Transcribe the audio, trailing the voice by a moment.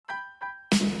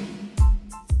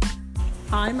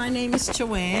Hi, my name is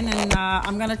Joanne, and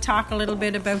I'm going to talk a little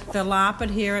bit about the Lapid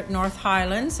here at North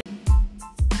Highlands.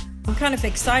 I'm kind of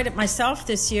excited myself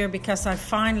this year because I've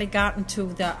finally gotten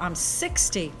to I'm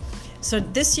 60. So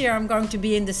this year I'm going to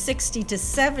be in the 60 to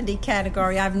 70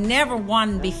 category. I've never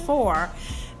won before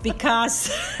because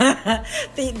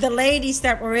the ladies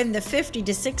that were in the 50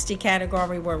 to 60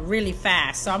 category were really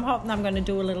fast. So I'm hoping I'm going to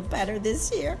do a little better this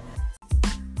year.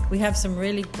 We have some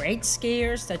really great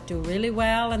skiers that do really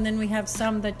well, and then we have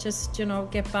some that just,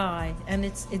 get by. And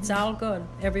it's all good.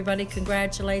 Everybody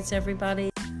congratulates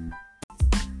everybody.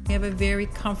 We have a very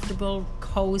comfortable,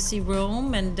 cozy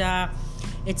room, and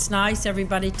it's nice.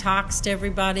 Everybody talks to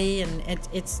everybody, and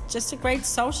it's just a great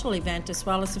social event as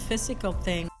well as a physical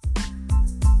thing.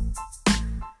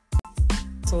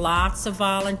 Lots of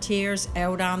volunteers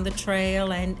out on the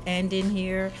trail and in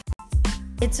here.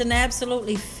 It's an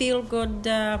absolutely feel-good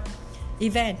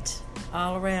event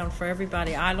all around for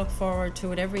everybody. I look forward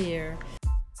to it every year.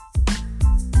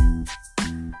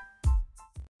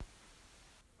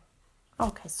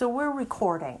 Okay, so we're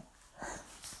recording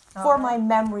for my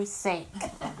memory's sake.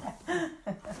 Well,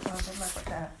 good luck with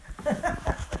that.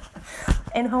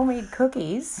 And homemade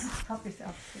cookies. Help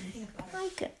yourself, please.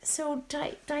 So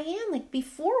Diane,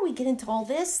 before we get into all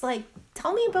this,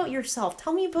 tell me about yourself.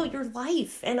 Tell me about your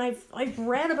life. And I've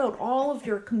read about all of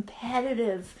your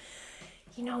competitive,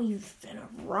 you've been a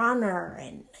runner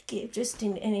and just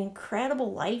an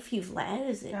incredible life you've led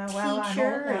as a teacher. Well, I'm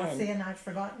old now, and I've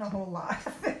forgotten a whole lot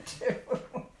of it too.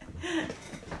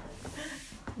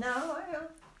 No,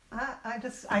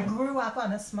 I grew up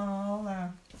on a small,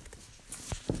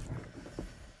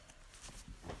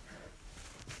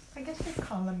 I guess you'd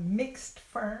call them mixed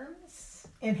farms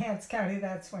in Hants County.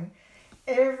 That's when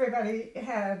everybody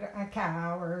had a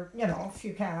cow or, a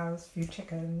few cows, a few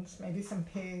chickens, maybe some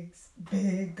pigs,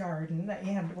 big garden that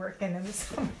you had to work in the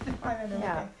summertime and everything.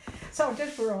 Yeah. So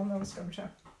just rural Nova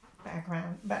Scotia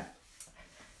background. But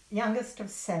youngest of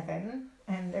 7,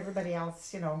 and everybody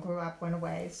else, grew up, went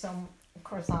away. So, of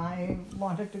course, I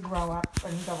wanted to grow up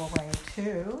and go away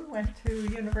too. Went to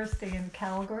university in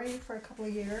Calgary for a couple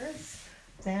of years.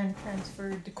 Then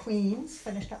transferred to Queen's,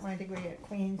 finished up my degree at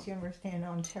Queen's University in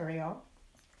Ontario.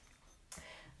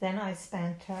 Then I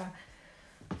spent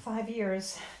 5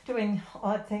 years doing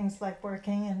odd things like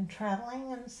working and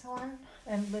traveling and so on,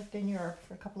 and lived in Europe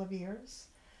for a couple of years,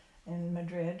 in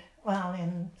Madrid,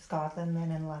 in Scotland,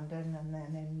 then in London, and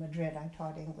then in Madrid. I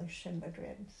taught English in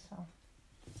Madrid. So.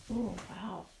 Oh,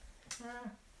 wow.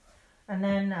 And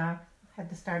then had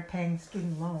to start paying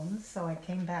student loans, so I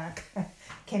came back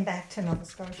to Nova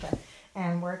Scotia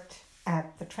and worked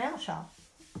at the Trail Shop.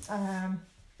 I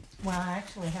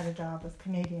actually had a job with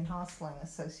Canadian Hostling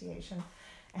Association,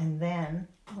 and then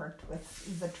worked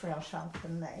with the Trail Shop,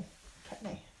 and they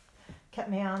kept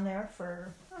me on there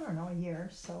for, a year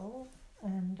or so.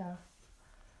 And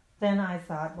then I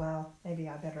thought, well, maybe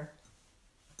I better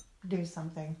do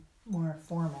something more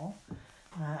formal.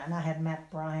 And I had met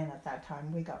Brian at that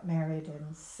time. We got married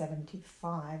in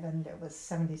 75, and it was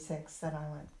 76 that I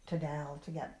went to Dal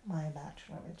to get my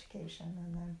Bachelor of Education,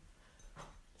 and then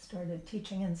started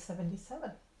teaching in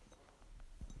 77.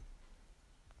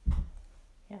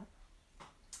 Yeah.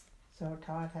 So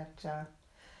taught at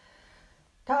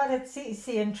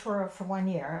CEC in Truro for 1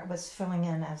 year. I was filling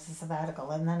in as a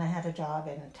sabbatical, and then I had a job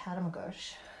in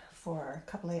Tatamagouche for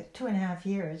 2.5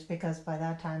 years, because by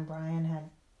that time Brian had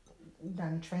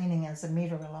done training as a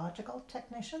meteorological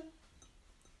technician,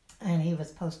 and he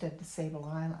was posted to Sable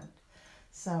Island.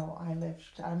 So I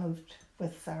moved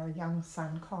with our young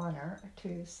son Connor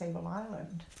to Sable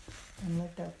Island and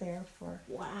lived out there for,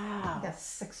 I guess,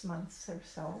 6 months or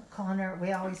so.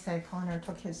 We always say Connor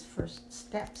took his first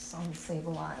steps on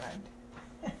Sable Island.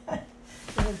 It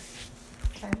was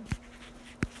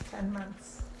 10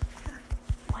 months.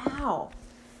 Wow.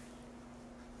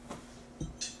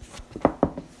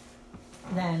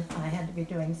 Then I had to be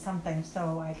doing something,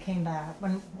 so I came back.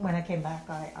 When I came back,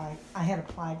 I had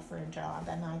applied for a job,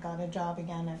 and I got a job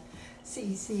again at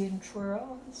CEC in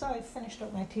Truro. So I finished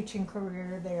up my teaching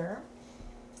career there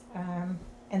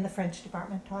in the French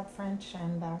department, taught French,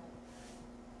 and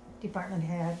department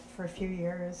head for a few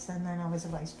years, and then I was a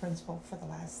vice principal for the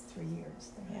last 3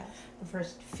 years there. Yeah. The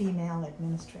first female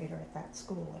administrator at that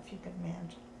school, if you could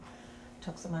imagine.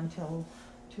 Took them until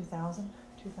 2002.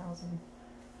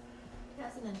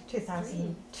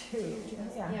 2002.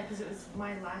 Yeah, because it was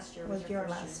my last year. Was your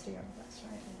last year? That's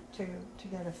right. To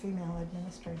get a female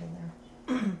administrator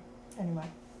there. Anyway,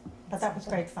 but that was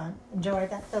great fun.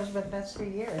 Enjoyed that. Those were the best 3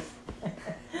 years.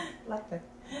 Loved it.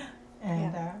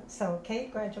 And so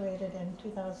Kate graduated in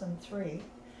 2003,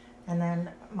 And then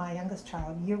my youngest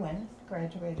child, Ewan,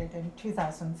 graduated in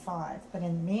 2005. But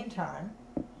in the meantime,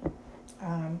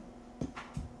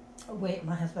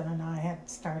 my husband and I had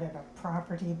started a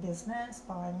property business,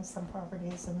 buying some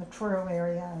properties in the Truro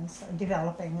area and so,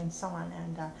 developing and so on.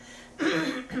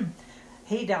 And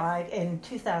he died in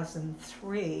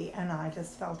 2003, and I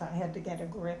just felt I had to get a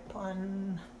grip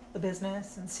on the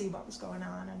business and see what was going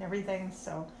on and everything.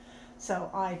 So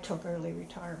I took early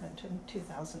retirement in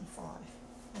 2005,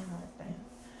 and I've been,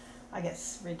 I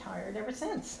guess, retired ever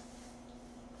since.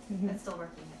 But still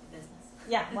working at the business.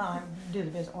 Yeah, well, I do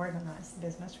the business, organize the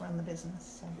business, run the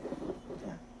business. So,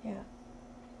 Yeah.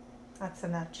 that's a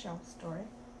nutshell story.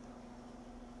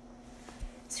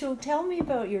 So tell me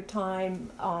about your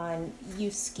time you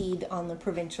skied on the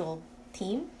provincial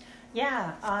team.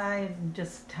 Yeah, I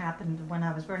just happened when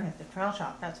I was working at the trail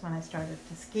shop. That's when I started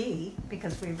to ski,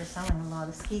 because we were selling a lot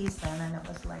of skis then, and it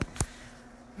was like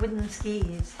wooden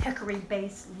skis,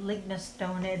 hickory-based lignous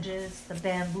stone edges, the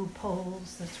bamboo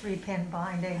poles, the 3-pin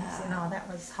bindings. You know, that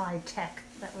was high tech.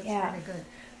 That was Yeah. really good.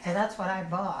 So that's what I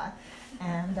bought,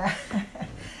 and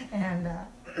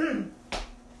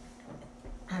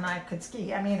and I could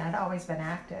ski. I mean, I'd always been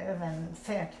active and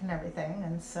fit and everything,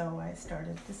 and so I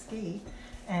started to ski.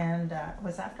 And it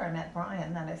was after I met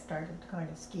Brian that I started to kind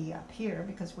of ski up here,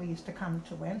 because we used to come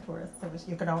to Wentworth.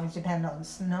 You could always depend on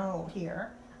snow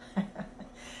here.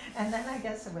 And then I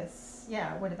guess it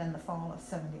would have been the fall of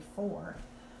 '74.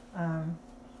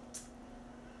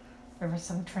 There were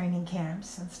some training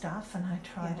camps and stuff, and I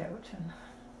tried out and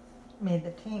made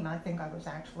the team. I think I was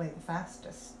actually the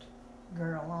fastest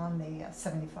girl on the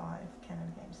 75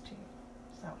 Canada Games team.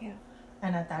 So, Yeah.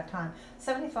 and at that time,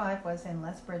 75 was in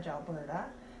Lethbridge, Alberta,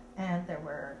 and there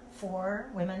were 4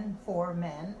 women, 4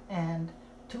 men, and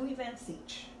 2 events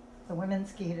each. The women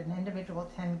skied an individual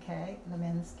 10K, and the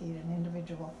men skied an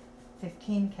individual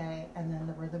 15K, and then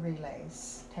there were the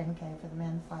relays, 10K for the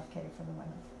men, 5K for the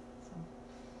women.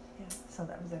 So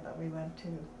that was it, but we went to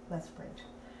Lethbridge.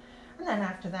 And then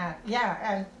after that,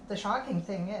 and the shocking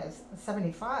thing is,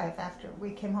 75, after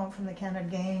we came home from the Canada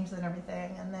Games and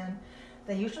everything, and then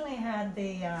they usually had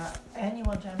the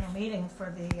annual general meeting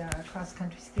for the Cross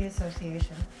Country Ski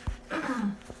Association.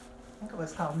 I think it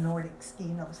was called Nordic Ski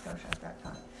Nova Scotia at that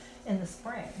time, in the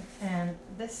spring. And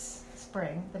this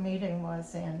spring, the meeting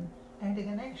was in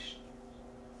Antigonish,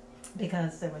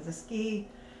 because there was a ski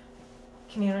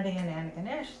community in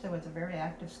Antigonish. There was a very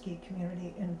active ski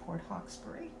community in Port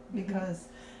Hawkesbury, because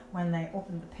when they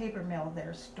opened the paper mill,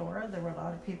 their store, there were a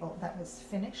lot of people that was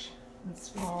Finnish and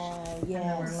Swedish, and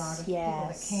there were a lot of people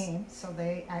that came. So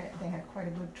they had quite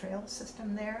a good trail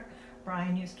system there.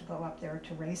 Brian used to go up there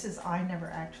to races. I never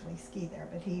actually skied there,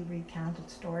 but he recounted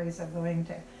stories of going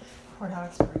to Port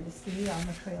Hawkesbury to ski on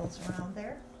the trails around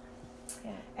there.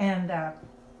 Yeah. And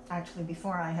actually,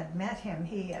 before I had met him,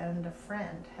 he and a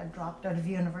friend had dropped out of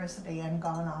university and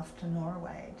gone off to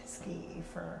Norway to ski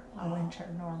for a winter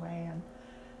in Norway, and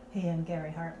he and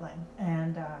Gary Hartling.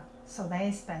 And so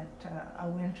they spent a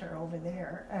winter over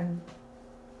there, and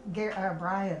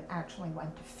Brian actually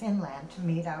went to Finland to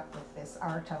meet up with this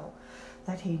Arto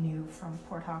that he knew from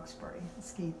Port Hawkesbury and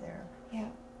skied there. Yeah.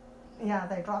 Yeah,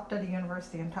 they dropped out of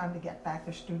university in time to get back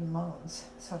their student loans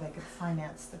so they could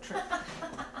finance the trip.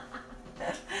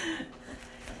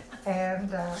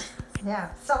 And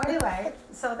so anyway,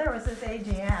 so there was this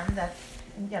AGM that,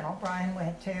 Brian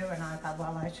went to, and I thought,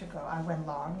 well, I should go. I went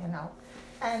along,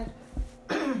 and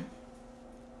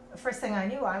the first thing I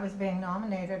knew, I was being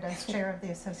nominated as chair of the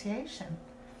association.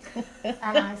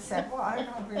 And I said, well, I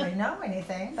don't really know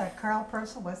anything, but Carl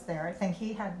Purcell was there. I think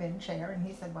he had been chair, and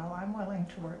he said, well, I'm willing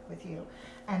to work with you.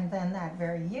 And then that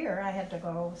very year, I had to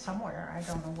go somewhere. I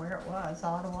don't know where it was,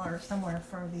 Ottawa or somewhere,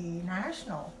 for the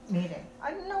national meeting.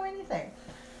 I didn't know anything.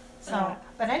 So,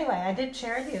 but anyway, I did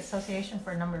chair the association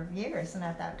for a number of years, and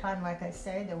at that time, like I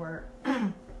say, there were,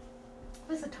 it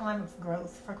was a time of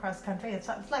growth for cross country. It's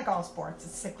like all sports,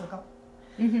 it's cyclical.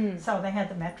 Mm-hmm. So they had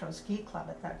the Metro Ski Club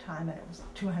at that time, and it was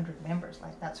 200 members.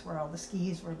 Like, that's where all the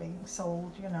skis were being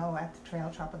sold, at the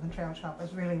trail shop. And the trail shop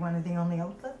was really one of the only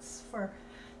outlets for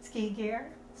ski gear.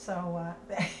 So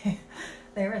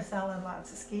they were selling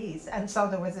lots of skis. And so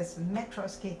there was this Metro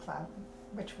Ski Club,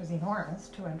 which was enormous,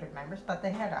 200 members. But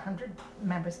they had a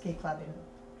 100-member ski club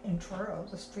in Truro,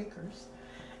 the Streakers.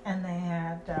 And they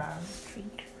had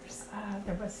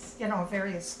there was,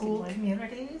 various school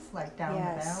communities, like down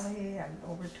the valley and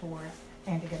over towards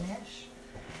Antigonish.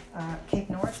 Cape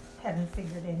North hadn't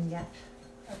figured in yet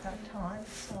at that time.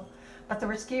 So, but there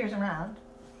were skiers around,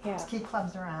 ski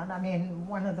clubs around. I mean,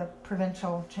 one of the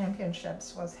provincial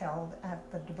championships was held at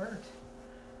the Debert,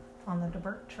 on the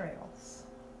Debert trails.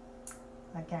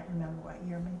 I can't remember what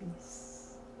year, maybe it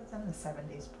was in the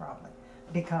 70s probably,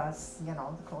 because, you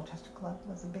know, the Colchester Club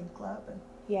was a big club, and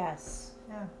Yes.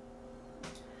 yeah.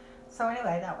 So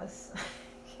anyway, that was,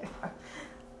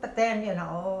 but then, you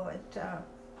know, it,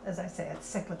 as I say, it's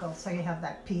cyclical, so you have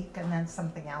that peak and then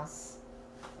something else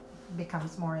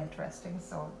becomes more interesting,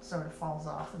 so it sort of falls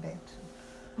off a bit.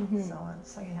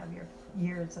 So you have your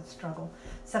years of struggle.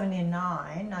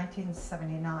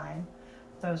 1979,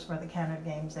 those were the Canada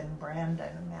Games in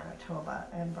Brandon, Manitoba,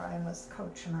 and Brian was the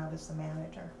coach and I was the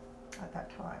manager at that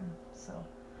time. So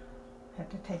I had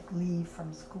to take leave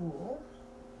from school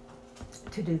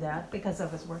to do that because I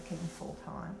was working full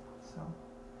time. So,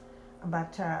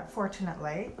 but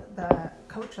fortunately, the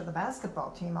coach of the basketball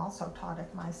team also taught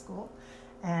at my school.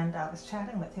 And I was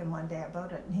chatting with him one day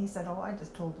about it, and he said, "Oh, I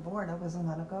just told the board I wasn't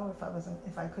going to go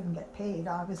if I couldn't get paid.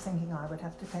 I was thinking I would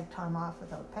have to take time off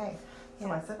without pay." So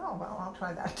I said, "Oh, well, I'll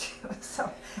try that too."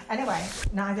 So anyway,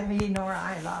 neither he nor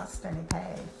I lost any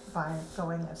pay by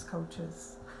going as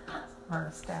coaches or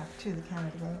staff to the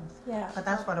Canada Games. Yeah. But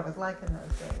that's what it was like in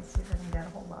those days. You didn't get a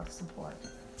whole lot of support.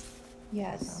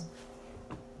 Yes.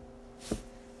 So,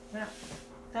 yeah.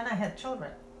 Then I had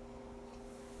children.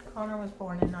 Connor was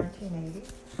born in 1980,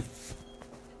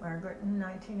 Margaret in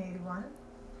 1981,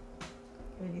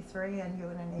 83, and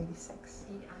Ewan in 86.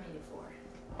 I'm 84.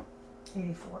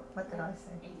 84, what did I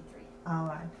say? 83. Oh,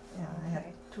 I had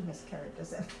Okay. 2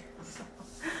 miscarriages in there. So.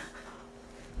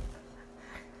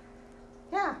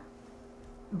 Yeah,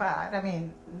 but I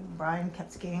mean, Brian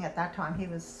kept skiing at that time. He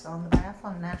was on the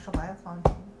national biathlon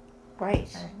team.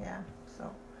 Right. Yeah,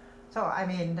 so I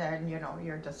mean, then, you know,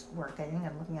 you're just working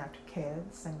and looking after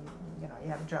kids, and, you know, you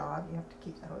have a job, you have to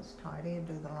keep the house tidy and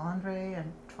do the laundry and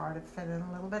try to fit in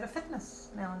a little bit of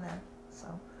fitness now and then.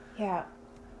 So Yeah.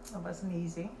 it wasn't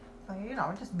easy. So, you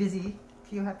know, just busy.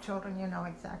 If you have children, you know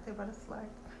exactly what it's like.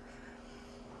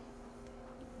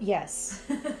 Yes.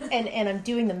 and I'm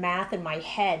doing the math in my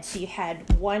head. So you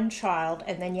had one child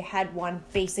and then you had one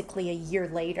basically a year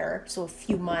later. So a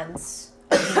few months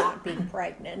of not being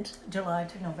pregnant. July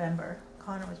to November.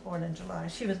 Connor was born in July.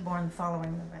 She was born the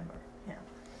following November. Yeah.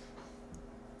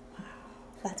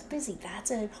 That's busy. That's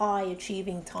a high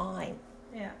achieving time.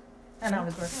 Yeah. And I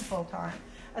was working full time.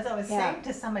 As I was Yeah. saying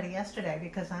to somebody yesterday,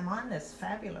 because I'm on this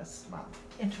fabulous, well,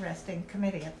 interesting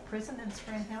committee at the prison in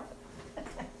Spring Hill.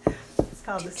 It's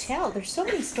called the Tell, there's so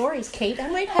many stories, Kate. I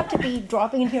might have to be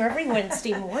dropping in here every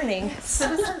Wednesday morning.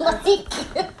 Citizens.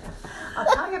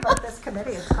 I'll tell you about this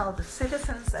committee. It's called the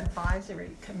Citizens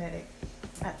Advisory Committee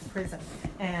at the prison.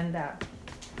 And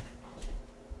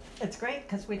it's great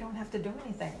because we don't have to do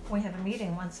anything. We have a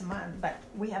meeting once a month, but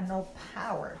we have no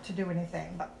power to do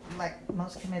anything. But like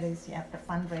most committees, you have to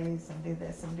fundraise and do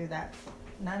this and do that.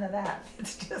 None of that.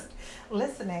 It's just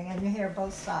listening, and you hear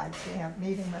both sides. We have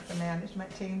meeting with the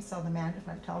management team, so the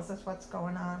management tells us what's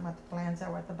going on, what the plans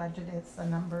are, what the budget is, the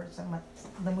numbers, and what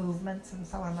the movements, and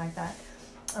so on like that.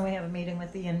 And we have a meeting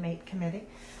with the inmate committee,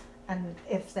 and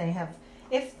if they have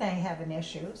an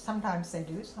issue, sometimes they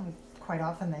do, quite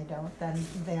often they don't, then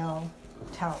they'll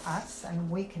tell us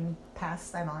and we can pass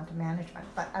that on to management.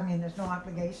 But I mean, there's no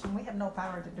obligation. We have no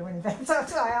power to do anything. So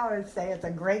that's why I always say it's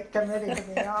a great committee to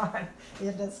be on.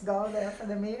 You just go there for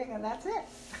the meeting and that's it.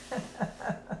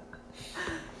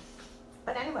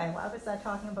 But anyway, why was I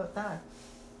talking about that?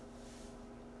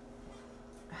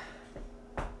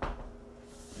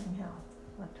 Anyhow,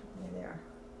 what took me there?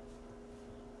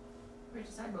 We're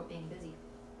just talking about being busy.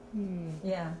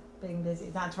 Yeah, being busy.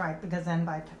 That's right, because then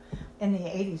in the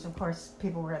 80s, of course,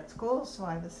 people were at school, so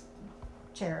I was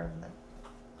chair of the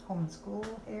home school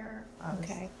here. I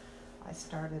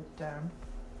started,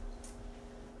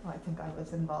 I think I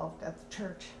was involved at the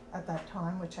church at that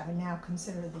time, which I now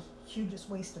consider the hugest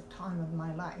waste of time of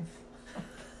my life.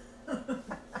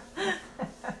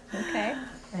 Okay.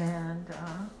 And,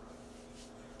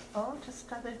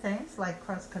 just other things like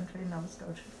cross-country Nova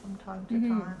Scotia from time to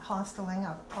time. Hosteling,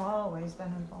 I've always been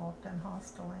involved in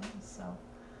hosteling, so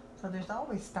there's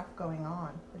always stuff going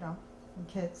on, you know, and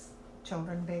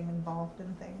children being involved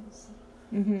in things,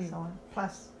 so on.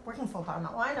 Plus, working full-time.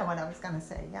 Oh, I know what I was going to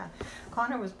say, yeah.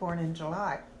 Connor was born in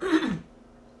July, and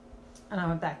I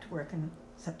went back to work in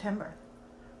September,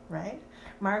 right?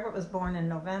 Margaret was born in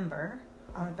November.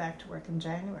 I went back to work in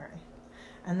January.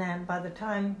 And then by the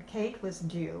time Kate was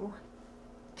due,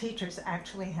 teachers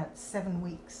actually had 7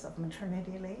 weeks of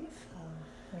maternity leave.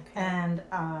 Okay. And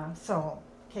so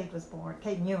Kate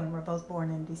and Ewan were both born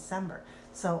in December.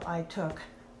 So I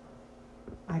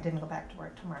didn't go back to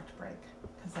work till March break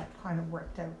because that kind of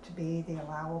worked out to be the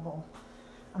allowable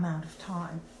amount of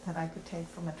time that I could take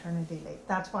for maternity leave.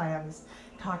 That's why I was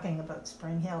talking about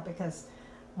Spring Hill, because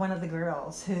one of the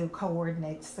girls who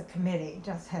coordinates the committee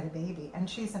just had a baby, and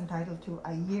she's entitled to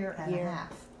a year and a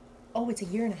half. Oh, it's a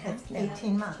year and a half It's now.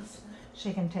 18 months.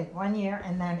 She can take 1 year,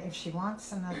 and then if she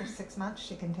wants another 6 months,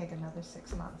 she can take another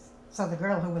 6 months. So the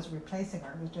girl who was replacing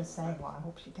her was just saying, well, I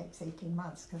hope she takes 18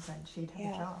 months, because then she'd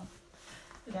have a job.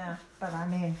 Yeah, but I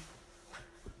mean,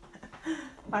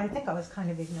 I think I was kind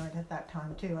of ignorant at that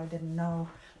time too. I didn't know,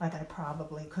 like I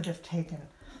probably could have taken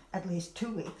at least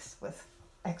 2 weeks with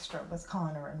extra with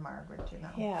Connor and Margaret, you know.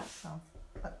 Yeah. So,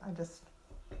 but I just,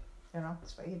 you know,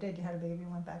 that's what you did. You had a baby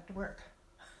and went back to work.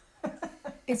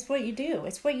 It's what you do.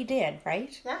 It's what you did,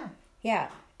 right? Yeah. Yeah.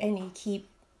 And you keep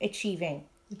achieving.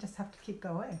 You just have to keep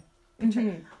going.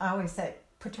 Mm-hmm. I always say,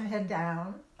 put your head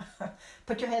down,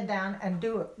 and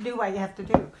do what you have to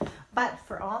do. But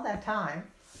for all that time,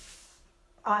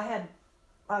 I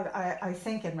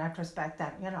think in retrospect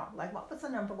that, you know, like what was the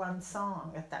number one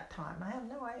song at that time? I have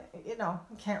no idea, you know,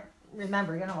 I can't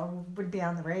remember, you know, it would be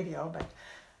on the radio, but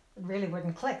it really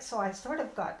wouldn't click. So I sort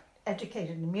of got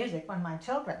educated in music when my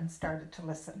children started to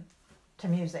listen to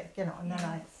music, you know, and then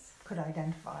I could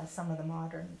identify some of the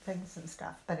modern things and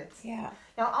stuff. But it's, you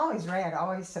know, always read,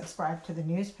 always subscribed to the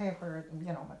newspaper,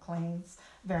 you know, Maclean's,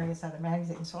 various other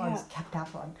magazines, so I was kept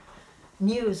up on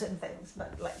news and things,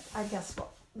 but like, I guess,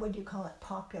 what do you call it,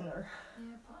 popular?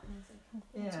 Yeah, pop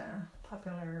music. Yeah,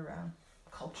 popular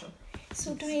culture.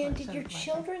 So Diane, did your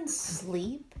children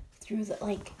sleep through the,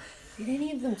 like, did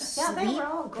any of them sleep? Yeah, they were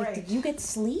all great. Like, did you get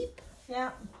sleep?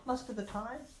 Yeah, most of the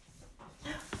time.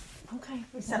 Okay.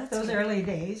 Except those early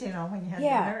days, you know, when you had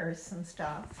the nurse and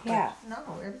stuff. But no,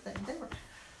 everything, they were,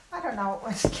 I don't know,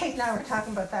 Kate and I were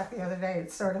talking about that the other day.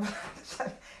 It's sort of,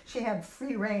 she had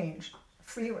free range.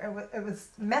 It was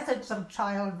methods of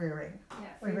child rearing. Yeah,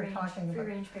 we were talking about.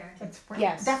 Free range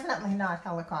parenting. It's definitely not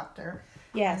helicopter.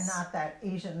 Yes. And not that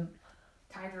Asian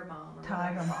Tiger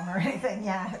mom or anything.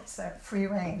 Yeah, it's free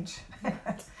range.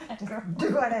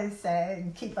 Do what I say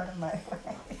and keep out of my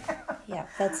way. Yeah,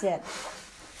 that's it.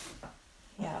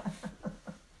 Yeah.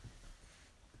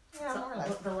 Yeah, so more or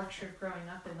less. the lecture growing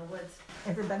up in the woods.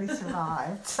 Everybody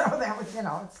survived, so that was, you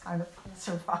know, it's kind of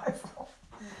survival.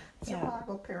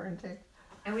 Survival parenting.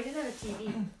 And we didn't have a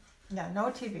TV. Yeah, no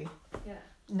TV. Yeah.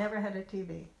 Never had a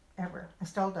TV, ever. I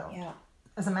still don't. Yeah.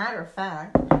 As a matter of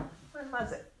fact, when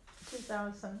was it?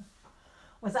 2000.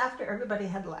 Was after everybody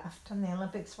had left and the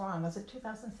Olympics were on. Was it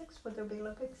 2006? Would there be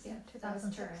Olympics? Yeah,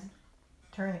 2006.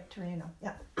 Torino,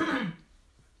 yeah.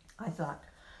 I thought,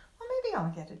 well, maybe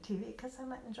I'll get a TV because I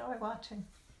might enjoy watching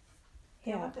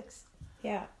the Olympics.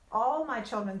 Yeah. All my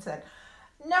children said,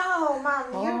 no,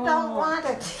 Mom, you don't want a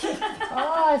TV.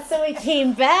 Oh, so it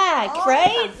came back,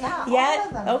 right? All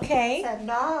of them okay. said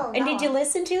no. And did you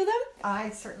listen to them? I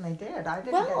certainly did. I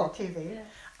didn't get a TV.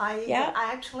 Yeah.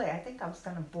 I think I was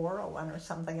going to borrow one or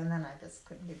something, and then I just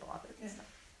couldn't be bothered. Yeah.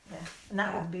 So, and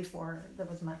that was before there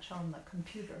was much on the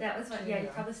computer. That was when, you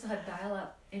probably still had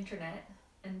dial-up internet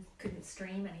and couldn't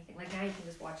stream anything. Like now you can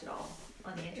just watch it all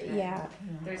on the internet. Yeah.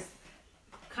 There's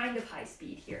kind of high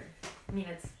speed here. I mean,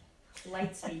 it's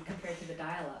light speed compared to the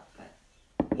dial-up, but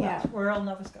Well, it's rural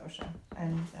Nova Scotia,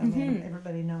 and I mean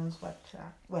everybody knows what.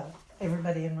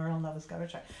 Everybody in rural Nova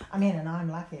Scotia. I mean, and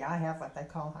I'm lucky. I have what they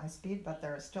call high speed, but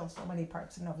there are still so many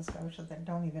parts of Nova Scotia that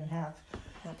don't even have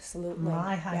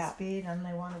my high speed, and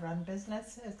they want to run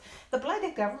businesses. The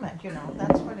blighted government, you know,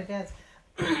 that's what it is.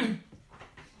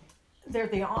 They're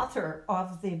the author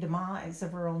of the demise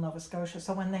of rural Nova Scotia.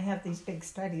 So when they have these big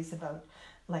studies about,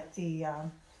 like the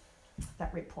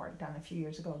that report done a few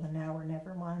years ago, the Now or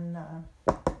Never one.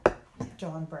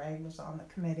 John Bragg was on the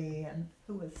committee, and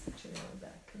who was the chair of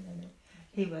that committee?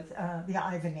 He was the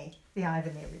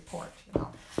Ivany report, you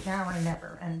know, Now or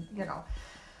Never. And, you know,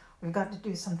 we've got to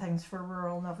do some things for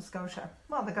rural Nova Scotia.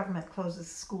 Well, the government closes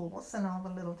schools in all the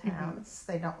little towns.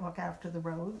 They don't look after the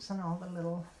roads in all the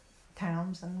little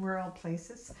towns and rural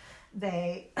places.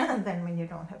 Then when you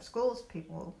don't have schools,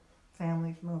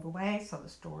 families move away, so the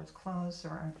stores close,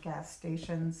 there aren't gas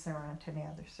stations, there aren't any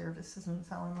other services and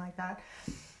so on like that.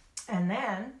 And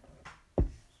then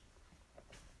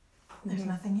there's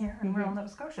nothing here in rural Nova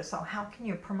Scotia. So how can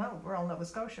you promote rural Nova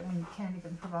Scotia when you can't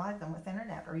even provide them with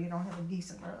internet, or you don't have a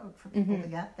decent road for people to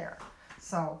get there?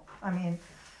 So, I mean,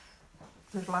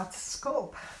 there's lots of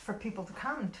scope for people to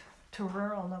come to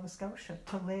rural Nova Scotia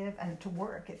to live and to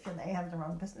work if they have their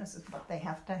own businesses, but they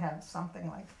have to have something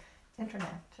like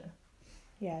internet to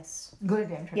good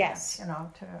internet, you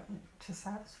know, to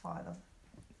satisfy them,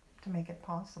 to make it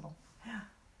possible.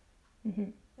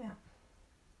 Yeah.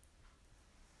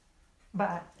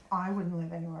 But I wouldn't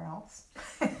live anywhere else.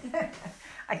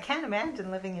 I can't imagine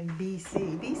living in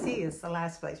BC. BC is the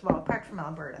last place, well, apart from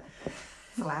Alberta,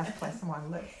 It's the last place I want to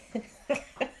live.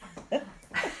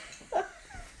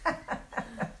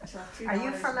 Are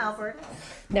you from Alberta?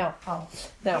 No, Oh,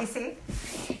 no, BC?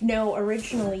 no.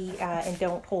 Originally, and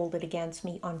don't hold it against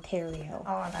me, Ontario.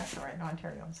 Oh, that's all right.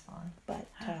 Ontario's fine. But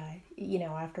you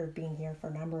know, after being here for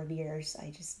a number of years, I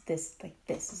just this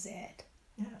is it.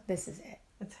 Yeah. This is it.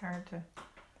 It's hard to,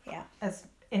 Yeah. as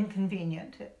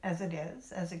inconvenient as it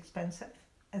is, as expensive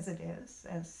as it is,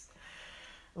 as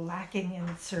lacking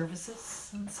in services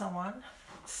and so on.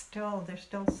 There's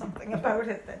still something about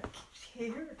it that keeps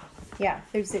you here. Yeah,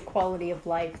 there's a quality of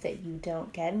life that you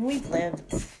don't get, and we've lived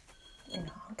in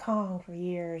Hong Kong for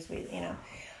years. And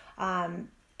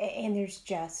there's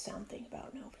just something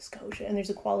about Nova Scotia, and there's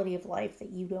a quality of life that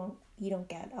you don't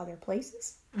get other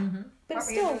places. Mm-hmm. But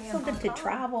it's What were you still doing in good Hong to Kong?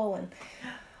 travel. And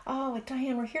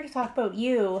Diane, we're here to talk about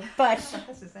you, but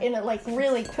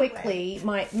really quickly,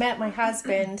 met my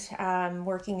husband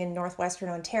working in northwestern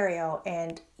Ontario,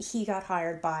 and he got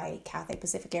hired by Cathay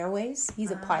Pacific Airways.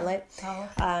 He's a pilot.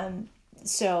 Oh,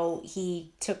 So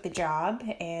he took the job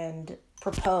and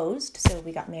proposed. So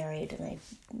we got married, and I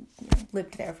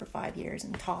lived there for 5 years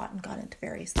and taught and got into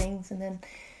various things. And then,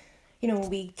 when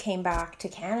we came back to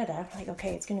Canada, like,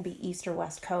 okay, it's going to be East or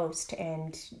West Coast.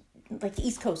 And like the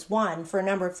East Coast won for a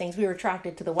number of things. We were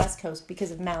attracted to the West Coast because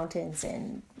of mountains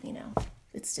and,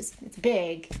 it's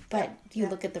big. But you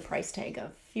look at the price tag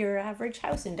of your average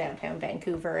house in downtown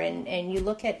Vancouver, and you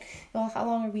look at, how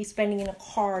long are we spending in a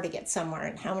car to get somewhere,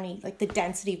 and how many, like the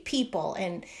density of people.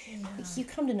 And you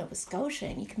come to Nova Scotia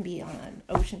and you can be on an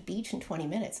ocean beach in 20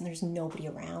 minutes and there's nobody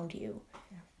around you.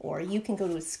 Yeah. Or you can go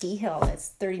to a ski hill that's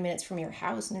 30 minutes from your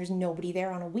house and there's nobody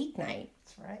there on a weeknight.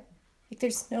 that's right. Like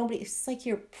there's nobody. It's like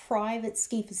your private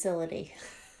ski facility.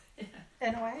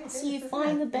 In a way, it So is, you isn't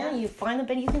find it? the bend. You find the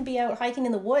bend. You can be out hiking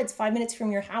in the woods 5 minutes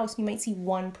from your house. You might see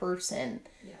one person.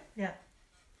 Yeah.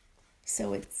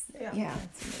 So it's Yeah.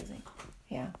 it's amazing.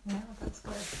 Yeah, Yeah, that's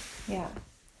good. yeah.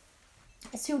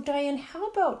 So Diane, how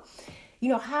about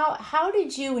how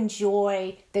did you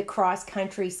enjoy the cross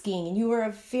country skiing? And you were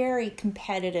a very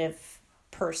competitive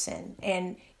person,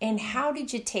 and how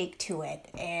did you take to it?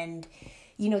 And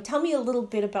tell me a little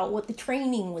bit about what the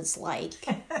training was like.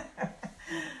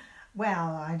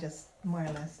 Well, I just more or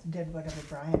less did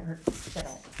whatever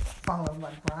followed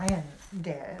what Brian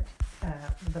did.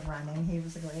 The running, he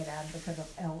was a great advocate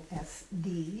of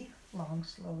LSD, long,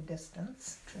 slow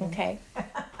distance training. Okay.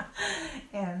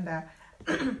 And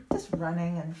just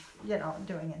running and,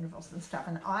 doing intervals and stuff.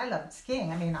 And I loved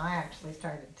skiing. I mean, I actually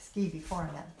started to ski before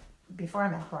I met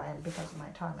Brian because of my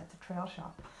time at the trail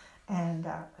shop. And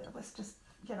it was just,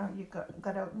 you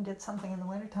got out and did something in the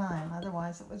wintertime.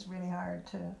 Otherwise, it was really hard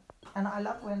to. And I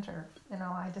love winter.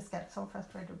 I just get so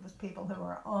frustrated with people who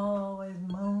are always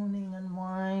moaning and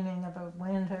whining about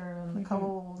winter and the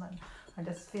cold. And I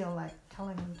just feel like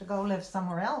telling them to go live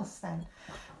somewhere else then,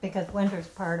 because winter's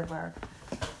part of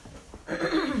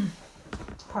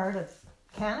part of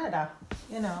Canada.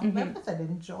 Live with it,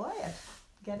 enjoy it,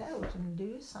 get out and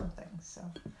do something. So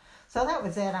that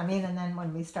was it. I mean, and then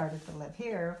when we started to live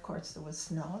here, of course, there was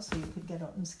snow, so you could get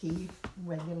out and ski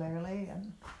regularly,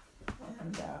 and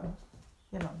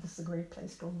this is a great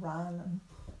place to run and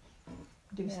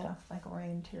do stuff like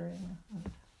orienteering.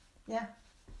 And,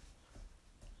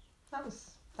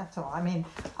 that's all. I mean,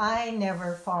 I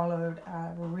never followed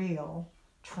a real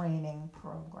training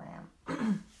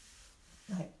program.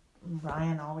 Like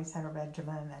Brian always had a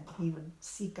regimen, and he would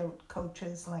seek out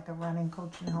coaches, like a running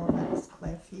coach in Halifax,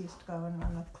 Cliff. He used to go and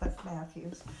run with Cliff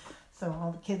Matthews. So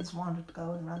all the kids wanted to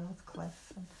go and run with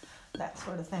Cliff and that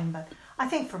sort of thing. But I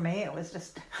think for me, it was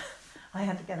just, I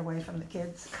had to get away from the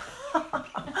kids. So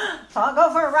I'll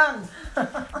go for a run.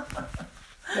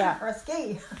 Yeah. Or a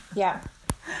ski. Yeah.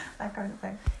 That kind of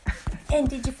thing. And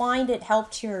did you find it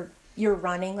helped your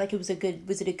running? Like was it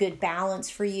a good balance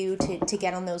for you to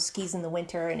get on those skis in the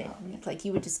winter, and like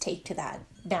you would just take to that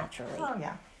naturally? Oh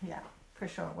yeah, for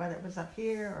sure. Whether it was up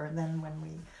here or then when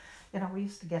we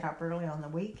used to get up early on the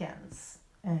weekends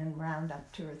and round up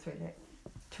two or three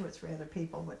other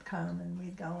people would come, and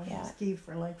we'd go and ski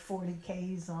for like 40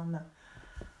 Ks on the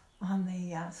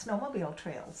snowmobile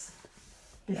trails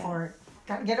before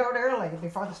get out early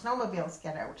before the snowmobiles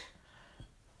get out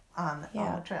on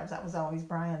the trails. That was always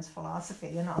Brian's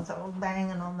philosophy, so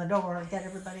banging on the door, get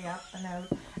everybody up and out.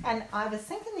 And I was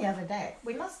thinking the other day,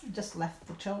 we must have just left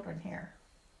the children here.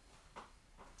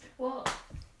 Well,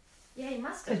 yeah, you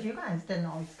must have. Because you guys didn't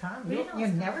always come. We didn't You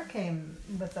always never came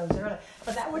with those early.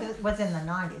 But that was in the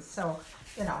 90s. So,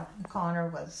 Connor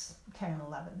was 10,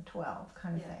 11, 12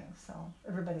 kind of thing. So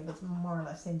everybody was more or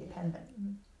less independent.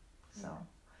 So.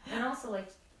 And also, like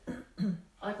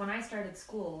when I started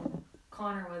school,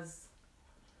 Connor's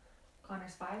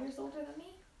 5 years older than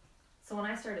me. So when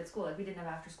I started school, like we didn't have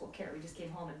after school care. We just came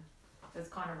home and it was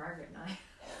Connor, Margaret, and I.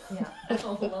 Yeah.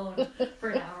 All alone for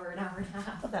an hour and a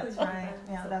half. That's right.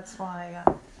 Yeah, that's why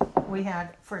we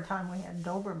had, for a time, we had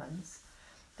Dobermans.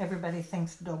 Everybody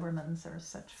thinks Dobermans are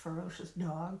such ferocious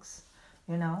dogs,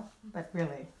 you know, but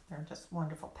really they're just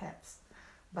wonderful pets.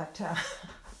 But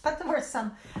there were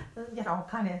some, you know,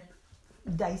 kind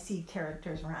of dicey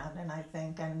characters around, and I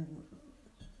think, and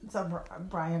so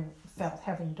Brian felt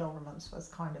having Dobermans was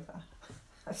kind of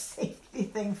a safety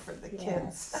thing for the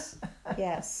kids.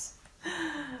 Yes.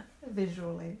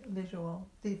 Visual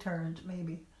deterrent,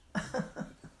 maybe.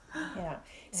 Yeah.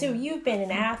 So you've been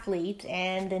an athlete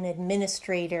and an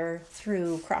administrator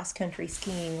through cross-country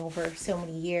skiing over so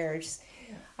many years.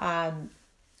 And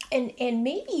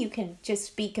maybe you can just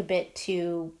speak a bit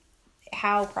to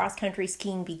how cross-country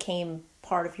skiing became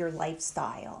part of your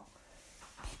lifestyle.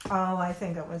 Oh, I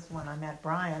think it was when I met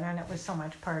Brian, and it was so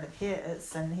much part of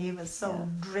his, and he was so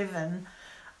driven.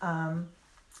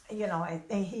 You know,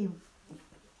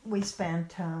 we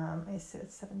spent, I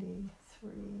said 73,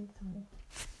 70.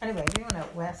 Anyway, we went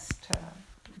out west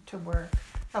to work.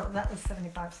 Oh, that was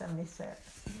 75, 76,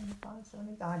 75,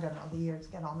 70. I don't know, the years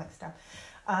get all mixed up.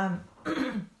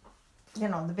 You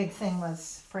know, the big thing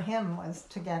was, for him, was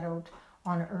to get out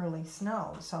on early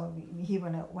snow. So he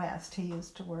went out west. He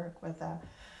used to work with the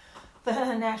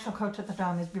national coach at the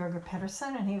time is Birger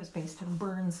Pedersen, and he was based in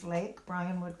Burns Lake.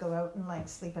 Brian would go out and like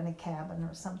sleep in a cabin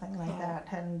or something like that,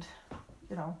 and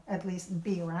you know, at least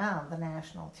be around the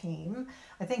national team.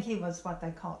 I think he was what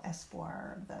they call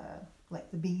Espoir,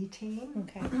 the B team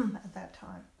at that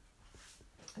time.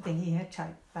 I think he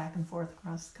hitchhiked back and forth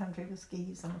across the country with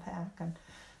skis and a pack and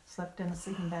slept in a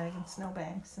sleeping bag in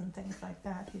snowbanks and things like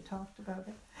that. He talked about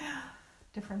it.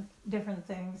 Different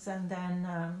things. And then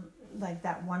like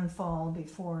that one fall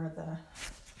before the,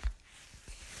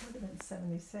 would have been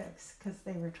 76, because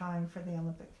they were trying for the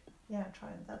Olympic. Yeah,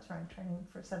 training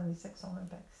for 76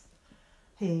 Olympics.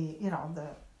 He, you know,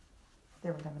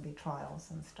 there were going to be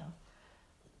trials and stuff.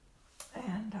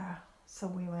 And so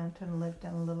we went and lived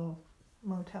in a little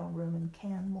motel room in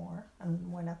Canmore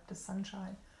and went up to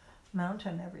Sunshine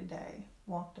Mountain every day,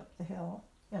 walked up the hill,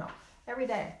 you know, every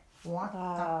day, walked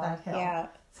up that hill,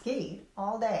 skied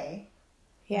all day,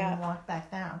 and walked back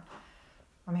down.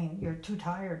 I mean, you're too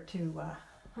tired to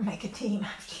make a team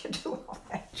after you do all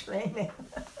that training.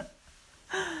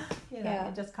 You know,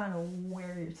 you just kind of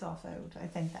wear yourself out. I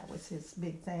think that was his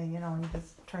big thing, you know, you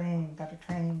just got to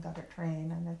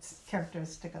train, and it's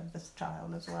characteristic of this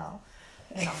child as well.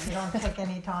 You know, you don't take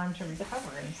any time to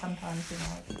recover, and sometimes, you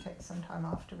know, if you take some time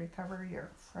off to recover, you're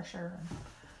fresher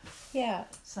and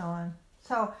so on.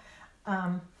 So,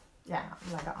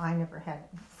 like I never had,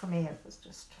 for me it was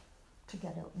just to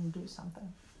get out and do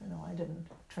something. You know, I didn't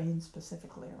train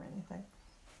specifically or anything.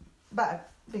 But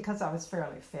because I was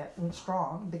fairly fit and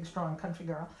strong, big strong country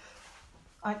girl,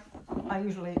 I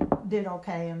usually did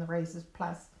okay in the races.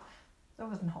 Plus, there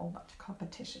wasn't a whole bunch of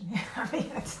competition here. I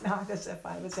mean, it's not as if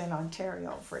I was in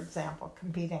Ontario, for example,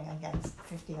 competing against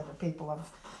 50 other people of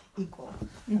equal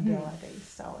ability.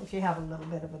 So if you have a little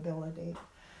bit of ability,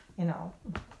 you know,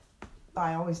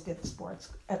 I always did sports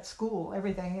at school,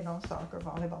 everything, you know, soccer,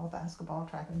 volleyball, basketball,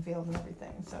 track and field and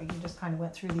everything. So you just kind of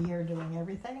went through the year doing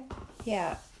everything.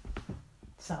 Yeah.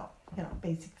 So, you know,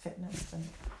 basic fitness and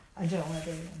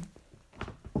agility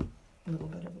and a little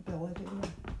bit of ability.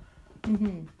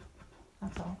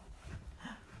 That's all.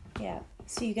 Yeah.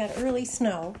 So you got early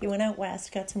snow. You went out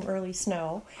west, got some early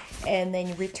snow, and then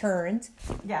you returned.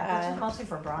 Yeah, which is mostly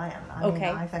for Brian. I mean,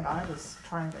 I think I was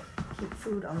trying to keep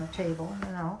food on the table,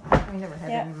 you know. We never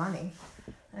had any money.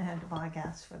 I had to buy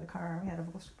gas for the car. We had a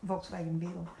Volkswagen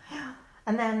Beetle.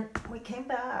 And then we came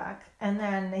back, and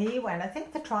then he went. I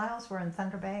think the trials were in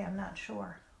Thunder Bay. I'm not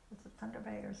sure. Was it Thunder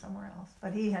Bay or somewhere else?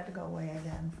 But he had to go away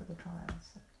again for the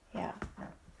trials. Yeah.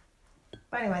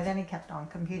 But anyway, then he kept on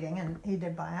competing, and he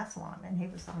did biathlon, and he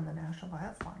was on the national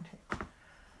biathlon team.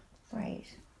 So right.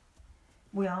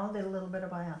 We all did a little bit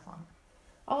of biathlon.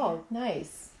 Oh,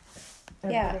 nice.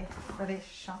 Everybody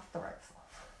shot the rifle.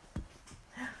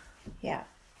 Yeah.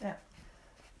 Yeah.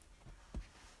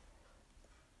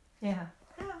 Yeah.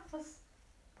 Yeah, it was,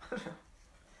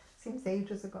 seems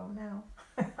ages ago now.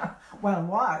 Well, it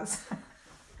was.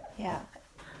 Yeah.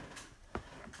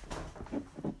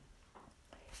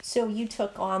 So you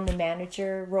took on the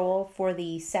manager role for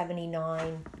the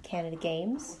 79 Canada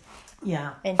Games?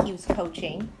 Yeah. And he was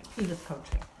coaching? He was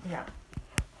coaching, yeah.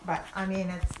 But, I mean,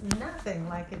 it's nothing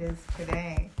like it is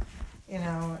today. You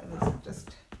know, it was just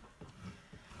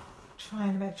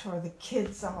trying to make sure the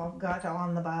kids all got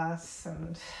on the bus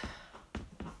and,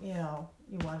 you know,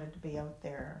 you wanted to be out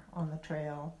there on the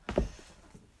trail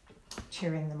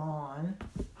cheering them on,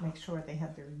 make sure they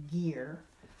had their gear.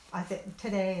 I think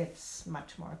today it's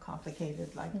much more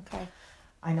complicated. Like, Okay.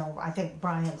 I think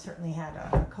Brian certainly had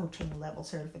a coaching level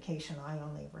certification. I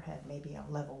only ever had maybe a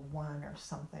level 1 or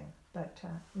something. But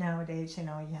nowadays, you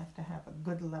know, you have to have a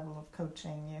good level of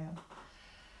coaching.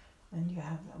 And you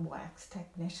have a wax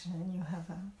technician, and you have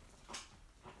a...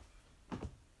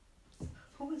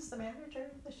 Who was the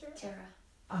manager this year? Tara.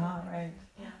 Ah, right.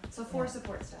 Yeah. So 4 Yeah.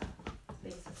 support staff,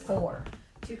 basically. 4.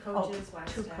 2 coaches,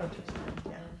 wax 2 staff, coaches, and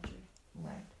yeah. manager.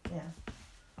 Right, yeah.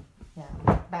 Yeah,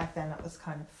 back then it was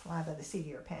kind of fly by the seat of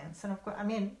your pants. And of course, I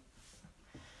mean,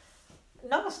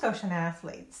 Nova Scotian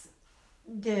athletes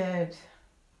did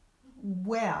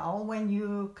well when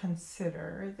you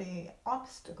consider the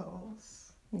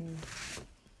obstacles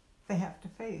they have to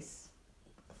face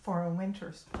for a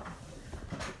winter sport.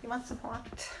 You want some hot?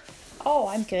 Oh,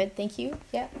 I'm good. Thank you.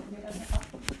 Yeah.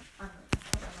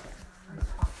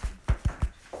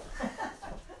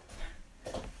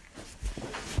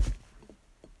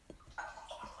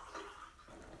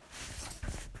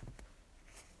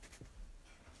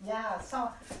 Yeah, so,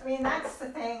 I mean, that's the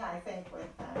thing, I think, with,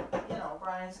 you know,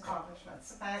 Brian's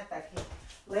accomplishments. The fact that he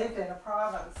lived in a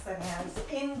province that has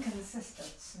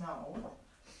inconsistent snow.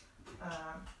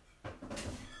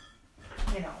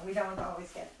 You know, we don't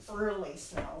always get early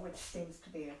snow, which seems to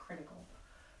be a critical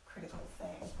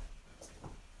thing.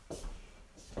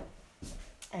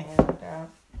 And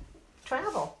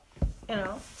travel, you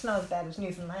know, it's not as bad as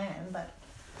Newfoundland, but,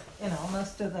 you know,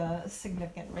 most of the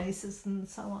significant races and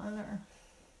so on are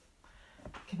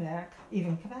Quebec,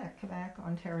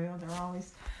 Ontario. There are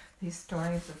always these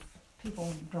stories of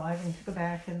people driving to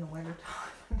Quebec in the wintertime.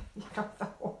 You know, the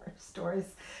horror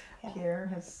stories. Yeah. Pierre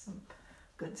has some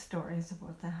good stories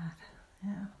about that.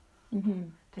 Yeah. Mm-hmm.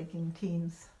 Taking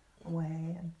teams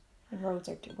away and The roads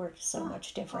were so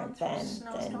much different through than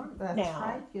snowstorm. That's now.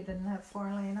 right. You didn't have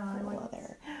 4-lane highways. Well,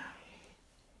 there.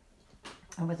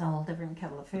 It was a whole different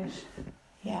kettle of fish.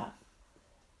 Yeah.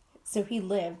 So he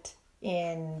lived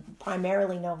in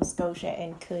primarily Nova Scotia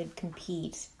and could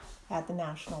compete at the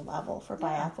national level for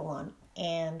biathlon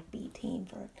and be team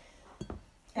for it.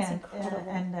 That's incredible.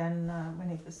 And then when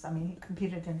he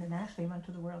competed internationally, went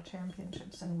to the World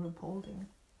Championships in Ruhpolding,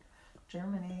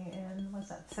 Germany, in, was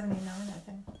that 79, I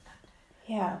think?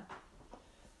 Yeah.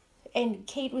 And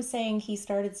Kate was saying he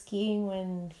started skiing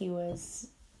when he was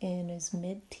in his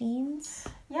mid-teens.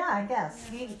 Yeah, I guess.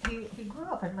 He grew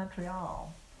up in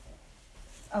Montreal,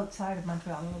 outside of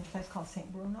Montreal, in a little place called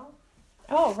St. Bruno.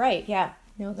 Oh, right, yeah.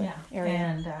 Know the area.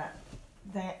 And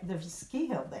there's a ski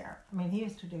hill there. I mean, he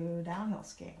used to do downhill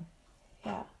skiing.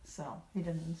 Yeah. So he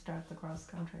didn't start the cross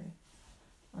country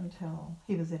until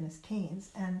he was in his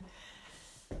teens. And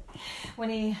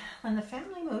when the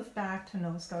family moved back to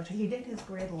Nova Scotia, he did his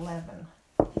grade 11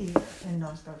 here in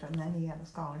Nova Scotia, and then he had a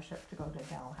scholarship to go to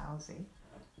Dalhousie.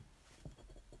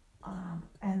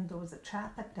 And there was a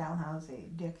chap at Dalhousie,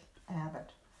 Dick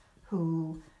Abbott,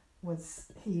 who was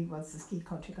the ski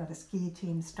coach. He got a ski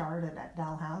team started at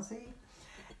Dalhousie,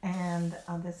 and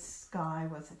this guy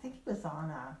was, I think he was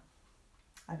on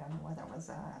I don't know whether it was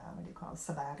a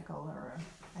sabbatical or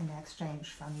an exchange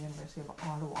from the University of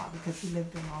Ottawa, because he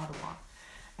lived in Ottawa.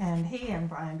 And he and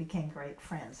Brian became great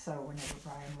friends, so whenever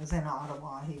Brian was in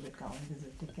Ottawa, he would go and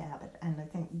visit Dick Abbott. And I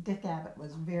think Dick Abbott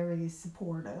was very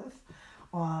supportive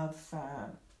of the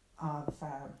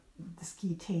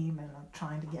ski team and of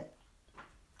trying to get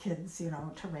kids, you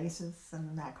know, to races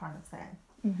and that kind of thing.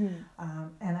 Mm-hmm.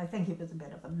 And I think he was a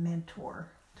bit of a mentor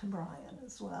to Brian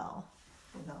as well,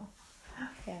 you know.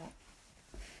 Yeah.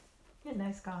 He's a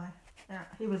nice guy. Yeah,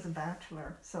 he was a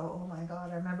bachelor, so oh my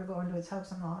God, I remember going to his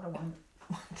house in Ottawa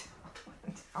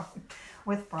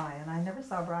with Brian. I never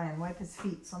saw Brian wipe his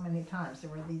feet so many times. There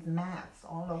were these mats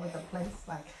all over the place,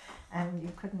 and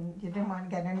you didn't want to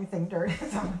get anything dirty.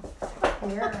 So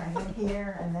here and then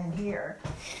here and then here.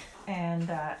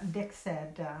 And Dick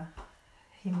said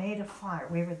he made a fire.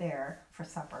 We were there for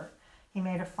supper. He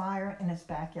made a fire in his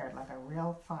backyard, like a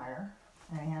real fire.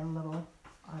 And he had a little,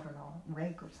 I don't know,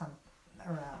 rake or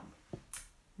a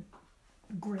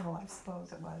grill, I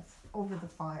suppose it was, over the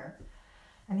fire.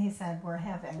 And he said, we're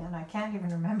having, and I can't even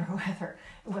remember whether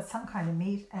it was some kind of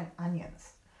meat and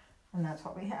onions. And that's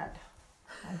what we had.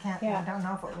 I don't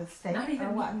know if it was steak Not even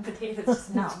or meat what. and potatoes.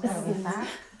 No, it was that.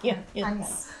 Yeah. And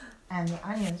onions. And the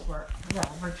onions were,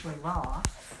 virtually raw.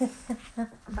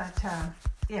 But,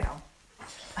 you know,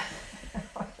 it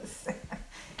was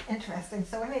interesting.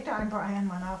 So anytime Brian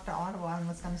went off to Ottawa and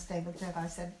was going to stay with Dick, I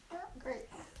said, yeah, great.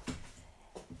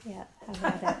 Yeah, how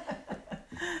about it?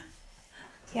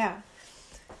 Yeah.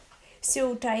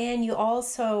 So Diane, you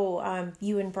also,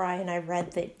 you and Brian, I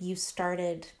read that you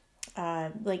started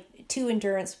like 2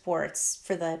 endurance sports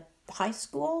for the high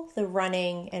school, the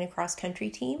running and a cross country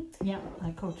team. Yeah,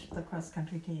 I coached the cross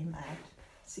country team at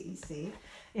CEC.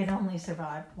 It only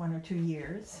survived 1 or 2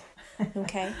 years.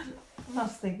 Okay.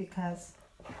 Mostly because,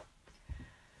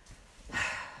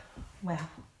 well,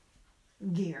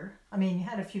 gear. I mean, you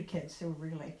had a few kids who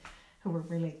were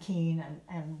really keen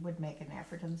and would make an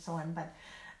effort and so on, but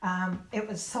it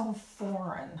was so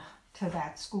foreign to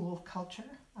that school culture.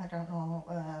 I don't know.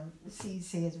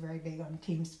 CEC is very big on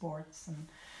team sports, and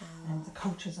the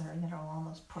coaches are,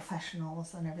 almost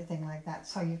professionals and everything like that.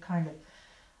 So you kind of,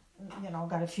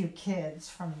 got a few kids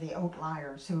from the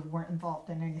outliers who weren't involved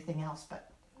in anything else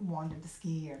but wanted to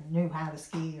ski or knew how to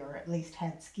ski or at least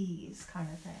had skis kind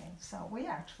of thing. So we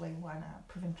actually won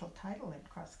a provincial title in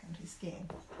cross country skiing.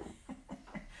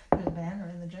 There's a banner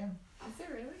in the gym. Is there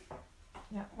really?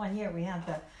 Yeah, 1 year we had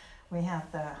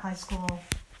the high school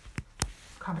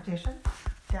competition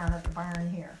down at the barn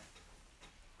here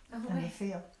No in the way.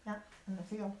 field. Yeah, in the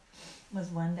field was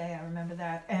one day, I remember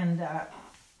that. And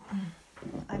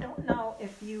I don't know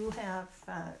if you have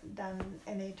done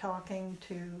any talking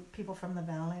to people from the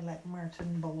valley like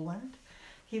Martin Boland.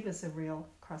 He was a real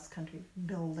cross-country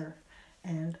builder.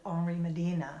 And Henri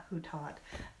Medina, who taught,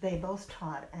 they both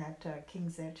taught at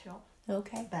King's Edgehill.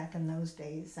 Okay. Back in those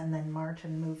days, and then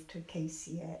Martin moved to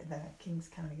KCA, the Kings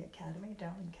County Academy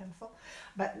down in Kentville.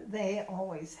 But they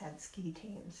always had ski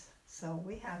teams, so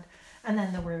we had, and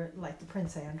then there were like the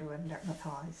Prince Andrew and Dartmouth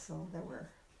High, so there were,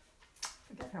 I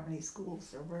forget how many schools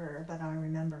there were, but I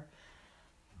remember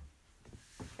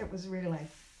it was really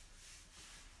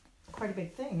quite a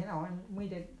big thing, and we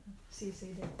did,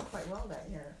 CC did quite well that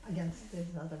year against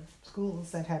these other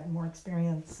schools that had more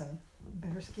experience and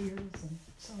better skiers and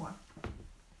so on.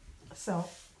 So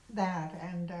that,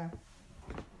 and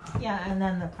and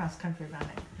then the cross country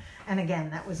running, and again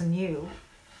that was new,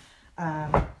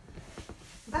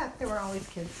 but there were always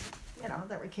kids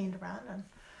that were keen to run and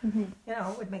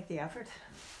would make the effort,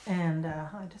 and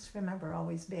I just remember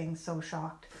always being so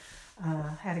shocked.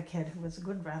 Had a kid who was a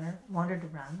good runner, wanted to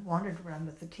run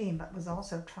with the team, but was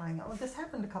also trying. This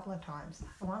happened a couple of times.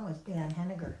 One was Dan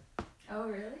Henniger. Oh,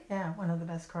 really? Yeah, one of the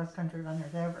best cross-country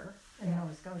runners ever in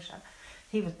Nova Scotia.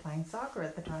 He was playing soccer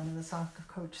at the time, and the soccer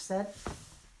coach said,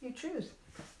 you choose.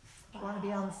 If you want to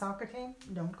be on the soccer team,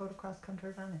 don't go to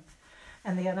cross-country running.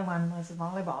 And the other one was a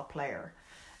volleyball player,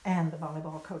 and the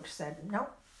volleyball coach said, no,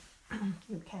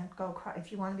 you can't go.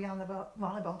 If you want to be on the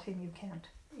volleyball team, you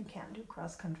can't do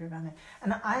cross-country running.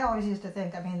 And I always used to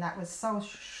think, that was so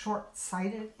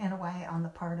short-sighted in a way on the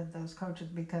part of those coaches,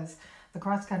 because the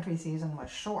cross-country season was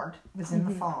short. It was in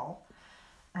the fall.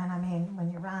 And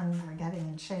when you run, you're getting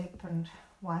in shape, and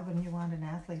why wouldn't you want an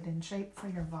athlete in shape for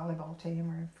your volleyball team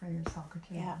or for your soccer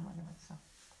team or whatever? So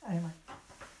anyway,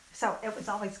 so it was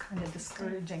always kind of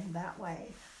discouraging that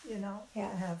way, to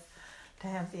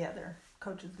have the other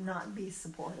coaches not be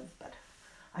supportive, but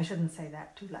I shouldn't say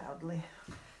that too loudly.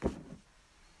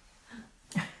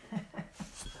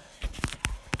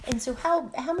 And so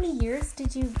how many years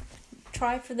did you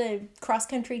try for the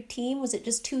cross-country team? Was it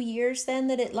just 2 years then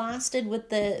that it lasted with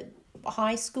the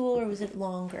high school, or was it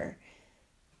longer?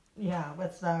 Yeah,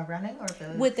 with the running or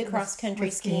the... With the cross-country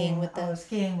skiing.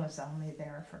 Skiing was only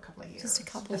there for a couple of years. Just a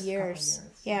couple of years.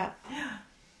 Yeah.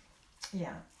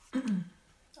 Yeah.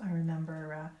 I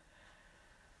remember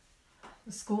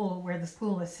the school, where the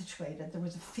school is situated, there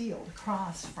was a field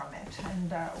across from it.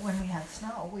 And when we had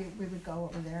snow, we would go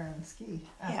over there and ski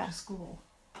after school.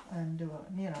 And do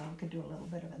we could do a little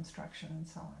bit of instruction and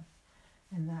so on.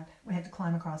 And that we had to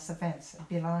climb across the fence. I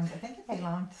think it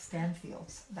belonged to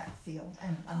Stanfields, that field.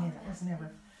 And it was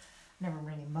never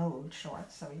really mowed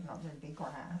short, so there'd be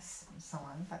grass and so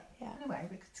on. But anyway,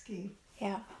 we could ski.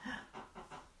 Yeah.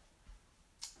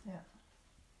 Yeah.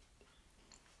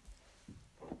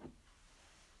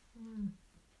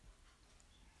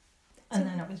 And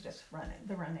then it was just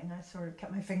the running. I sort of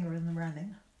kept my finger in the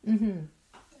running. Mm-hmm.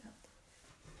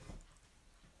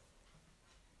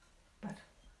 But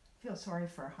I feel sorry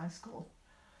for high school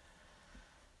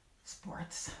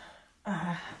sports.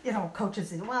 Coaches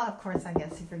say, well, of course, I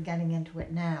guess if you're getting into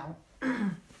it now,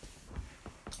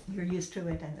 you're used to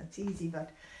it and it's easy.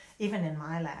 But even in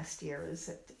my last years,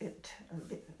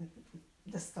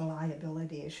 just the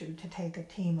liability issue to take a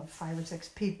team of 5 or 6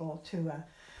 people to a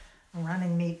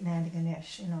running meet in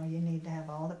Antigonish. You need to have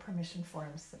all the permission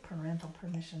forms, the parental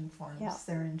permission forms,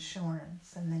 their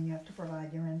insurance, and then you have to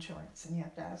provide your insurance, and you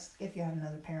have to ask if you have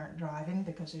another parent driving,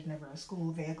 because there's never a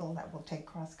school vehicle that will take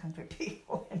cross-country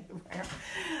people anywhere. there.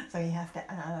 So you have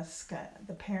to ask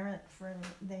the parent for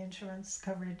the insurance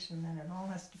coverage, and then it all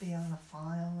has to be on a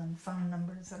file and phone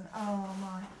numbers. And oh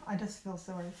my, I just feel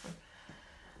sorry for,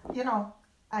 you know,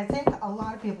 I think a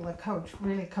lot of people that coach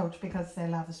really coach because they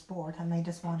love a sport and they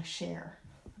just want to share.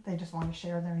 They just want to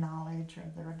share their knowledge or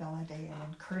their ability and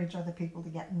encourage other people to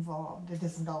get involved. It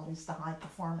isn't always the high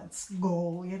performance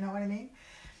goal, you know what I mean?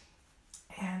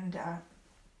 And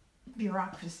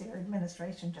bureaucracy or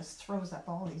administration just throws up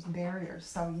all these barriers.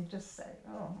 So you just say,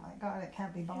 oh my God, it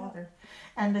can't be bothered.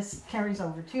 And this carries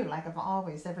over too. Like I've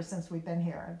always, ever since we've been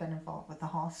here, I've been involved with the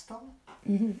hostel.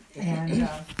 And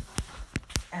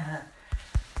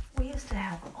we used to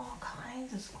have all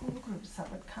kinds of school groups that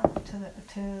would come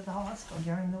to the hostel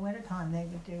during the wintertime. They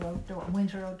would do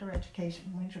winter outdoor education,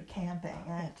 winter camping,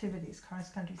 activities,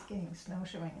 cross-country skiing,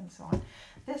 snowshoeing, and so on.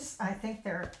 This, I think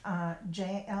their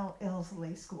J.L.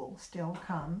 Ilsley School still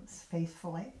comes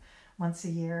faithfully once a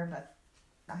year, but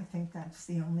I think that's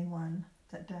the only one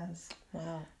that does.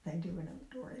 Wow. They do an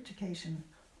outdoor education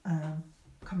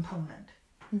component.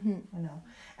 You know,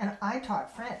 and I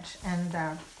taught French,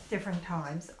 and different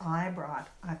times I brought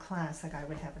a class, like I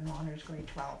would have an honors grade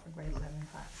 12 or grade 11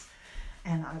 class,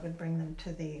 and I would bring them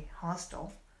to the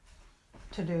hostel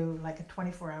to do like a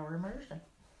 24-hour immersion.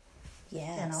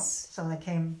 Yes. You know, so they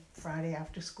came Friday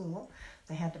after school,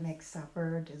 they had to make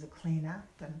supper, do the cleanup,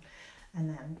 and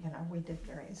then, you know, we did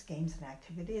various games and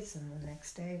activities, and the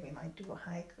next day we might do a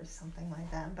hike or something like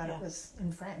that, but it was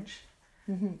in French.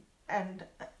 And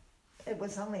it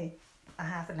was only a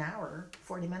half an hour,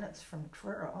 40 minutes from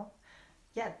Truro,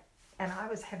 and I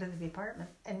was head of the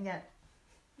department, and yet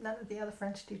none of the other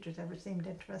French teachers ever seemed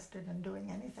interested in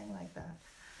doing anything like that.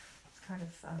 It's kind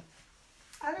of,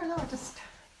 I don't know, just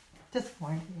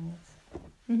disappointing.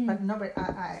 But nobody,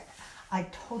 I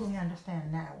totally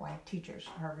understand now why teachers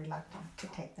are reluctant to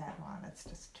take that on. It's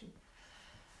just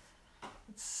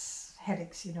it's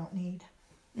headaches you don't need.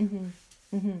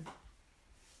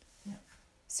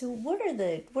 So what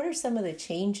are some of the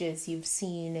changes you've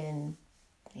seen in,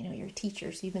 you know, your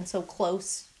teachers? You've been so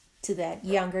close to that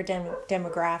younger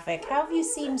demographic. How have you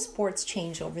seen sports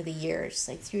change over the years,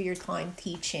 like through your time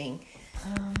teaching?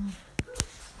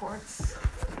 Sports. I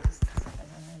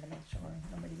want to make sure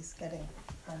nobody's getting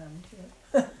harmed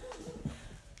here.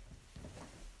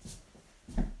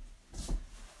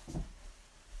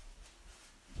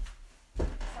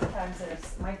 Sometimes there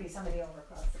might be somebody over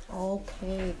across the top.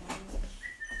 Okay.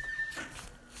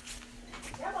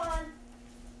 Come on.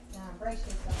 Now brace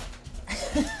yourself.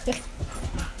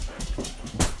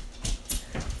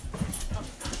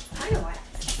 I know what.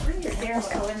 Bring your hair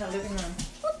go in the living room.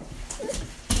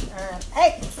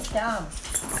 Hey, down.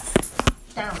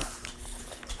 Down.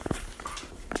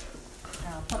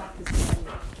 Now put up this hand.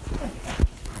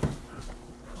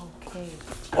 Okay.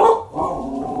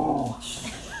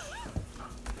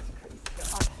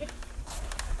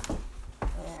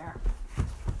 There.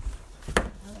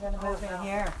 I'm going to move in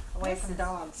here, away from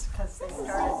dogs, because they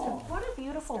started. What a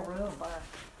beautiful room.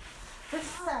 This,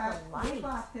 we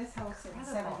bought this house in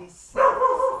 '76.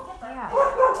 Yeah.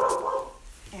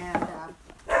 And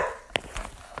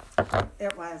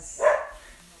it was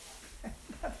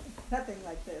nothing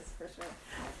like this, for sure.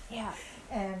 Yeah.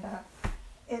 And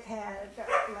it had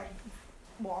like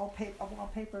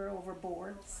wallpaper over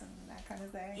boards and that kind of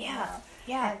thing. Yeah.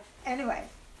 Yeah. And anyway,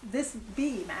 this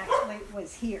beam actually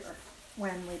was here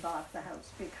when we bought the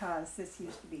house, because this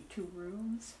used to be 2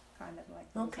 rooms, kind of like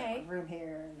there was like a room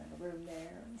here and then a room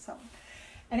there and so on.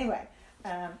 Anyway,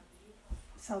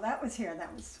 so that was here.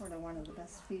 That was sort of one of the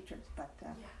best features. But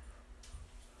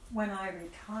when I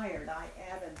retired, I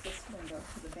added this window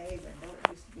to the bay window.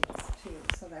 It used to be this too,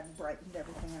 so that brightened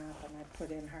everything up, and I put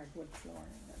in hardwood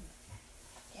flooring. And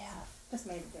just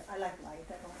made it. I like light.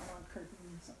 I don't want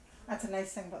curtains. That's a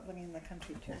nice thing about living in the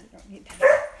country too. You don't need to.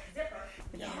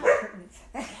 You don't need curtains.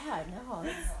 Yeah, no,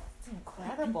 it's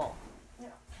incredible.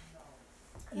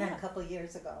 And then a couple of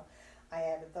years ago, I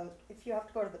added those. If you have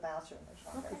to go to the bathroom, there's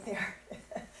one right there.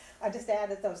 I just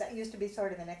added those. That used to be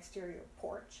sort of an exterior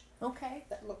porch Okay.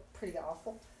 that looked pretty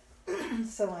awful.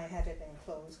 So I had it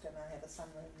enclosed, and I have a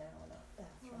sunroom now and a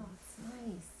bathroom. Oh, it's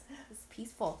nice. It's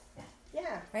peaceful,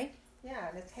 Yeah, right? yeah,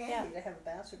 and it's handy to have a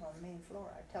bathroom on the main floor.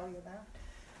 I tell you that.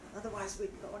 Otherwise,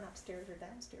 we'd be going upstairs or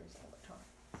downstairs all the time.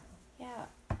 So. Yeah.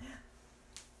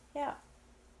 Yeah.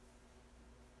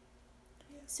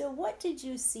 So what did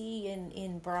you see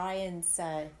in Brian's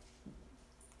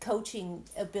coaching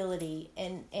ability?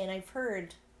 And I've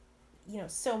heard, you know,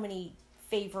 so many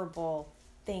favorable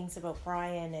things about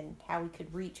Brian and how he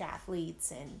could reach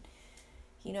athletes, and,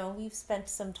 you know, we've spent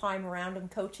some time around him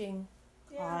coaching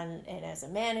and as a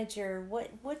manager,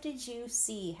 what did you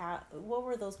see? What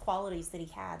were those qualities that he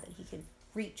had that he could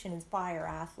reach and inspire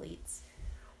athletes?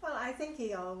 Well, I think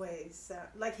he always,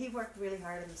 he worked really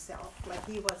hard himself. Like,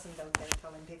 he wasn't out there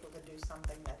telling people to do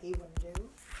something that he wouldn't do.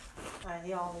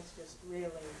 He always just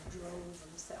really drove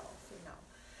himself,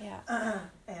 Yeah.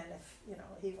 And if,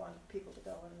 he wanted people to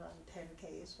go and run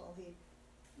 10Ks, well, he'd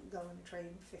go and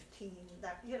train 15.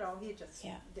 He just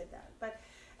did that.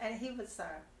 And he was,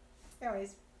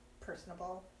 he's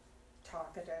personable,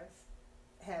 talkative,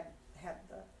 had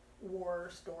the war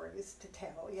stories to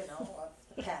tell, of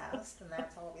the past, and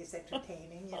that's always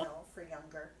entertaining, for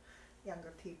younger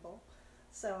people.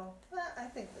 So I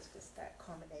think it was just that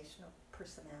combination of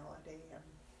personality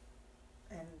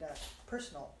and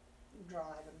personal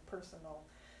drive and personal,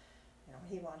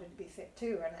 he wanted to be fit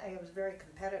too, and he was very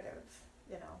competitive,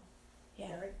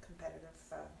 very competitive.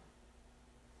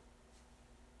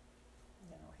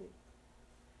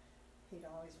 He'd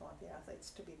always want the athletes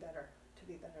to be better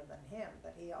than him,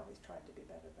 but he always tried to be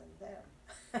better than them.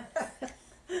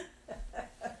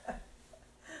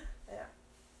 Yeah.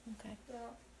 Okay.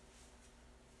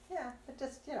 Yeah, but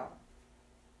just,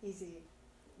 easy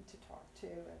to talk to,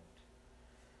 and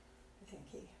I think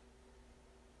he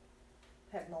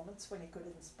had moments when he could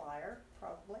inspire,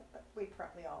 probably, but we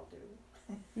probably all do.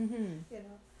 Mm-hmm.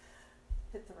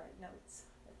 Hit the right notes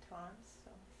at times.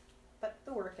 So. But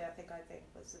the work ethic, I think,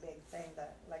 was the big thing,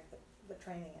 the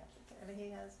training ethic. And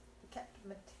he kept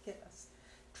meticulous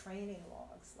training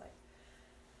logs.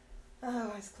 I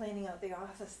was cleaning out the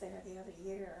office there the other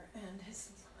year, and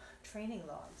his training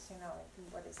logs,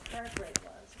 what his heart rate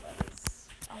was, what his,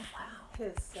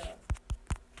 his,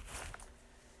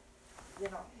 the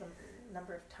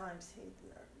number of times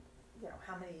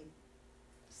how many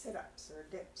sit-ups or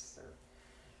dips or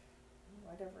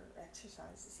whatever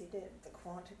exercises he did, the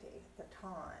quantity, the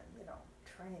time,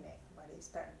 training, what he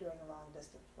spent doing a long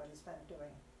distance, what he spent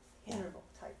doing interval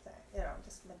type thing,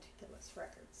 just meticulous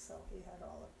records. So he had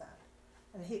all of that.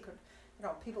 And he could,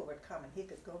 people would come and he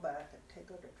could go back and take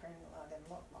out a training log and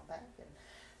look, back in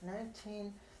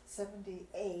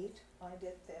 1978, I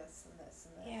did this and this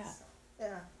and this. Yeah. So,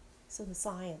 yeah. So the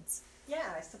science.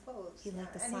 Yeah, I suppose. He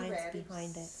liked the and science he read,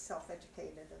 behind it.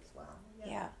 Self-educated as well.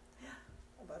 Yeah.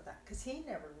 About that, because he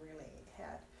never really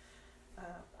had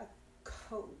a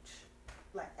coach,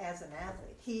 as an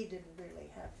athlete. He didn't really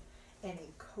have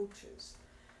any coaches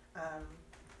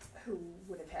who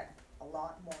would have had a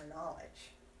lot more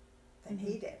knowledge than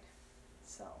he did.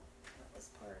 So that was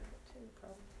part of it too,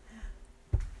 probably.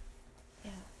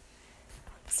 Yeah.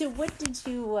 So what did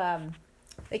you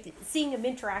seeing him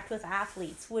interact with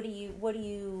athletes? What do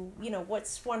you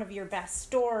what's one of your best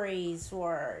stories,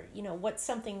 or what's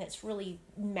something that's really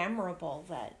memorable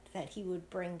that he would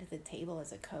bring to the table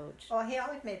as a coach? Well, he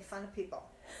always made fun of people.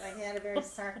 He had a very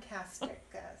sarcastic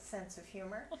sense of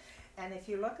humor, and if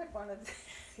you look at one of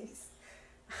these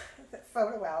the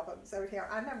photo albums out here,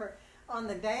 I remember on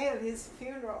the day of his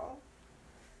funeral,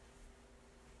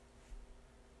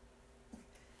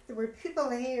 there were people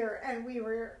here, and we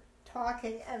were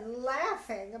talking and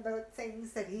laughing about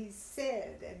things that he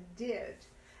said and did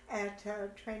at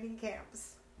training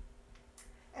camps.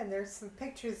 And there's some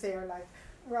pictures there, like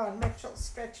Ron Mitchell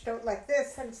stretched out like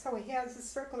this, and so he has a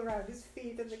circle around his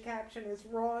feet, and the caption is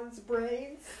Ron's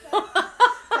brains.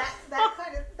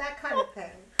 that kind of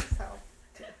thing. So,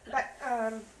 but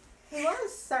he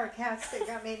was sarcastic.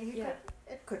 I mean,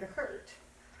 it could hurt,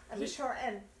 I'm sure,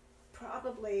 and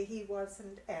probably he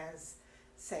wasn't as,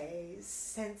 say,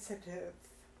 sensitive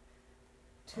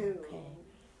to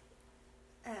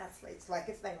athletes. Like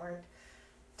if they weren't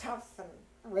tough and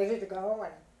ready to go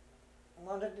and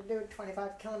wanted to do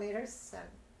 25 kilometers, and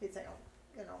he'd say,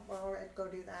 well, I'd go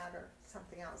do that or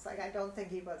something else. I don't think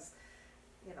he was,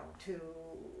 too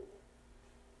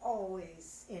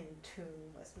always in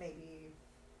tune with maybe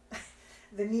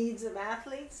the needs of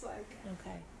athletes.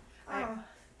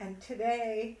 And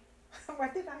today,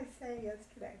 what did I say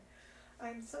yesterday?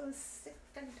 I'm so sick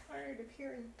and tired of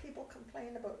hearing people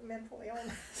complain about mental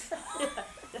illness.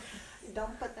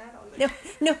 Don't put that on the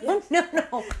No.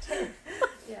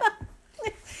 Yeah.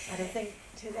 I don't think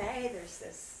today there's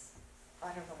this,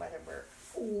 I don't know whether we're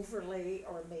overly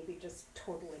or maybe just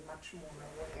totally much more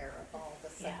aware of all the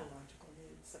psychological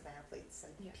needs of athletes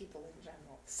and people in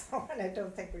general. So, and I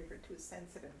don't think we were too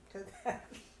sensitive to that.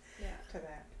 To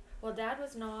that. Well, Dad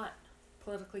was not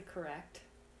politically correct.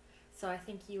 So I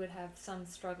think you would have some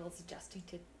struggles adjusting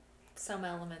to some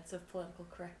elements of political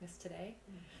correctness today.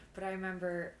 Mm-hmm. But I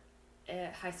remember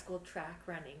at high school track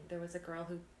running, there was a girl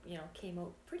who, came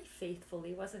out pretty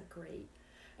faithfully, wasn't great.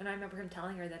 And I remember him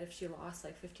telling her that if she lost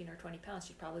like 15 or 20 pounds,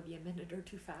 she'd probably be a minute or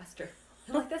two faster.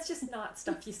 I'm like, that's just not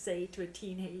stuff you say to a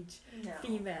teenage No.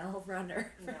 female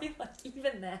runner, No. right? Like,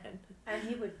 even then. And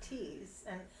he would tease.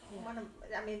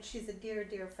 And she's a dear,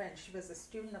 dear friend. She was a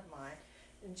student of mine,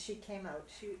 and she came out.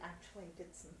 She actually did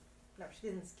she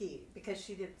didn't ski because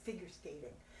she did figure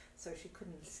skating, so she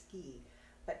couldn't ski.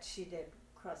 But she did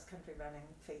cross-country running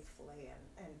faithfully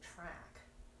and track.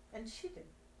 And she did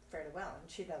fairly well, and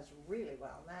she does really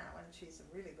well now, and she's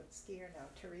a really good skier now,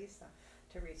 Teresa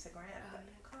Grant. Oh, But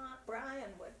yeah. Brian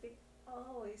would be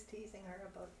always teasing her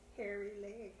about hairy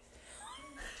legs.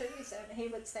 Teresa, and he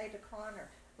would say to Connor,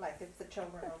 like if the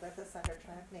children were with us at her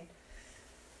track meet,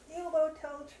 you go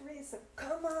tell Teresa,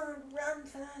 come on, run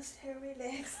fast, hairy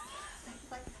legs.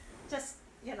 Like, just,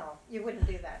 you wouldn't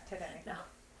do that today. No.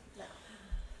 No.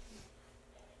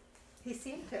 He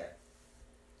seemed to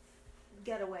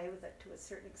get away with it to a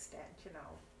certain extent,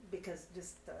 because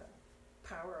just the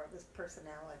power of his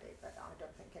personality, but I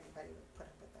don't think anybody would put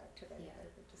up with that today. Yeah. They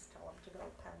would just tell him to go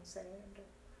pound sand or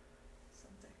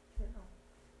something,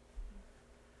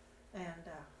 And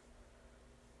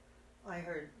I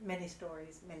heard many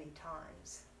stories many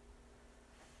times.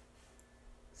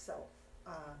 So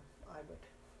I would,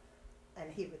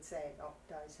 and he would say, oh,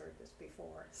 Di's heard this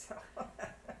before, so,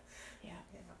 Yeah.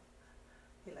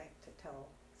 he liked to tell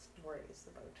stories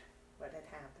about what had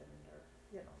happened or,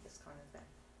 this kind of thing.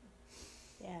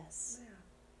 Yes. Yeah.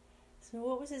 So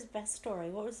what was his best story?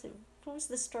 What was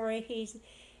the story he's,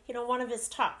 one of his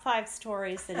top 5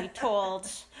 stories that he told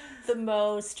the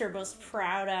most or most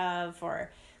proud of,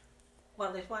 or?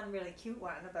 Well, there's one really cute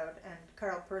one about, and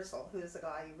Carl Purcell, who's a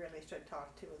guy you really should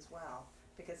talk to as well,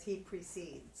 because he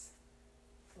precedes,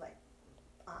 like,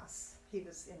 us. He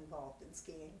was involved in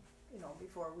skiing,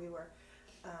 before we were,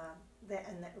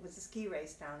 and it was a ski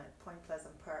race down at Point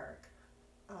Pleasant Park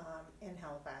in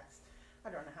Halifax. I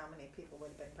don't know how many people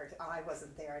would have been I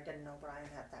wasn't there. I didn't know Brian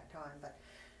at that time, but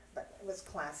it was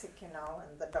classic, and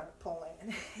the double pulling.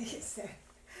 And he said,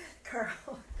 Carl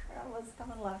was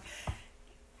coming along,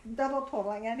 double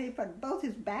pulling, and he put both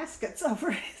his baskets over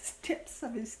his tips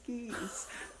of his skis.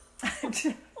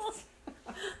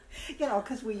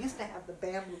 Because we used to have the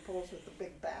bamboo poles with the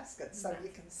big baskets, so you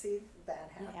can see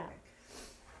that happening. Yeah.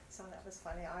 So that was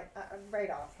funny. I right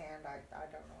offhand, I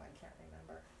don't know. I can't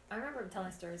remember. I remember him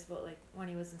telling stories about like when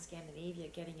he was in Scandinavia,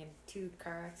 getting in 2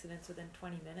 car accidents within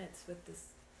 20 minutes with this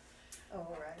Oh,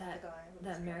 right. That- the guy who the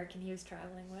was American he was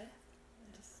traveling with.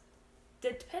 Just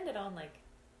it depended on like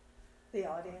the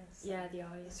audience. the The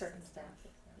audience and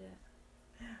circumstances. stuff.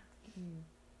 Yeah. Mm.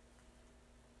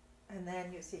 And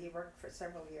then you see he worked for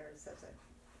several years as a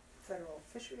federal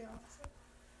fishery officer.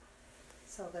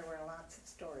 So there were lots of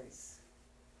stories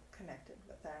connected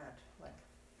with that, like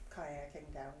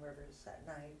kayaking down rivers at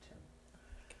night and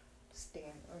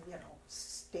staking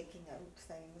out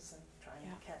things and trying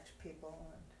Yeah. to catch people.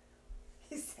 And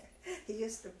he said he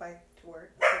used to bike to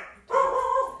work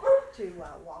to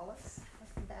Wallace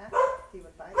and back. He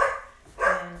would bike,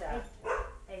 and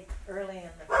early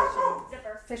in the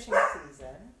fishing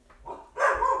season,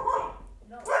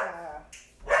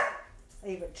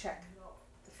 he would check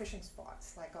the fishing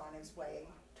spots, like on his way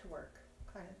to work,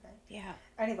 kind of thing. Yeah.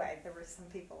 Anyway, there were some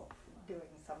people doing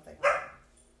something, I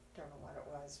don't know what it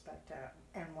was, but,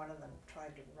 and one of them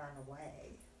tried to run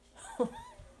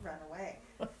away,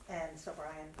 and so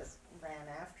Brian just ran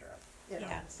after him,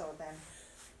 Yeah. and so then,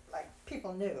 like,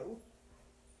 people knew,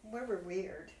 we were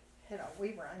weird,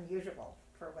 we were unusual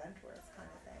for Wentworth, kind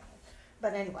of thing,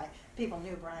 but anyway, people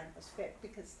knew Brian was fit,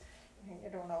 because you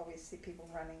don't always see people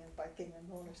running and biking and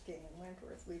roller skating in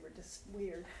Wentworth. We were just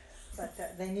weird, but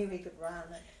they knew he could run,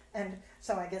 and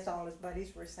so I guess all his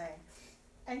buddies were saying,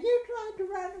 "And you tried to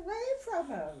run away from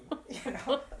him,"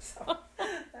 so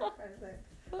that kind of thing.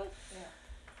 Yeah,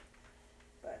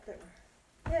 but there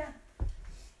were, yeah.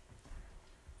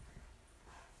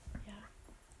 Yeah.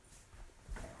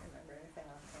 Can't remember anything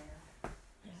offhand.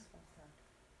 Yeah. Just like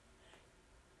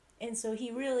that. And so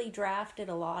he really drafted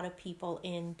a lot of people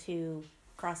into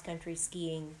cross-country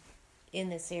skiing in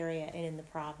this area and in the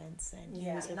province, and he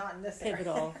Yeah, was a not in this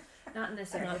pivotal. Not in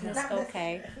this area. Not in this- Not this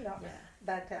okay. area, no.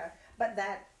 Yeah. But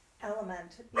that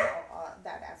element,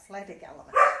 that athletic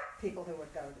element, people who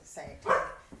would go to say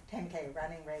 10K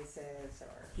running races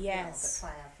or Yes. the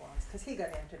triathlons, because he got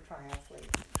into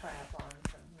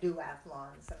triathlons and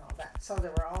duathlons and all that. So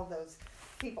there were all those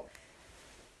people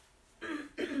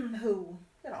who,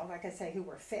 like I say, who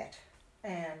were fit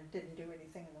and didn't do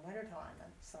anything in the wintertime.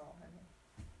 And so,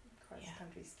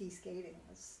 cross-country ski skating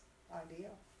was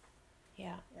ideal.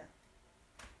 Yeah. Yeah.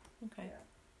 Okay.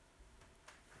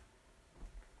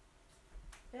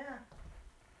 Yeah.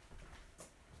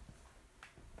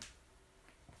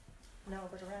 know,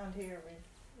 but around here,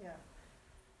 yeah.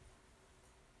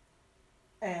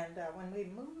 And when we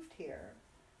moved here,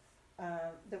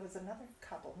 there was another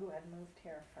couple who had moved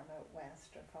here from out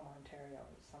west or from Ontario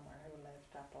somewhere who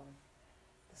lived up on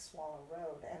the Swallow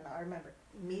Road. And I remember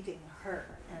meeting her,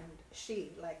 and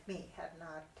she, like me, had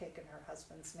not taken her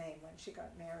husband's name when she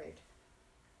got married.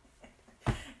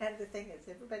 And the thing is,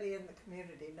 everybody in the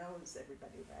community knows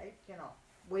everybody, right? You know,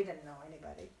 we didn't know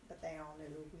anybody, but they all knew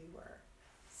who we were.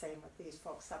 Same with these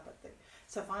folks up at the...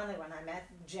 So finally, when I met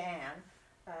Jan,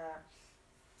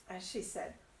 she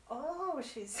said, oh,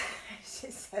 she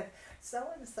said,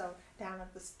 so-and-so down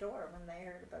at the store, when they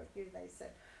heard about you, they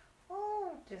said,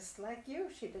 oh, just like you,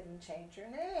 she didn't change her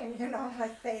name, you know,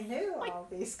 like they knew all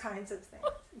these kinds of things.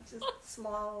 Just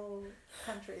small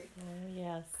country,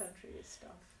 Yes. country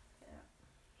stuff,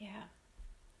 yeah. Yeah.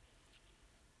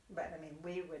 But I mean,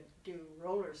 we would do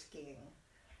roller skiing,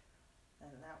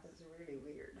 and that was really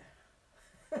weird.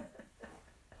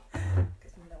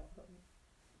 Because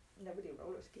nobody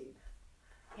roller skied,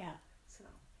 Yeah. so.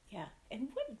 Yeah. And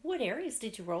what areas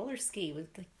did you roller ski? Was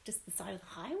like just the side of the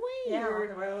highway? Yeah, or- on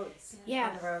the roads. Yeah.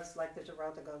 On the roads, like there's a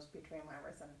road that goes between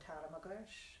Weymouth and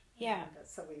Tattamagush. Yeah. And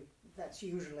so that's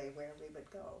usually where we would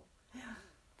go.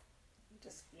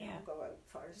 Just you know, Yeah. go out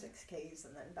 5 or 6 Ks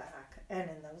and then back. And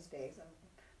in those days,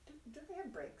 do they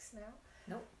have brakes now?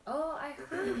 Nope. Oh, I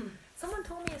heard someone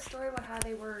told me a story about how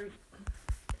they were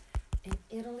in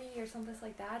Italy or someplace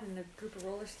like that, and a group of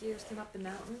roller skiers came up the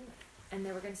mountain, and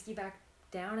they were going to ski back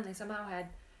down, and they somehow had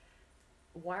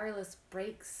wireless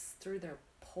brakes through their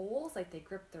poles, like they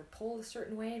gripped their pole a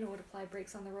certain way and it would apply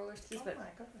brakes on the roller skis. Oh But my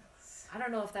goodness. I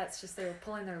don't know if that's just they were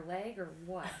pulling their leg or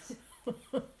what,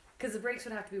 because the brakes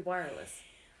would have to be wireless,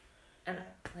 and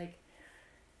like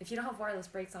if you don't have wireless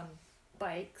brakes on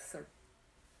bikes, or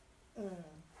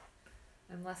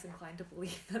I'm less inclined to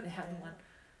believe that they have them on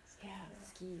Yeah.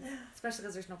 skis, especially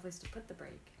because there's no place to put the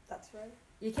brake. That's right.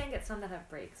 You can get some that have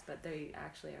brakes, but they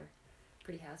actually are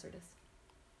pretty hazardous.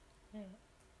 Yeah.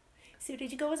 So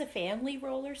did you go as a family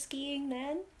roller skiing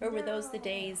then? Or were those the No.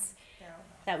 days Yeah.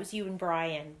 that was you and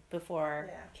Brian before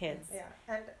Yeah. kids? Yeah,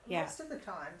 and Yeah. most of the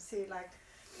time, see, like,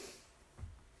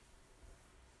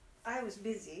 I was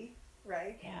busy,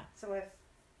 right? Yeah. So if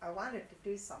I wanted to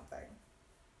do something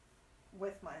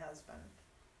with my husband,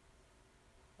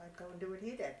 I'd go and do what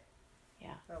he did.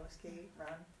 Yeah. Roller ski,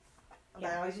 run. But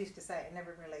Yeah. I always used to say I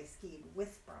never really skied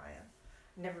with Brian,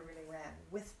 never really ran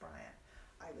with Brian.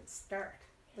 I would start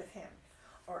with him,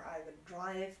 or I would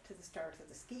drive to the start of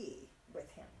the ski with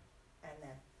him, and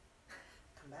then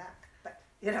come back. But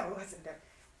you know, it wasn't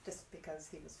just because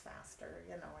he was faster,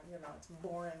 you know, and you know it's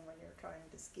boring when you're trying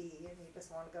to ski and you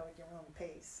just want to go at your own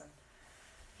pace,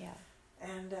 Yeah.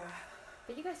 and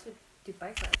But you guys would do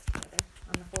bike rides together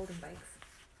on the folding bikes.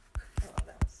 well,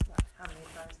 that was what, how many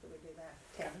times did we do that?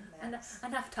 10 max.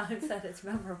 Enough times that it's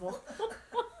memorable.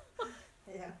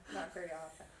 Yeah, not very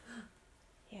often.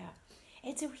 Yeah.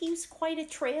 And so he was quite a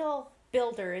trail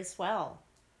builder as well.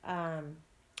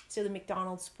 So the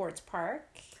McDonald's Sports Park,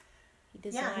 he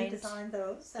designed. Yeah, he designed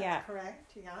those. That's Yeah.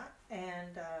 correct. Yeah,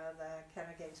 and the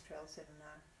Canada Games trails in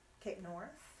Cape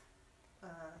North.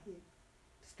 He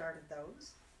started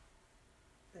those.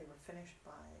 They were finished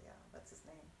by what's his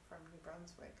name from New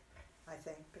Brunswick, I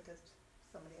think, because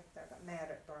somebody up there got mad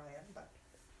at Brian. But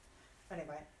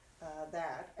anyway,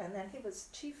 that, and then he was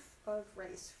chief of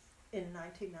race in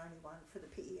 1991 for the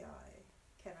PEI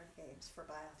Canada Games for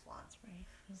biathlon. That's right.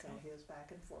 So Okay. he was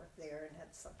back and forth there and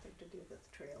had something to do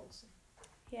with trails.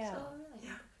 Yeah. Oh, really?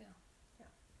 Yeah. Brookville. Yeah.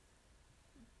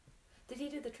 Did he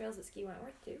do the trails at Ski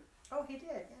Wentworth too? Oh, he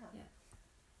did, yeah.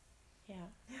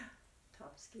 Yeah.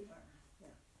 Top ski runner, yeah.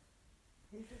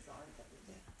 He designed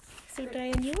everything. So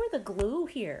Diane, you were the glue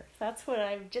here. That's what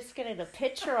I'm just getting a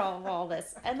picture of all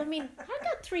this. And I mean, I've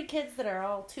got 3 kids that are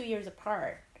all 2 years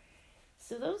apart.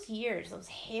 So those years, those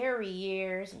hairy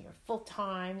years, and you're full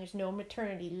time, there's no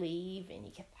maternity leave, and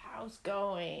you kept the house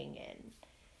going,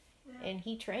 and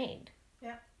he trained.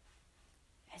 Yeah.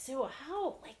 So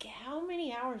how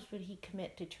many hours would he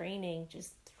commit to training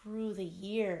just through the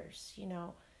years, you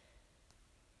know?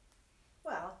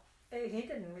 Well, he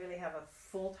didn't really have a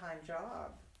full-time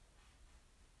job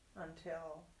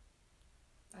until,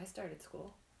 I started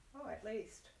school. at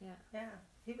least. Yeah. Yeah,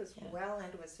 he was Yeah. well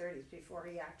into his 30s before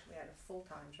he actually had a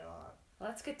full-time job. Well,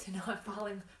 that's good to know.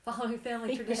 I'm following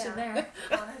family tradition Yeah. there.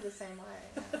 Well, I'm the same way.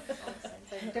 Yeah, all the same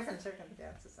thing. Different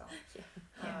circumstances, though.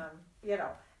 Yeah. You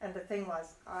know, and the thing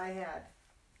was, I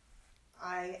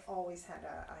always had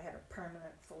a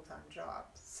permanent full-time job,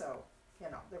 so you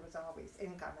know there was always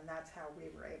income, and that's how we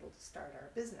were able to start our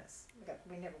business.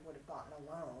 We never would have gotten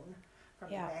a loan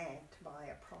from Yeah. the bank to buy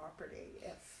a property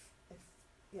if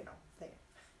you know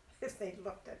if they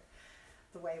looked at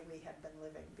the way we had been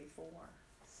living before.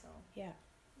 So Yeah.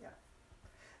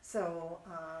 so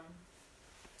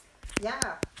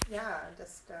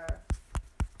just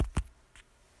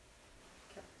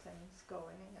kept things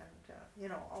going,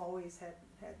 and always had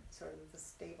sort of the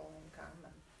stable income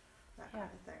and that kind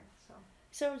of thing.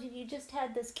 So you just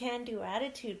had this can-do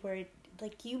attitude where,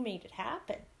 like, you made it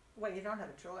happen. Well, you don't have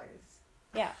a choice.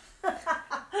 Yeah.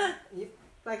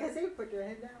 Like I say, you put your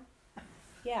head down.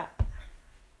 Yeah.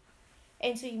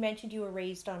 And so you mentioned you were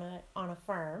raised on a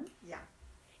farm. Yeah.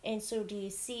 And so do you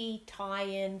see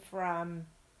tie-in from,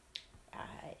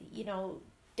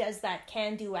 does that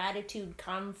can-do attitude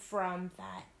come from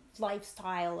that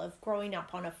lifestyle of growing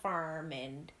up on a farm?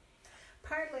 And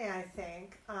Partly, I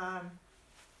think.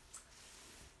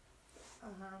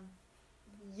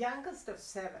 Youngest of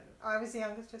 7. I was the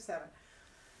youngest of 7.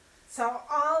 So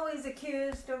always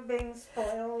accused of being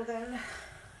spoiled, and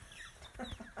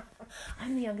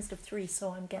I'm the youngest of 3,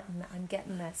 so I'm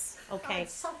getting this. Okay.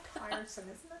 it's so tiresome,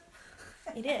 isn't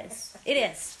it? It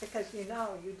is. Because you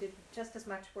did just as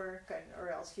much work, or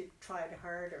else you tried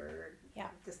harder. Yeah.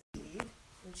 Just eat,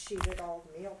 and she did all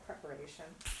the meal preparation,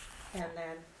 and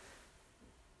then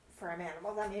farm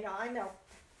animals. I mean, I milked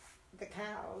the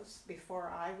cows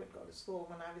before I would go to school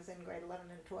when I was in grade 11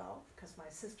 and 12, because my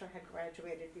sister had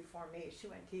graduated before me. She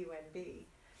went to UNB,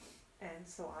 and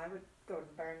so I would go to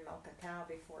the barn and milk a cow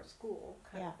before school,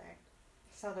 kind of thing.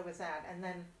 So there was that, and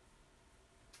then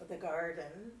the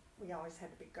garden. We always had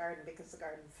a big garden because the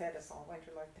garden fed us all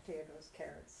winter, like potatoes,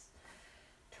 carrots,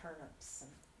 turnips,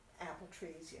 and apple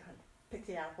trees. You had to pick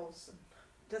the apples, and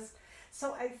just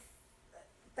so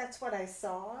that's what I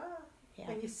saw. Yeah.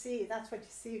 When you see, that's what you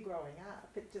see growing up.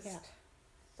 It just,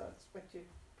 so it's what you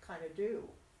kind of do,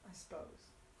 I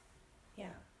suppose. Yeah.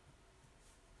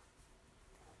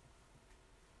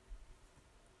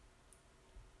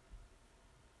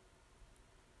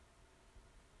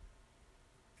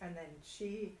 And then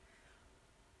she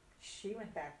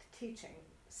went back to teaching.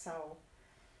 So,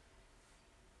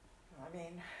 I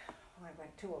mean, I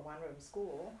went to a one-room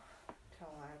school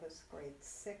till I was grade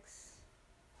 6.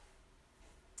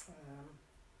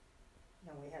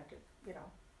 Then we had to,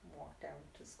 walk down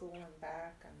to school and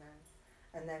back,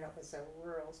 and then it was a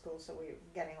rural school, so we were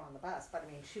getting on the bus. But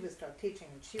I mean, she was still teaching,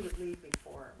 and she would leave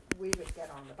before we would get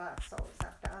on the bus, so it was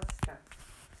up to us to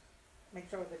make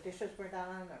sure the dishes were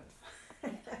done,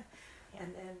 and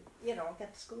and then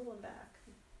get to school and back,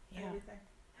 and everything.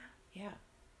 Yeah.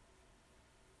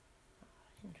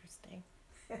 Interesting.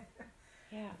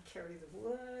 Yeah. Carry the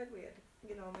wood. We had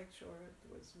to, make sure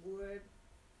there was wood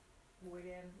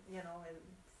in, and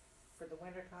for the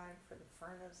winter time, for the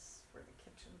furnace, for the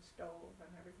kitchen stove and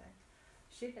everything.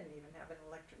 She didn't even have an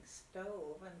electric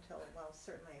stove until,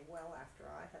 certainly well after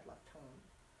I had left home.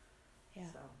 Yeah.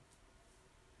 So,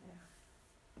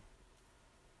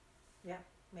 yeah,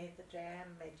 made the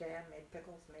jam, made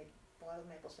pickles, made boiled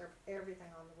maple syrup,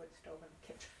 everything on the wood stove in the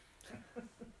kitchen.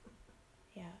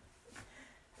 Yeah.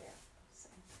 Yeah. So,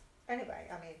 anyway,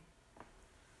 I mean,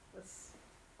 this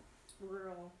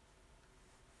rural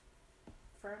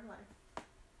farm life.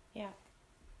 Yeah.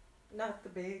 Not the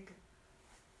big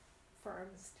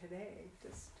farms today,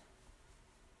 just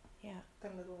Yeah. the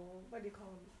little, what do you call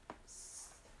them?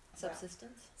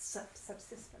 Subsistence?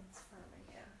 Subsistence farming,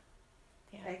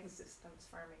 Yeah. Existence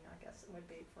farming, I guess it would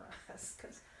be for us.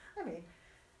 Because, I mean,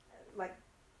 like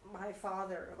my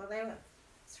father, they went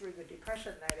through the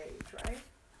Depression that age, right?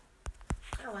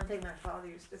 And one thing my father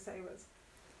used to say was,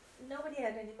 nobody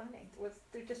had any money.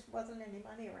 There just wasn't any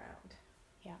money around.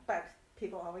 Yeah. But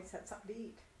people always had something to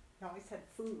eat. You always had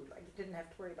food. Like, you didn't have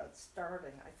to worry about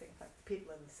starving, I think, like the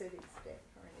people in the cities did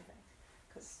or anything.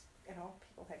 Because,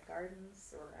 people had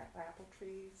gardens or apple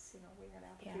trees. We had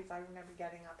apple trees. I remember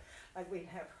getting up, like we'd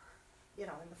have,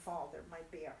 in the fall there might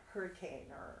be a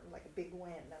hurricane or like a big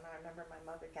wind. And I remember my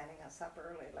mother getting us up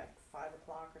early, like 5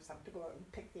 o'clock or something, to go out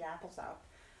and pick the apples out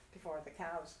before the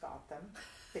cows got them,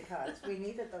 because we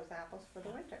needed those apples for the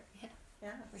winter.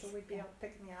 Yeah, so we'd be out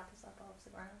picking the apples up off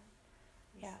the ground.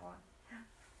 And Yeah. so on.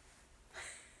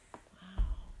 Wow.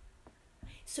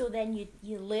 So then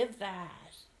you live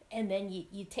that, and then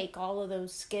you take all of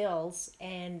those skills,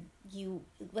 and you,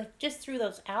 like, just through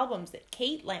those albums that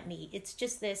Kate lent me, it's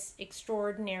just this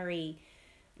extraordinary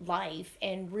life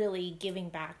and really giving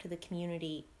back to the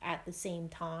community at the same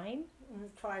time,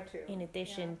 Try to. in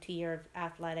addition to your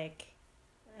athletic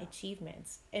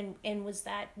achievements. And was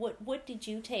that, what did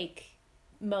you take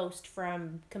most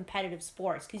from competitive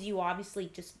sports? Because you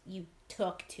obviously you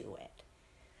took to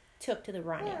the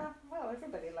running. Yeah, well,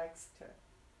 everybody likes to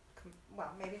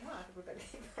well, maybe not everybody,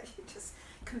 but you just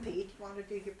compete. You want to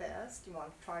do your best. You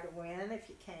want to try to win if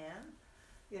you can.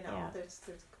 You know, Yeah. there's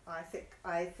I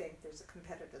think there's a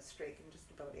competitive streak in just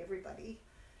about everybody.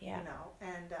 Yeah. You know,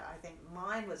 and I think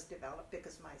mine was developed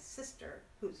because my sister,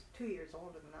 who's 2 years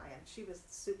older than I am, she was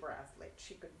a super athlete.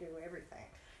 She could do everything.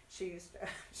 She used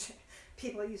to,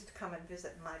 people used to come and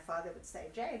visit, and my father would say,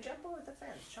 "Jay, jump over the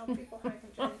fence, show people how you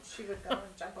can jump." She would go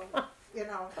and jump over, you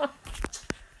know,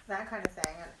 that kind of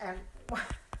thing. And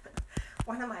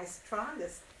one of my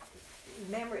strongest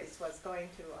memories was going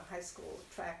to a high school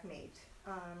track meet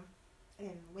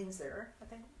in Windsor. I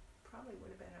think probably would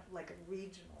have been like a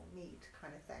regional meet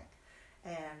kind of thing.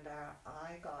 And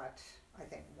I got, I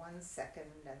think, 1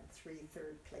 second and 3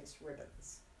 third place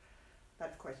ribbons. But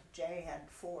of course, Jay had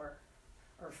 4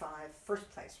 or 5 first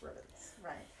place ribbons,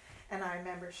 right? And I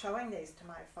remember showing these to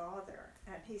my father,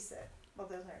 and he said, "Well,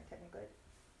 those aren't any good.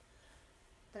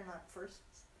 They're not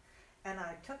firsts." And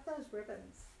I took those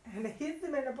ribbons and hid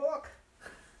them in a book.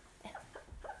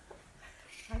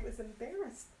 I was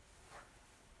embarrassed.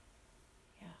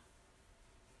 Yeah.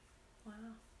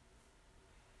 Wow.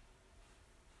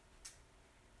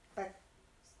 But,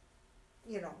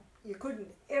 you know, you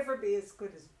couldn't ever be as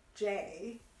good as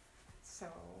Jay, so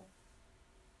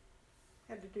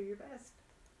had to do your best.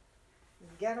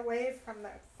 Get away from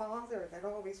that father that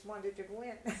always wanted you to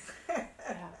win.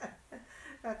 Yeah.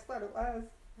 That's what it was.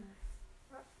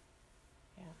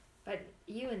 But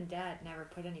you and Dad never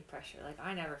put any pressure. Like,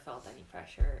 I never felt any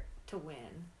pressure to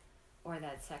win, or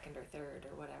that second or third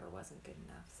or whatever wasn't good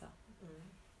enough. So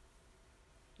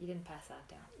you didn't pass that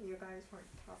down. You guys weren't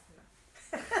tough enough.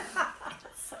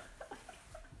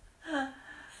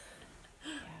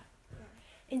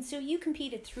 And so you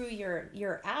competed through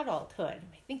your adulthood.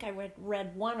 I think I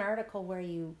read one article where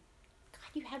you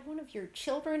had one of your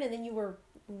children, and then you were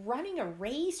running a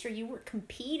race, or you were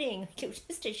competing. Like, it was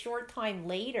just a short time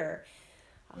later.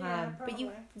 Yeah, but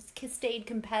you probably. stayed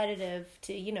competitive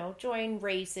to, you know, join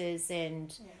races,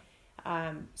 and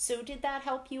so did that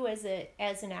help you as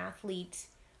an athlete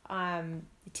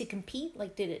to compete?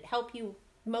 Like, did it help you,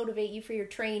 motivate you for your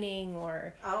training,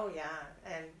 or? Oh yeah,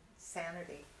 and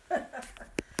sanity.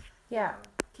 Yeah.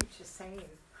 Keeps you sane.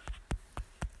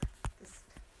 Just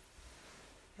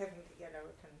having to get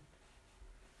out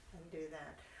and do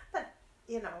that. But,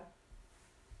 you know,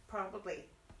 probably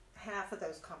half of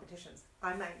those competitions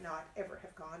I might not ever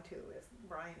have gone to if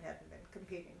Brian hadn't been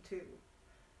competing too.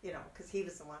 You know, because he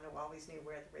was the one who always knew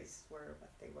where the races were,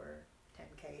 what they were,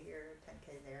 10K here,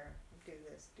 10K there, do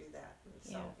this, do that.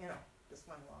 And so, you know, just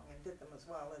went along and did them as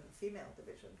well in the female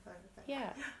division kind of thing.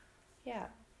 Yeah. Yeah.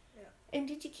 Yeah. And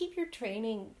did you keep your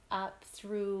training up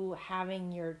through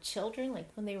having your children, like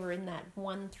when they were in that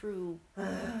 1 through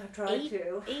Tried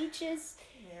to. ages?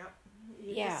 Yeah.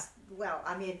 Yeah. Well,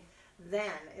 I mean,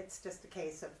 then it's just a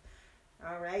case of,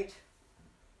 all right,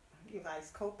 you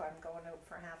guys cope, I'm going out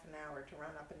for half an hour to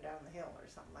run up and down the hill or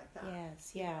something like that.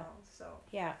 Yes, you yeah. know, so,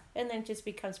 Yeah. And then it just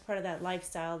becomes part of that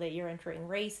lifestyle that you're entering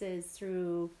races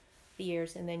through the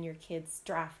years, and then your kids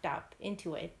draft up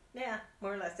into it. yeah,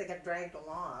 more or less they get dragged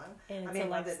along. And I it's mean, a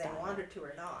whether they lifestyle. wanted to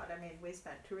or not. I mean, we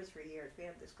spent 2 or 3 years, we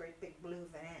had this great big blue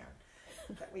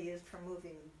van that we used for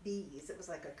moving bees. It was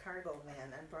like a cargo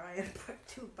van, and Brian put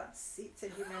 2 bus seats,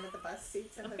 and you remember the bus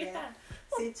seats in the van? Yeah.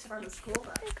 Seats from the school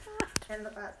bus and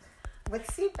the bus. With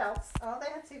seat belts. Oh,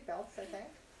 they had seat belts, I think.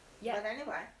 Yeah. But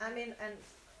anyway, I mean, and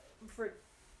for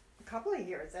a couple of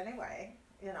years anyway,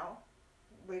 you know,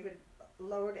 we would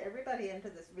load everybody into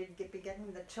this. We'd be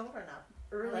getting the children up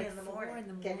early Like in the 4 morning.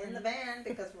 in the Get in the morning. van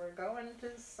because we're going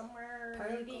to somewhere.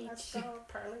 Parley Let's Beach. go.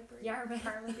 Parley Beach. Yarmouth.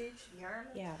 Parley Beach.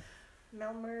 Yarmouth. Yeah.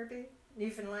 Melmurby.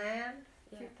 Newfoundland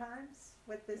a few Yeah. times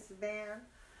with this van.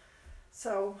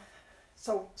 So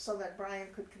that Brian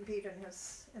could compete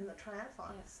in the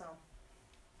triathlon. Yeah. So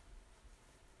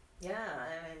yeah,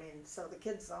 and I mean, so the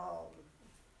kids all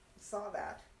saw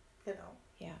that, you know.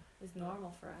 Yeah. It was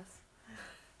normal for us.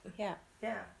 Yeah.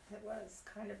 Yeah, it was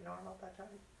kind of normal, but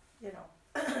you know,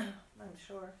 I'm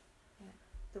sure Yeah.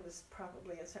 there was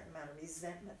probably a certain amount of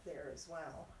resentment there as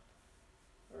well.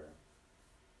 Or,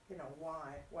 you know,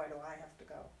 why do I have to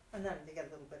go? And then they get a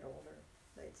little bit older.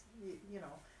 You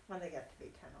know, when they get to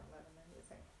be 10 or 11, then you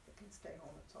think they can stay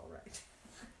home, it's all right.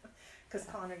 Because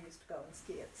Connor used to go and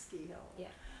ski at the ski hill.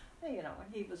 Yeah. And, you know, when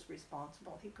he was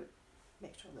responsible, he could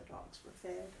make sure the dogs were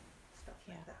fed and stuff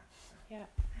Yeah. like that. So. Yeah.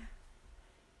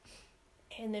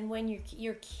 And then when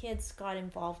your kids got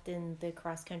involved in the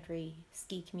cross country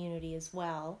ski community as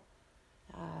well,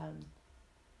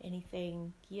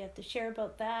 anything you have to share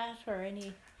about that, or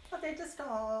any? Well, they just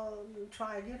all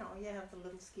tried, you know, you have the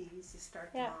little skis, you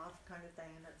start them Yeah. off kind of thing,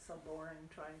 and it's so boring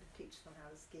trying to teach them how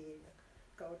to ski.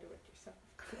 Go do it yourself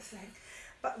kind of thing.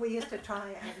 But we used to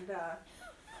try and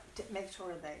to make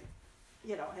sure they,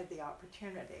 you know, had the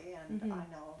opportunity. And Mhm. I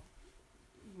know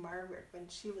Margaret, when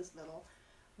she was little,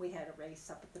 we had a race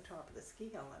up at the top of the ski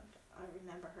hill, and I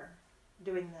remember her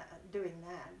doing that,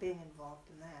 being involved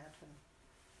in that,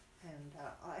 and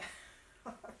I.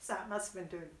 So I must have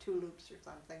been doing 2 loops or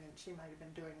something, and she might have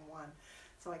been doing 1.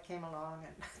 So I came along,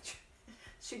 and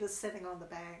she was sitting on the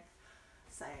bank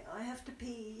saying, "I have to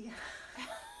pee."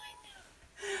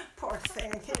 Poor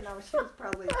thing, you know, she was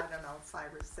probably, I don't know,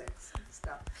 5 or 6 and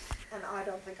stuff. And I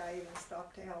don't think I even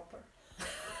stopped to help her.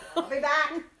 I'll be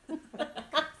back.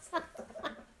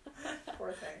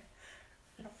 Poor thing.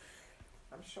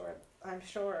 I'm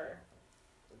sure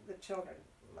the children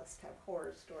must have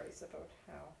horror stories about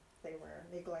how they were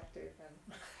neglected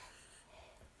and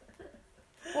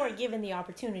Or given the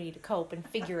opportunity to cope and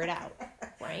figure it out,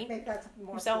 right? maybe that's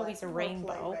more There's always a more rainbow.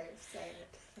 polite way of saying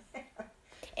it.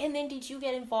 And then did you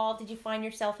get involved? Did you find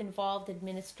yourself involved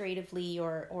administratively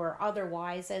or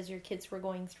otherwise as your kids were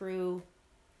going through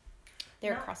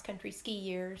their Not- cross-country ski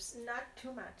years? Not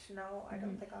too much, no. I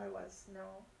don't think I was,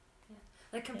 no.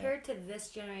 Like compared to this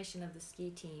generation of the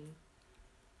ski team,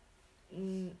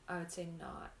 I would say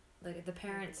not. Like the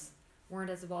parents weren't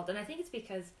as involved, and I think it's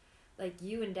because like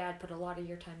you and Dad put a lot of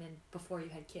your time in before you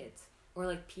had kids, or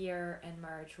like Pierre and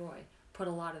Mara Troy put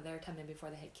a lot of their time in before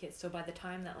they had kids. So by the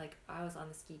time that like I was on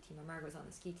the ski team or Margaret was on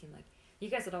the ski team, like you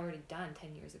guys had already done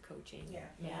 10 years of coaching, Yeah.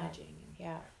 and Yeah. managing, and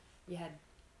Yeah. you had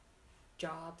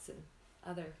jobs and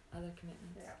other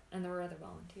commitments, Yeah. and there were other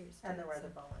volunteers. And too, there were so- other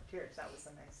volunteers. That was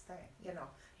a nice thing, you know,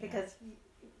 Yeah. because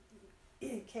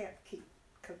you can't keep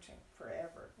coaching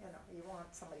forever. You know, you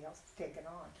want somebody else to take it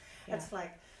on. Yeah. It's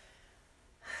like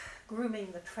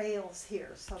grooming the trails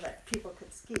here so that people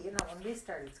could ski. You know, when we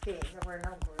started skiing, there were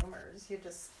no groomers. You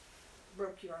just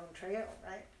broke your own trail,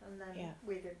 right? And then Yeah.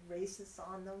 we did races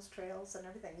on those trails and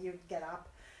everything. You'd get up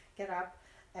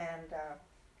and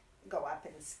go up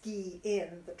and ski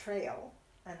in the trail,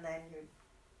 and then you'd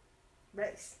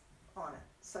race on it.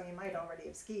 So you might already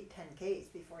have skied 10 Ks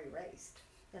before you raced.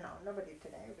 You know, nobody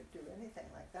today would do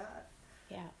anything like that.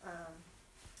 Yeah.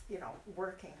 You know,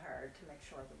 working hard to make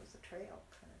sure there was a trail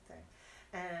kind of thing.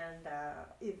 And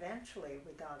eventually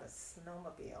we got a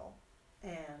snowmobile,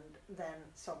 and then,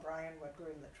 so Brian would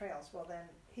groom the trails. Well, then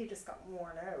he just got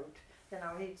worn out. You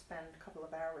know, he'd spend a couple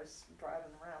of hours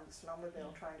driving around the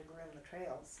snowmobile trying to groom the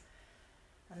trails.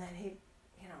 And then he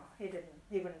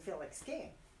wouldn't feel like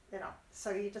skiing, you know.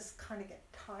 So you just kind of get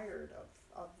tired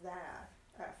of that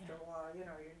after a while. You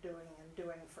know, you're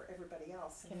doing for everybody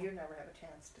else, and Yeah. you never have a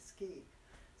chance to ski.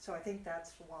 So I think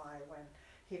that's why when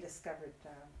he discovered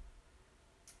the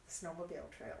snowmobile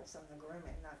trails and the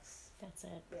grooming, That's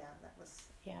it. that was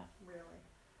Yeah. really,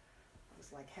 it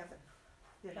was like heaven,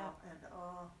 you know. And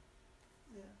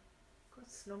yeah. Of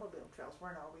course, snowmobile trails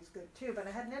weren't always good too, but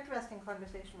I had an interesting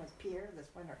conversation with Pierre this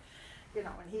winter, you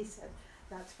know, and he said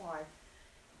that's why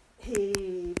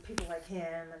people like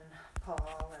him and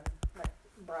Paul and like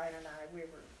Brian and I, we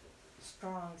were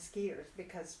strong skiers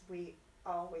because we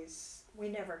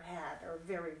never had, or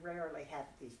very rarely had,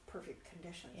 these perfect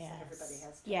conditions that everybody Yes.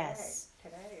 has today. Yes.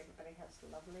 Today everybody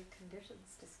has lovely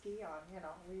conditions to ski on, you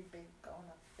know. We'd be going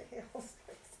up the hills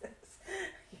like this,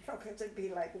 you know, because it'd be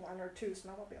like 1 or 2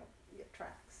 snowmobile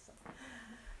tracks. So,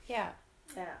 Yeah.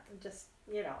 yeah, just,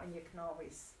 you know, and you can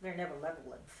always, they're never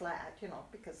level and flat, you know,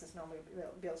 because the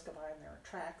snowmobiles go by and there are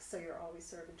tracks, so you're always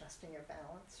sort of adjusting your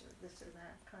balance or this or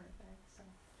that kind of thing. So,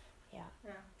 Yeah.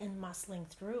 yeah, And muscling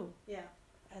through yeah.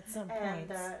 at some And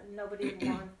points. nobody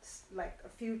wants, like a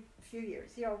few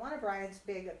years, you know, one of Brian's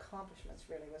big accomplishments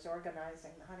really was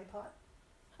organizing the honey pot.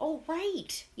 Oh,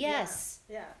 right. Yes.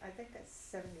 Yeah, I think that's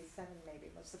 77 maybe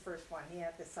was the first one. He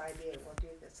had this idea, we'll do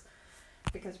this,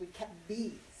 because we kept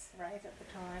bees, right, at the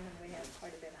time, and we had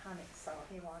quite a bit of honey, so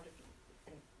he wanted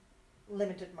a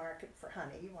limited market for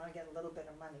honey. You want to get a little bit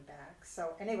of money back.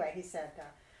 So anyway, he said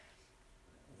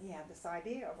he had this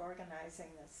idea of organizing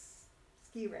this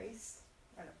ski race,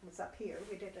 and it was up here.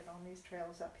 We did it on these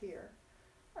trails up here.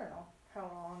 I don't know how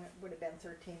long, it would have been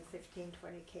 13, 15,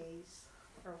 20 Ks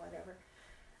or whatever.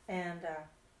 And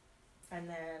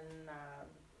then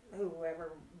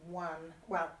whoever won,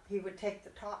 well, he would take the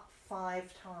top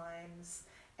 5 times,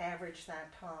 average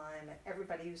that time, and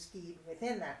everybody who skied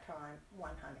within that time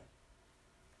won honey.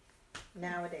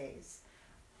 Nowadays,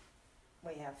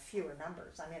 we have fewer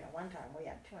numbers. I mean, at one time we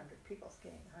had 200 people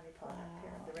skiing honey pot up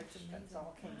here. Wow, The that's Richardsons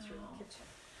all came through Wow. the kitchen.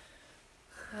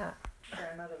 Yeah.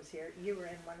 grandmother was here, you were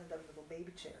in one of those little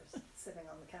baby chairs sitting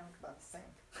on the counter by the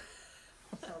sink.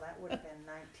 So that would have been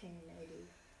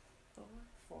 1984,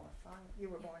 5. You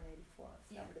were born in 84.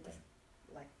 Yeah. That would have been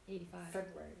like 85.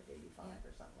 February of 85 Yeah.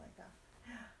 or something like that.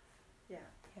 Yeah.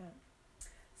 Yeah.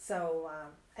 So,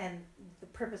 and the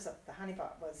purpose of the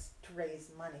Honeypot was to raise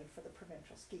money for the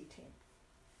provincial ski team.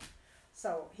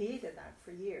 So he did that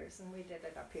for years, and we did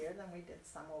it up here. Then we did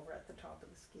some over at the top of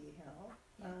the ski hill.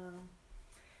 Yeah.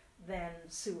 Then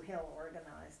Sue Hill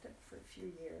organized it for a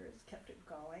few years, kept it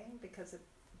going because it,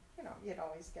 you know, you'd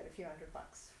always get a few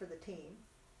 $100 for the team,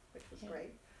 which was Yeah.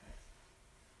 great.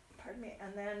 Pardon me.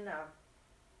 And then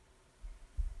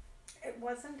it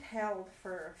wasn't held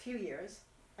for a few years,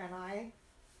 and I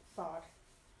thought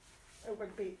it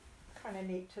would be kind of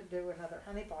neat to do another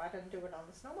Honeypot and do it on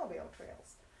the snowmobile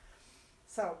trails.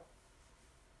 So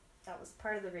that was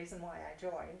part of the reason why I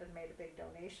joined and made a big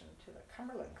donation to the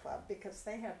Cumberland Club, because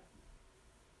they had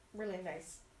really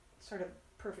nice sort of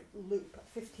perfect loop,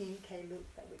 a 15K loop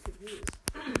that we could use.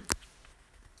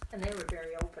 And they were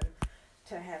very open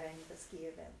to having the ski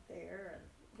event there, and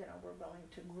you know, were willing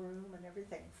to groom and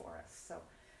everything for us.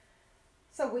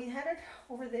 So we had it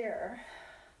over there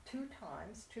 2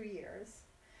 times, 2 years,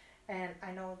 and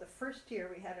I know the first year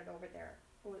we had it over there,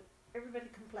 everybody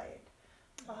complained.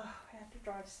 Oh, I had to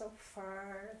drive so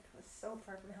far. It was so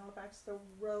far from Halifax. The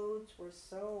roads were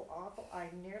so awful. I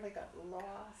nearly got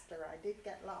lost, or I did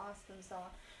get lost, and so on.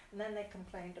 And then they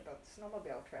complained about the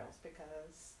snowmobile trails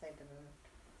because they didn't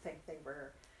think they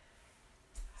were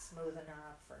smooth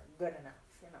enough or good enough,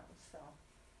 you know. So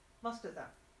most of the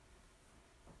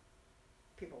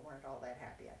people weren't all that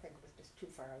happy. I think it was just too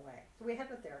far away. So we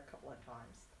had it there a couple of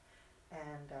times,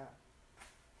 and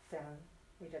then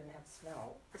we didn't have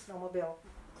snow. The snowmobile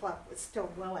club was still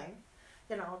willing,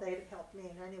 you know, they'd helped me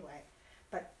in anyway,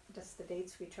 but just the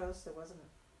dates we chose, there wasn't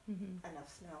enough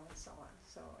snow and so on.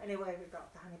 So anyway, we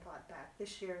brought the Honeypot back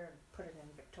this year and put it in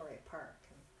Victoria Park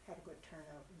and had a good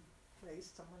turnout and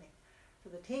raised some money for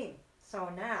the team. So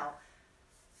now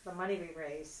the money we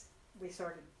raise, we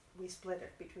split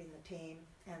it between the team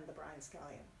and the Brian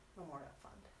Scallion Memorial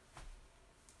Fund,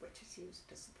 which is used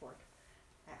to support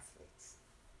athletes.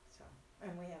 So,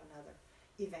 and we have another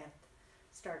event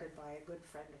started by a good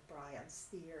friend of Brian's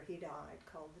the year he died,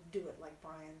 called the Do It Like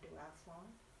Brian Duathlon,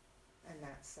 and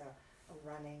that's a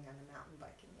running and a mountain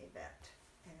biking event,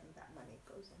 and that money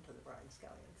goes into the Brian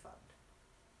Scallion Fund.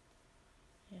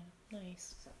 Yeah,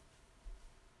 nice. So,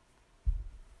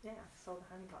 yeah, so the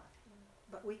Honeypot.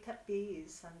 But we kept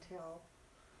bees until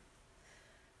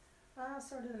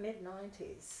sort of the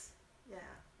mid-90s, yeah,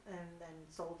 and then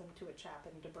sold them to a chap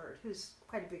in DeBert who's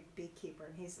quite a big beekeeper,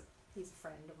 and he's a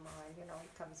friend of mine, you know. He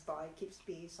comes by, keeps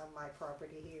bees on my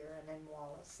property here and in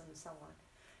Wallace and so on,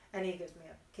 and he gives me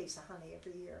a case of honey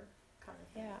every year, kind of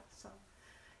thing. Yeah. So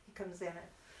he comes in and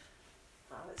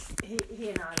he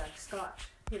and I like Scotch.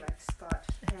 He likes Scotch,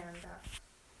 and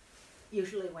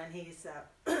usually when he's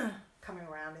coming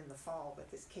around in the fall with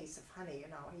his case of honey, you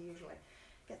know, he usually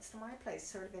gets to my place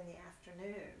sort of in the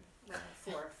afternoon, around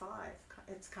 4 or 5.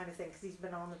 It's kind of thing, because he's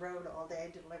been on the road all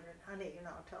day delivering honey, you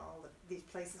know, to all these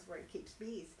places where he keeps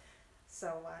bees.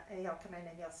 So, and he'll come in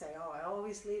and he'll say, oh, I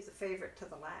always leave the favorite to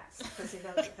the last, because he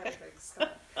knows that I drink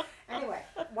Scotch. Anyway,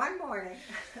 one morning,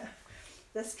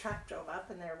 this truck drove up,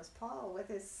 and there was Paul with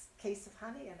his case of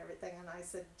honey and everything, and I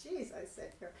said, geez, I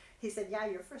said, he said, yeah,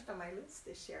 you're first on my list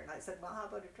this year, and I said, well, how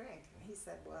about a drink? And he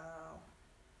said, well,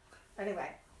 anyway,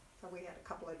 so we had a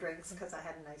couple of drinks, because I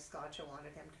had a nice Scotch I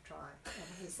wanted him to try, and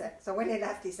he said, so when he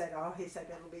left, he said, oh, he said,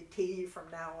 it'll be tea from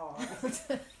now on.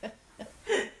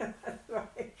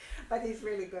 Right. But he's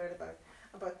really good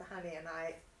about the honey, and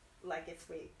I, like, if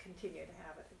we continue to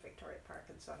have it at Victoria Park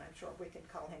and so on, I'm sure we can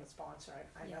call him a sponsor.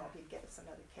 I know he'd give us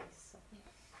another case. So.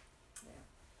 Yeah.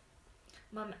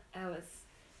 Mom, I was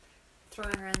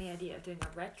throwing around the idea of doing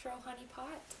a retro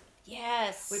Honeypot,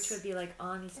 Yes. which would be like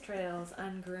on these trails,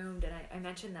 ungroomed, and I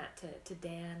mentioned that to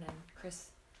Dan and Chris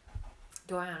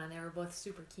Doyon, and they were both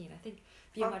super keen. I think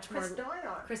be a much Chris more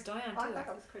Doyon. Chris Doyon too. I thought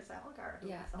it was Chris Algar.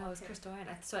 Yeah, no, it was Chris Doyon.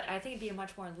 So I think it'd be a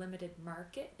much more limited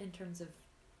market in terms of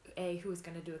A, who's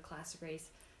going to do a classic race,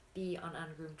 B, on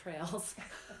ungroomed trails,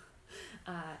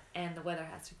 and the weather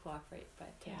has to cooperate.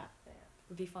 But Yeah. it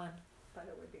would be fun. But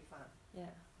it would be fun.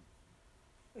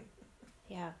 Yeah.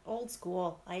 Yeah, old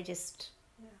school. I just,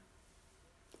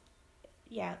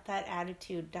 yeah, that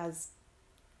attitude does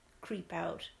creep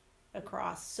out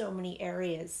across so many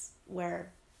areas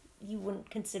where you wouldn't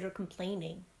consider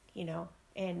complaining, you know.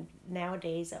 And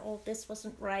nowadays, oh, this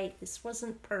wasn't right, this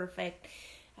wasn't perfect.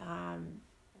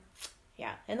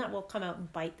 Yeah, and that will come out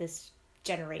and bite this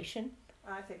generation.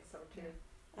 I think so too.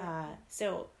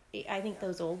 So I think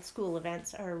those old school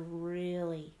events are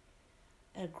really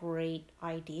a great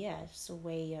idea. It's a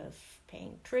way of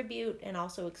paying tribute and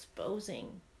also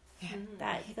exposing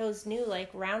that those new, like,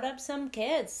 round up some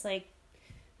kids, like,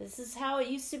 this is how it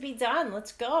used to be done.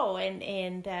 Let's go.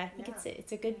 And I think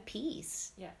it's a good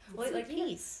piece. Yeah. Well, Well, like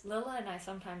piece. Lila and I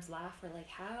sometimes laugh. We're like,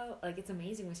 how, like, it's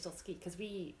amazing we still ski, because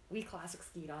we classic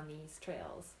skied on these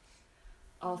trails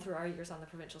all through our years on the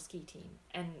provincial ski team.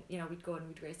 And, you know, we'd go and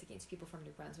we'd race against people from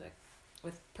New Brunswick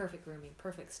with perfect grooming,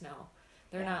 perfect snow.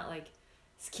 They're not like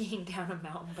skiing down a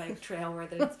mountain bike trail where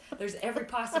there's every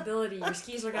possibility your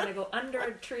skis are going to go under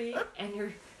a tree and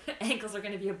your ankles are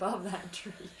going to be above that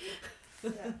tree.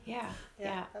 Yeah.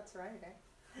 That's right,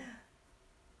 eh?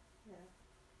 Yeah.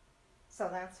 So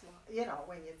that's, you know,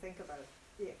 when you think about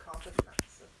the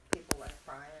accomplishments of people like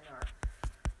Brian or,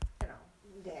 you know,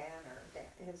 Dan or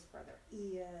his brother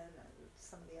Ian and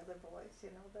some of the other boys, you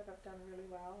know, that have done really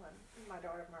well. And my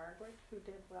daughter Margaret, who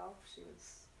did well, she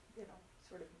was, you know,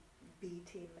 sort of B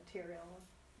team material and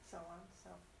so on. So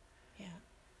Yeah.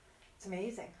 it's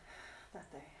amazing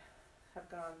that they have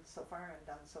gone so far and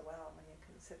done so well when you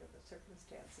consider the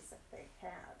circumstances that they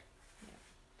had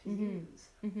to use.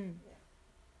 Mm-hmm. Yeah.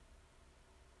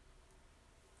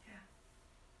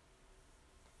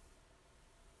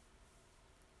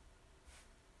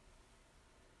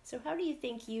 So how do you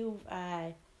think you've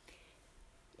kind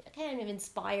of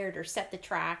inspired or set the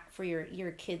track for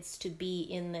your kids to be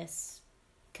in this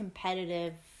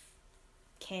competitive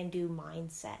can-do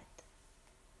mindset?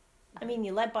 I mean,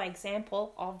 you led by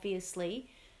example, obviously.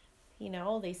 You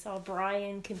know, they saw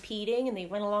Brian competing and they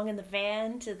went along in the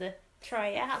van to the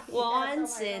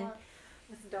triathlons and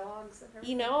with dogs and everything.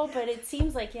 you know, but it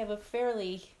seems like you have a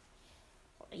fairly,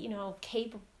 you know,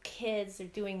 capable kids. They're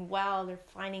doing well. They're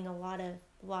finding a lot of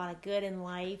good in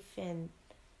life, and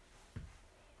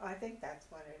I think that's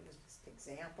what it was, just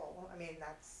example. I mean,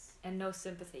 that's, And no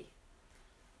sympathy.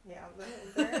 yeah,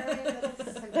 very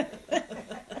little sympathy.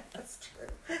 That's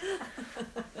true.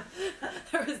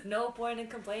 There was no point in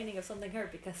complaining if something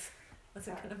hurt, because it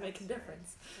wasn't going to make a That's right.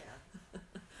 difference. Yeah.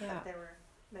 yeah. But there were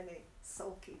many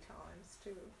sulky times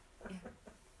too.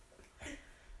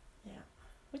 Yeah.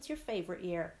 What's your favorite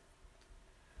year?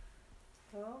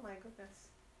 Oh my goodness.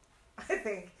 I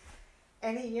think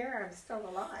any year I'm still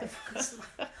alive.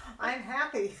 I'm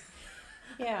happy.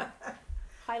 Yeah.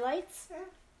 Highlights? Yeah.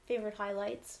 Favorite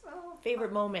highlights? Oh,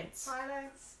 Favorite moments?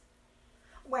 highlights.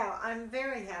 Well, I'm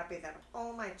very happy that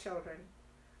all my children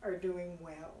are doing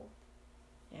well.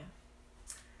 Yeah.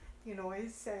 You know, I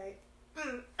say,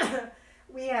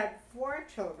 we had 4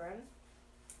 children.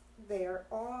 They are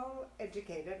all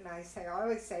educated, and I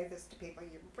always say this to people: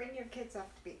 you bring your kids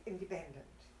up to be independent.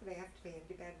 They have to be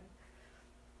independent.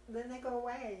 Then they go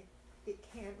away. You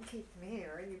can't keep them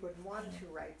here, and you wouldn't want to,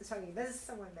 right? So you visit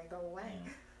them when they go away,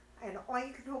 and all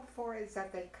you can hope for is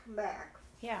that they come back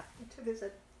Yeah. to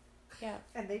visit. Yeah.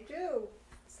 And they do,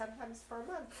 sometimes for a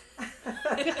month.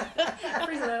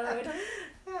 Preload.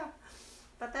 Yeah,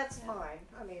 but that's fine.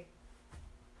 I mean,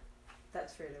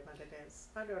 that's really what it is.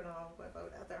 I don't know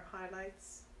about other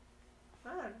highlights.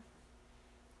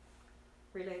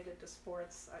 Related to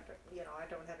sports, I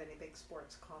don't have any big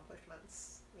sports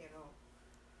accomplishments, you know.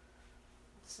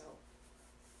 So,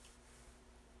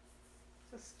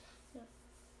 just,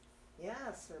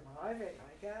 surviving,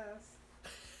 I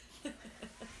guess.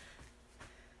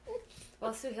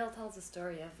 Well, Sue Hill tells a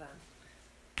story of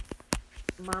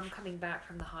Mom coming back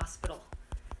from the hospital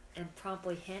and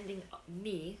promptly handing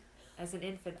me, as an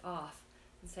infant, off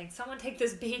and saying, "Someone take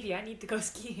this baby, I need to go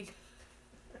skiing."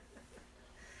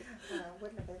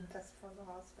 Wouldn't have been just from the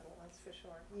hospital, that's for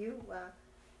sure. You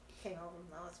came home from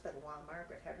the hospital while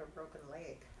Margaret had her broken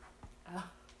leg. Oh.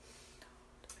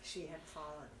 She had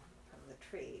fallen from the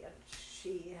tree and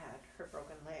she had her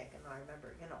broken leg. And I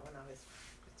remember, you know, when I was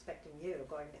expecting you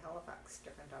going to Halifax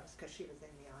different times, because she was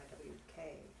in the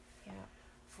IWK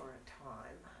for a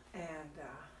time. And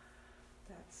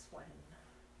that's when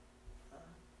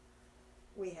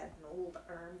we had an old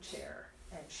armchair,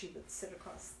 and she would sit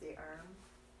across the arm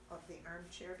of the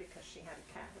armchair because she had a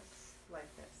cast like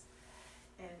this.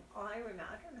 And I remember,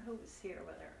 I don't know who was here,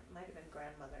 whether it might have been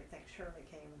grandmother. I think Shirley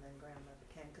came and then grandmother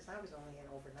came, because I was only in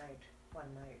overnight one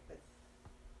night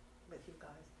with you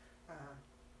guys.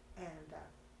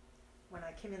 When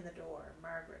I came in the door,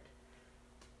 Margaret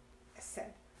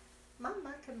said, "Mom,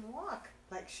 I can walk."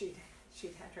 Like she'd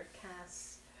had her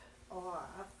cast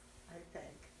off, I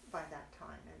think, by that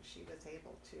time, and she was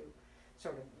able to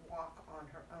sort of walk on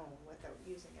her own without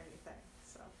using anything.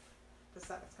 So, just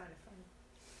that was kind of fun.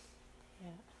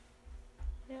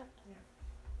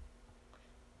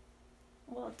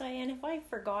 Well, Diane, have I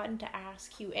forgotten to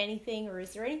ask you anything, or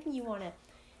is there anything you want to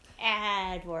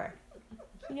add, or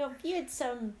if you had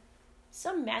some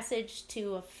message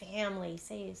to a family,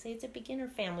 say it's a beginner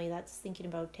family that's thinking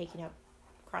about taking up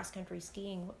cross country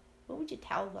skiing, what would you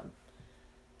tell them?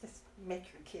 Just make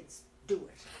your kids do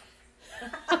it.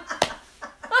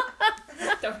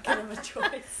 Don't give them a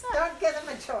choice. Don't give them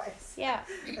a choice. Yeah.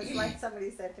 It's like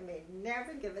somebody said to me,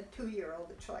 never give a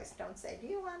 2-year-old a choice. Don't say, do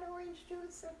you want orange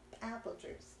juice or apple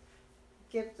juice?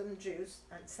 Give them juice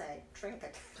and say, drink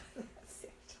it. That's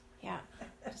it. Yeah.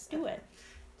 Just do it.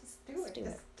 Just do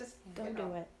it. Just Go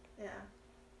do it.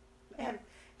 Yeah.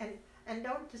 And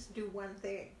don't just do one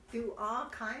thing. Do all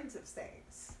kinds of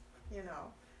things.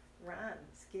 Run,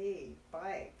 ski,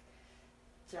 bike,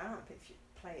 jump. If you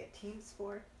play a team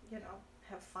sport,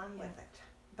 have fun with it.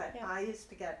 But I used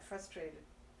to get frustrated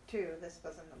too. This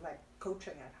wasn't like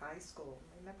coaching at high school.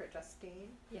 Remember Justine?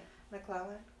 Yeah.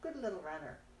 McClellan? Good little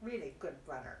runner. Really good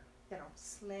runner.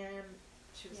 Slim.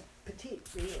 She was petite,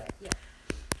 really. Yeah.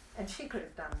 And she could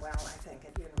have done well, I think,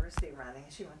 at university running.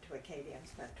 She went to Acadia and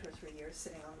spent 2 or 3 years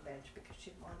sitting on the bench because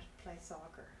she wanted to play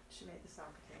soccer. She made the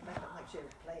soccer team. I don't think she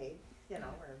ever played,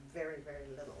 or very, very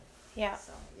little. Yeah.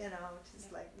 So, it's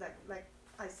just like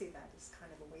I see that as kind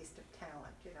of a waste of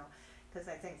talent, because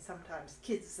I think sometimes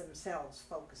kids themselves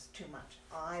focus too much.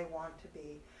 I want to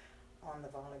be on the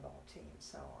volleyball team,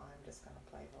 so I'm just going to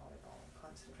play volleyball and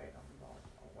concentrate on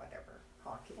volleyball, or whatever,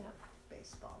 hockey or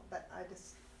baseball. But I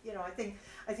just, I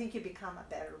think you become a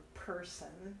better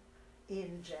person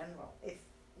in general if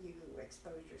you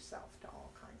expose yourself to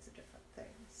all kinds of different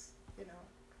things,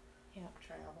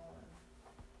 travel and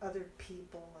other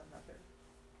people and other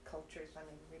cultures. I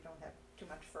mean, we don't have too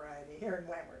much variety here in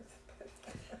Wentworth, but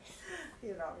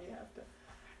you have to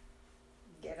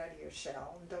get out of your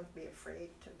shell and don't be afraid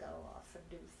to go off and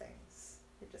do things.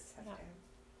 You just have to have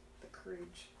the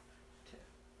courage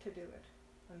to do it,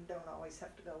 and don't always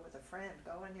have to go with a friend.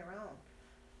 Go on your own.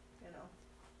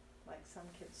 Like some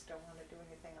kids don't want to do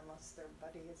anything unless their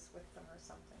buddy is with them or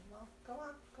something. Well, go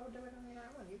on, go do it on your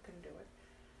own. You can do it.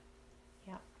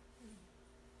 Yeah.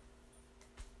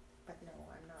 But no,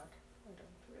 I'm not. I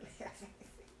don't really have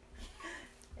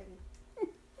anything.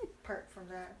 Apart from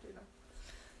that,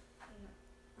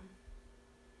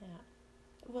 Yeah.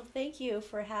 Well, thank you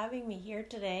for having me here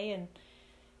today and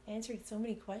answering so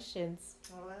many questions.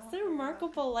 Well, It's a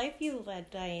remarkable life you led,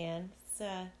 Diane. It's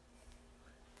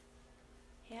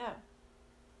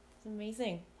it's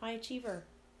amazing. High achiever.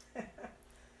 well,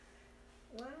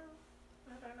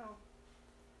 I don't know.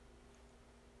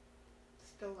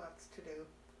 Still lots to do.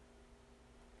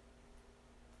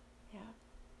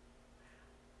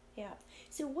 Yeah.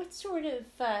 So what sort of,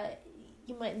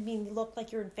 you look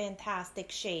like you're in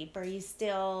fantastic shape. Are you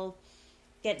still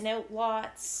getting out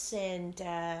lots and...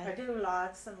 I do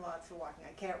lots and lots of walking.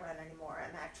 I can't run anymore.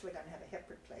 I'm actually going to have a hip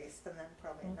replaced and then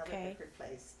probably another hip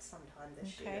replaced sometime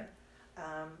this year.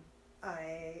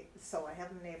 So I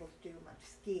haven't been able to do much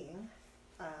skiing.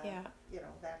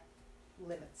 That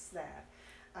limits that.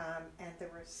 And there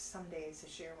were some days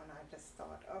this year when I just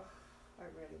thought, I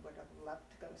really would have loved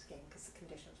to go skiing because the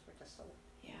conditions were just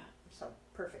so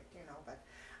perfect, but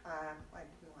I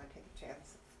didn't want to take a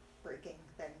chance of breaking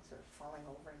things or falling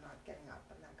over and not getting up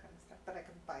and that kind of stuff. But I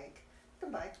can bike.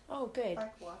 Oh, good.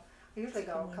 Bike walk. I usually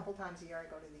go a couple times a year. I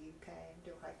go to the UK and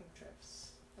do hiking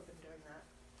trips. I've been doing that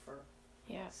for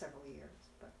several years.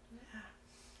 But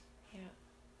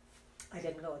I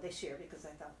didn't go this year because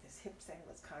I thought this hip thing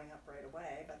was coming up right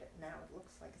away. But now it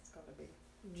looks like it's going to be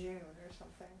June or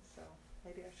something. So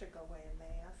maybe I should go away in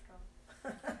May after all.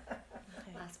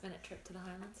 Last minute trip to the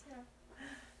Highlands.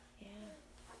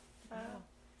 Wow.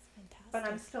 It's fantastic. But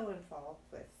I'm still involved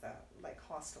with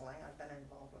hosteling. I've been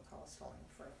involved with hosteling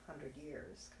for 100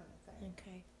 years, kind of thing.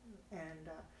 Okay. And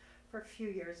for a few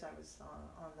years, I was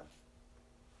on the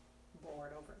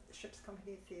board over at the Ships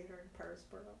Company Theatre in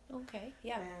Parisborough. Okay.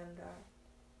 Yeah.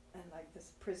 And like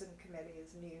this prison committee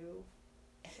is new,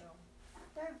 so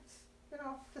that's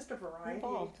just a variety.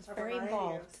 Involved. It's very variety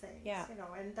involved. Of things. Yeah.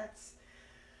 And that's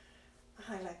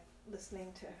I like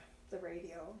listening to the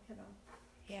radio.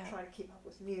 Yeah. Try to keep up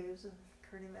with news and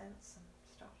current events and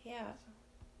stuff. Yeah. So,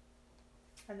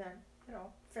 and then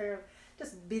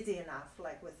just busy enough,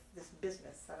 like with this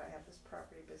business that I have, this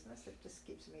property business. It just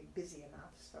keeps me busy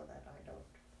enough so that I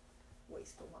don't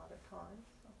waste a lot of time.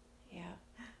 So. Yeah.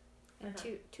 And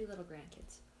two little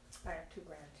grandkids. I have 2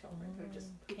 grandchildren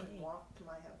who can walk to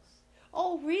my house.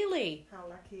 Oh, really? How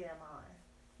lucky am I?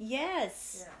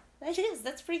 Yes. Yeah. That is.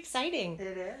 That's pretty exciting.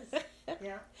 It is.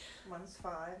 Yeah. One's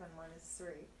 5 and one is 3.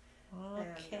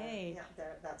 Okay. And,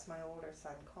 that's my older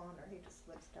son, Connor. He just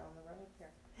lives down the road here.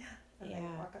 And they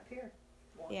Yeah. walk up here.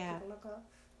 Want Yeah. to look up.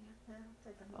 Yeah,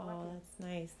 they've been Oh, walking. that's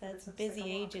nice. That's Since busy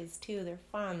they walk. ages too. They're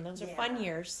fun. Those are Yeah. fun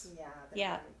years. Yeah, they're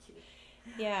Yeah. really cute.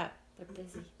 Yeah. They're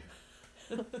busy.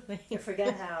 You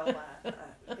forget how, sometimes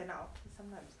I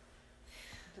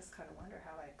just kind of wonder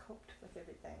how I coped with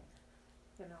everything,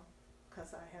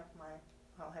 because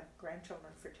I'll have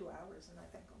grandchildren for 2 hours and I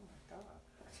think, oh my God.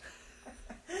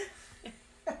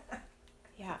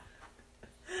 Yeah.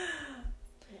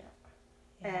 Yeah.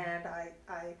 Yeah. And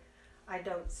I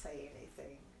don't say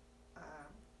anything,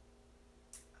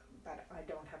 but I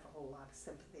don't have a whole lot of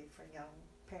sympathy for young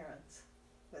parents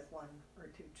with 1 or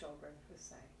 2 children who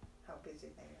say how busy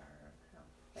they are, and how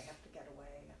they have to get away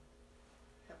and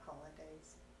have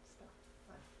holidays and stuff.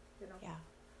 Yeah.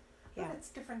 But Yeah. it's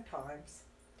different times,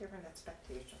 different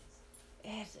expectations.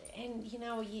 And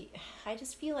I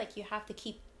just feel like you have to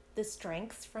keep the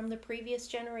strengths from the previous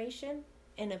generation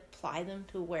and apply them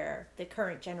to where the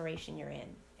current generation you're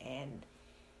in. And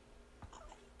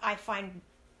I find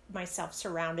myself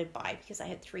surrounded by, because I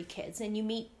had 3 kids, and you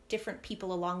meet different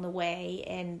people along the way,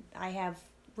 and I have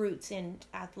roots in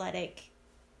athletic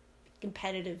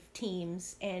competitive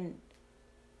teams, and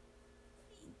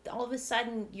all of a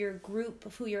sudden your group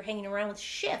of who you're hanging around with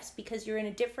shifts because you're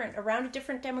around a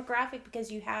different demographic,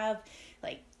 because you have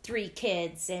like 3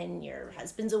 kids and your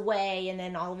husband's away, and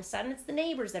then all of a sudden it's the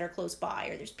neighbors that are close by,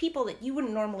 or there's people that you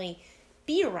wouldn't normally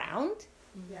be around,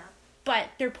 Yeah, but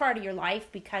they're part of your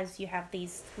life because you have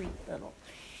these 3 little.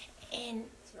 And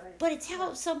that's right. but it's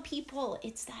how some people,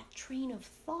 it's that train of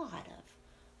thought of,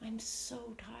 I'm so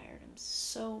tired, I'm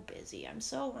so busy, I'm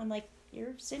like,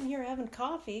 you're sitting here having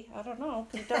coffee, I don't know,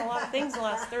 you've done a lot of things the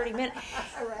last 30 minutes.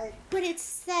 All right. But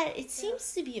it's that, it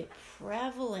seems to be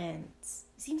prevalent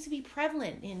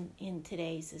in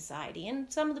today's society.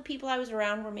 And some of the people I was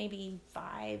around were maybe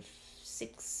 5,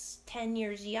 6, 10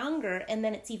 years younger, and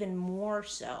then it's even more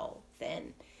so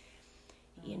than,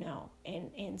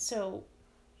 and so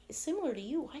similar to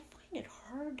you, I find it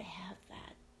hard to have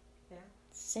that Yeah.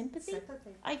 sympathy.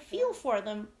 Sympathy. I feel for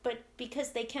them, but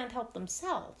because they can't help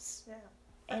themselves. Yeah.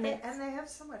 And they have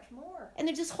so much more. And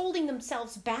they're just holding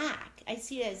themselves back. I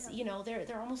see it as,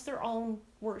 they're almost their own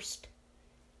worst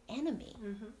enemy.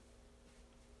 Mm-hmm.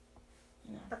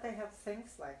 You know? But they have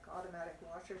things like automatic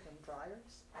washers and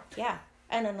dryers. Yeah,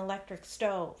 and an electric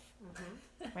stove,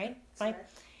 Mm-hmm. right? That's right.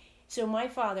 So my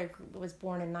father was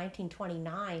born in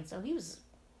 1929, so he was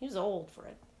old for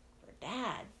a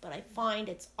dad. But I find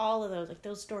it's all of those, like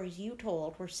those stories you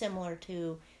told were similar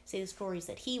to, say, the stories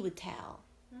that he would tell.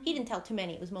 Mm-hmm. He didn't tell too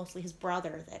many. It was mostly his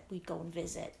brother that we'd go and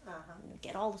visit. Uh-huh. And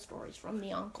get all the stories from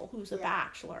the uncle who's a Yeah.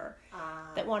 bachelor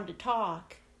Ah, that wanted to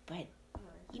talk. But,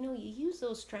 right. you use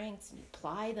those strengths and you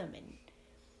apply them,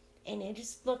 and it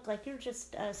just looked like you're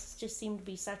just seemed to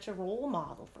be such a role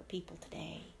model for people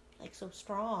today. Like so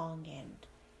strong, and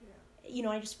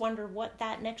I just wonder what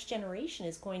that next generation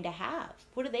is going to have.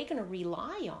 What are they going to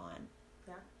rely on?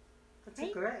 Yeah. That's Right?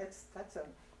 a great. That's a.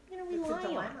 It's a Rely on.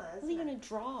 dilemma, What are isn't they it? going to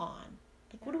draw on?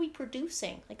 Like, what are we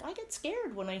producing? Like, I get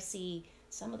scared when I see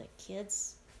some of the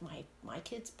kids my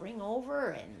kids bring over,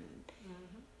 and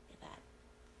that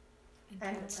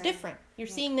And it's different. You're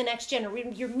seeing the next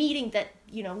generation. You're meeting that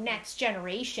next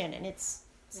generation, and it's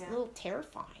Yeah. a little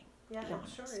terrifying. Yeah, to be I'm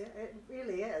honest. sure it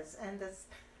really is, and this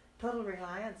total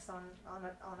reliance on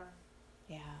a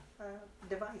Yeah,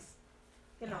 device.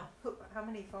 Yeah. How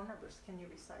many phone numbers can you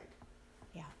recite?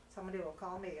 yeah, Somebody will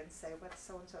call me and say, "What's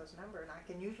so and so's number?" and I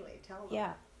can usually tell them.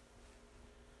 yeah,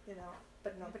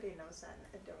 But nobody knows that.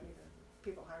 And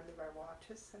people hardly wear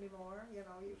watches anymore.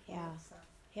 Usually. Yeah. It's,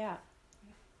 yeah,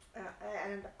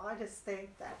 and I just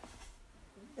think that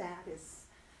is,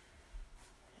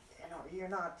 you're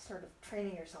not sort of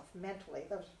training yourself mentally.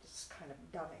 Those are just kind of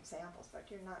dumb examples, but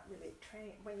you're not really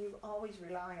training. When you always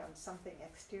rely on something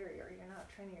exterior, you're not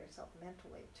training yourself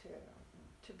mentally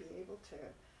to be able to,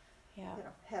 yeah,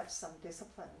 have some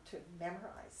discipline to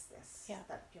memorize this Yeah.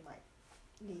 that you might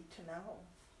need to know,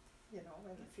 in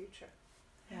the future.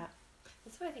 yeah,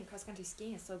 That's why I think cross country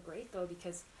skiing is so great though,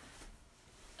 because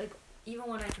like even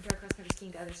when I compare cross country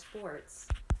skiing to other sports,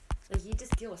 like you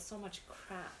just deal with so much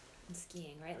crap in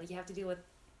skiing, right? Like you have to deal with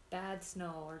bad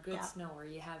snow or good Yeah. snow, or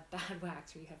you have bad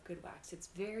wax or you have good wax. It's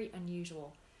very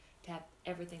unusual to have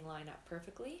everything line up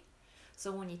perfectly.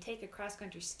 So when you take a cross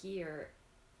country skier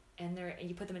and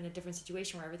you put them in a different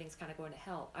situation where everything's kind of going to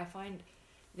hell, I find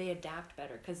they adapt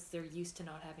better because they're used to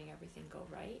not having everything go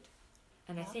right.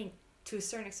 And I Yeah. think to a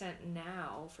certain extent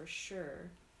now, for sure,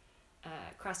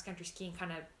 cross country skiing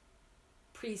kind of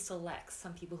pre-selects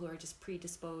some people who are just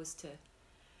predisposed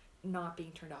not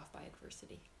being turned off by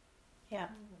adversity. Yeah.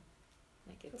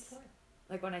 Like it's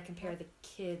like when I compare the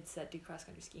kids that do cross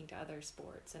country skiing to other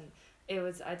sports, and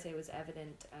I'd say it was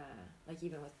evident, like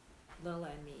even with Lila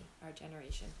and me, our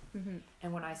generation, Mm-hmm.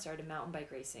 and when I started mountain bike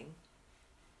racing,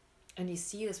 and you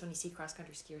see this when you see cross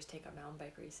country skiers take up mountain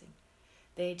bike racing,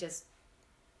 they just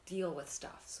deal with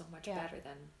stuff so much Yeah. better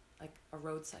than like a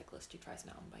road cyclist who tries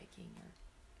mountain biking or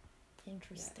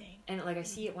Interesting. and like I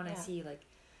see it when I Yeah. see like,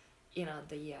 you know,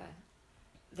 the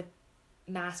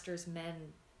masters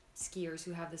men skiers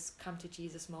who have this come to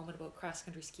Jesus moment about cross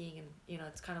country skiing, and you know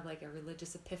it's kind of like a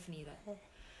religious epiphany that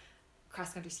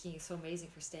cross country skiing is so amazing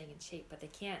for staying in shape, but they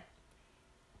can't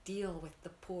deal with the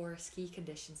poor ski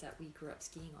conditions that we grew up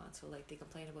skiing on. So like they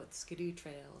complain about skidoo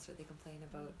trails, or they complain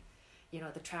about, you know,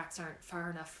 the tracks aren't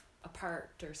far enough apart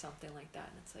or something like that,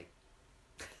 and it's like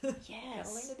gotta learn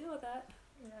Yes. to deal with that.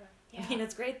 Yeah. I mean,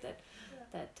 it's great that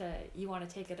you want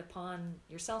to take it upon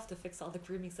yourself to fix all the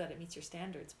grooming so that it meets your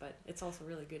standards, but it's also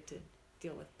really good to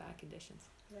deal with bad conditions.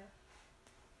 Yeah.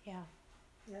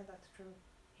 Yeah, that's true.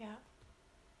 Yeah.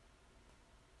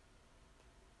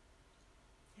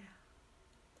 Yeah.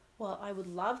 Well, I would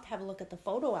love to have a look at the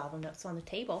photo album that's on the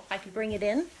table. I could bring it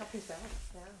in. Happy that.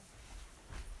 Yeah.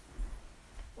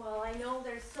 Well, I know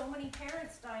there's so many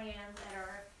parents, Diane, that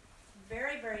are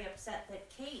very, very upset that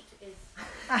Kate is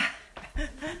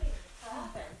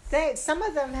Some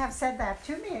of them have said that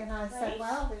to me, and I said, Right.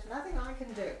 well, there's nothing I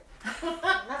can do.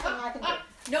 Nothing I can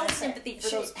do. no That's sympathy it. for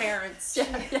those parents.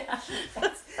 That's it.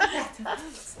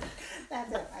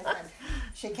 I said,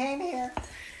 she came here.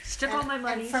 She took all my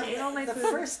money, from she ate all my the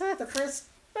food. first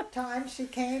time she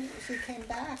came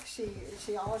back. She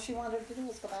all she wanted to do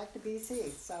was go back to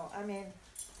BC. So I mean,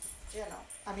 you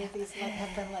know, these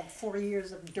have been like 4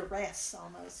 years of duress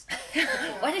almost.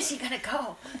 When is she gonna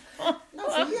go? No,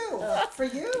 for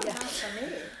you, not for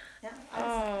me. Yeah, I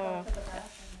was going to the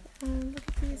bathroom. Look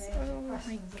at these. Oh my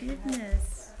Questions that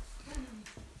goodness.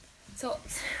 So,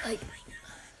 like,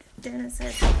 Dennis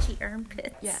has itchy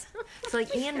armpits. yeah. So,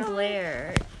 like, Ian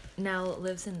Blair now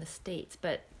lives in the States,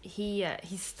 but he's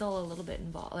still a little bit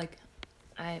involved. Like,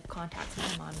 I have contacts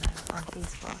with him on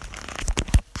Facebook.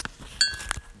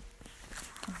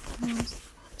 Mom's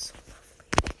so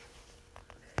lovely.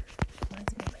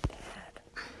 Reminds me of my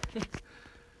dad.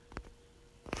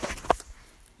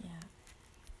 Yeah.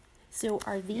 So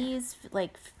are these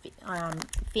like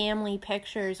family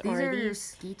pictures, These or are these?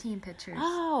 ski team pictures.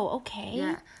 Oh, okay.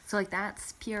 Yeah. So, like,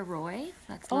 that's Pierre Roy.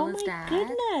 That's Oh Lila's my dad.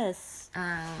 goodness.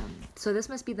 So this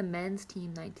must be the men's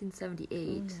team,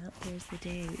 1978. Yeah, there's the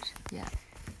date. Yeah.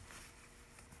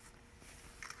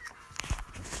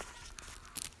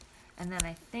 And then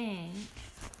I think,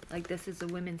 like, this is the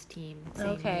women's team. Same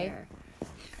Okay. year.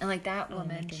 And, like, that Oh my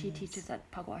woman, she goodness. teaches at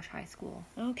Pugwash High School.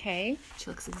 Okay. She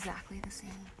looks exactly the same.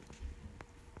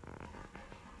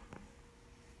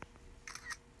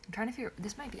 I'm trying to figure,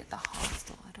 this might be at the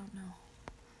hostel, I don't know.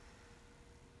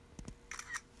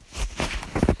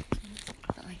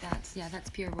 But, like, that's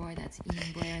Pierre Roy, that's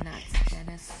Ian Blair, and that's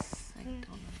Dennis. I don't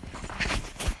know.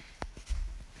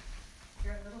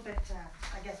 You're a little bit,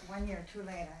 I guess, 1 year too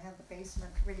late. I had the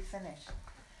basement refinished,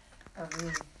 or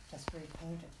just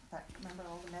repainted. But remember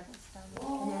all the medals down there?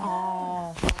 Oh.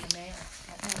 All the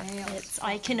nails. It's,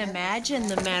 I can imagine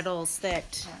the medals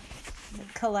that the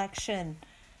collection.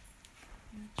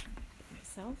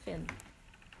 Myself in.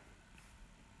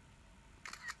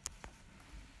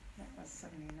 That was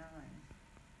 79.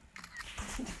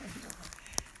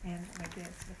 And like this,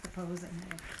 with the posing.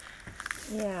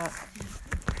 Yeah.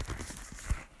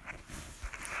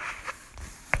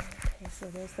 Okay, so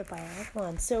there's the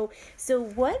biathlon. So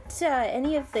what?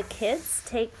 Any of the kids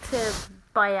take to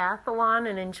biathlon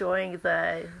and enjoying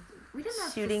the We didn't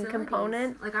have shooting facilities.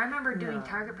 component? Like, I remember doing No.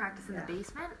 target practice in the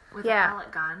basement with Yeah. a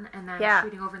pellet gun and then Yeah.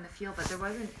 shooting over in the field, but there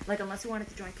wasn't, like, unless we wanted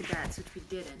to join cadets, which we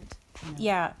didn't,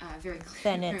 Yeah. very clear.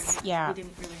 Then it's- yeah. We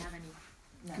didn't really have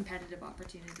any competitive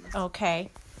opportunities.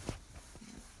 Okay.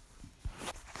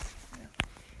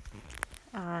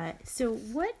 So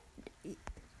what?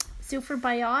 So for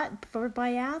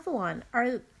biathlon,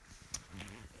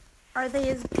 are they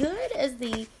as good as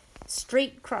the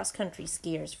straight cross country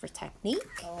skiers for technique?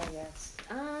 Oh, yes.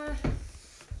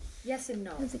 Yes and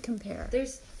no. How does it compare?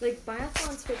 There's, like,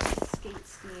 biathlon switches to skate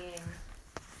skiing,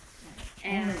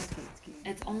 and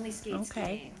it's only skate Okay.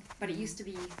 skiing, but it used to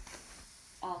be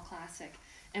all classic.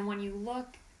 And when you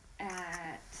look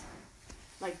at,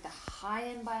 like, the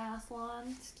high-end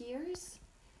biathlon skiers,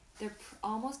 they're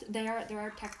there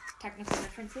are technical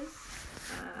differences,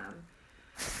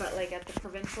 but, like, at the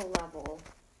provincial level,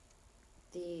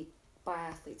 the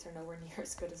biathletes are nowhere near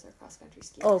as good as our cross-country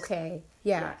skiers. Okay.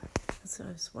 Yeah. That's what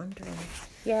I was wondering.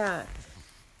 Yeah.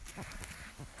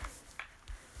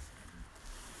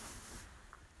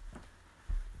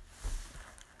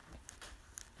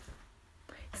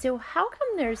 So how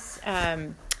come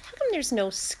there's no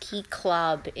ski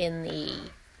club in the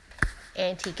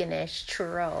Antigonish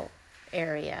Truro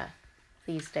area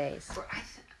these days?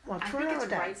 Well, I Truro think it's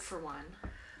does. ripe for one.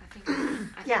 I think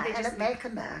Yeah, they and just it may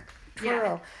come back.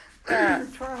 Yeah.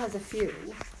 Truro has a few.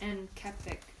 and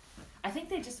Kepvik. I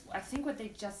think what they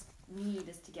just need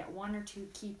is to get one or two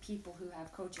key people who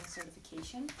have coaching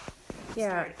certification. Yeah.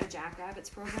 Start a Jackrabbits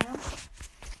program,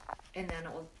 and then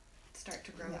it will start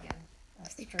to grow Yeah. again.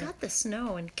 That's They've true. got the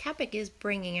snow, and Kepik is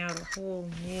bringing out a whole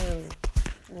new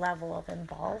level of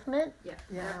involvement Yeah.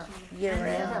 Yeah. year And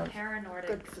they have a round. Paranordic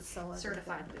Good facility.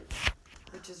 certified boot,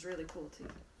 which is really cool too.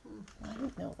 I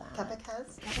didn't know that. Kepik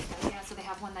has? Yeah, so they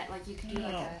have one that like you can do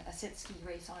like a sit ski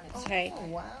race on it. Okay. Oh,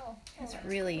 wow. That's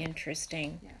really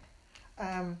interesting.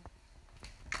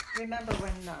 Remember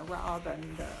when Rob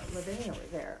and Lavinia were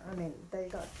there? I mean, they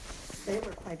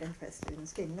were quite interested in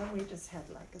skiing. Then we just had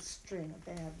like a string of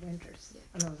bad winters,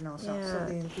 and there was no snow, so Yeah.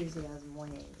 the enthusiasm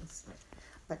wanes.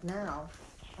 But now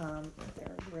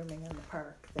they're rooming in the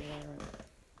park there.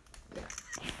 And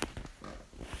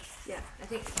Yeah, I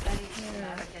think it's just a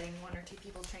matter of getting one or two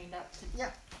people trained up to.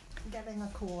 yeah, getting a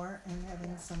core and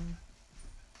having some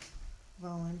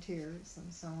volunteers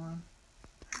and so on.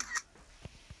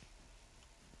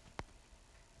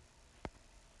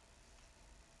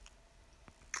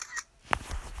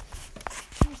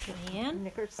 Diane?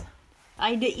 Knickers.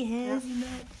 I did, yes.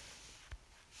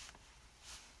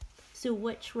 So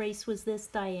which race was this,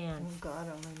 Diane? Oh, God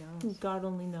only knows. God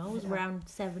only knows. Yeah. Around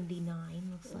 79,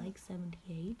 looks like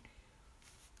 78.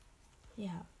 Yeah.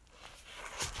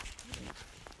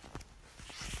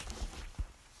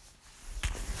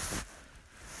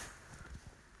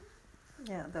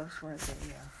 Yeah, those were the,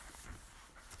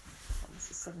 what was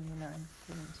the 79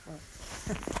 teams were.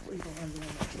 We were one of the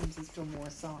only teams who still more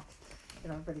soft. You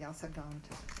know, everybody else had gone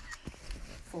to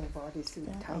full bodysuit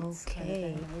Yeah, tights.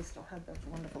 okay. And we still had those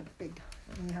wonderful big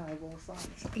knee-high wool socks.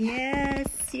 Yes,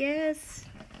 yes.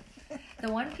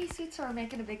 The one-piece suits are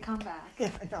making a big comeback. Yeah,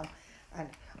 I know. And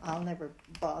I'll never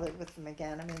bother with them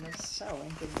again. I mean, they're so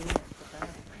inconvenient for that.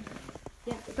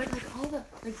 Yeah, but like all the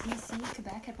like BC,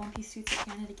 Quebec had one-piece suits at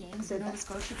Canada Games. So Did Nova they?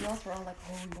 Scotia girls were all like,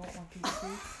 "Oh, we want one-piece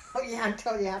suits." Oh, yeah,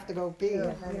 until you have to go pee. You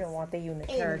and then don't want the pain in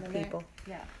unitard the neck. people.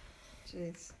 Yeah.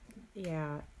 Jeez.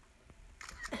 Yeah.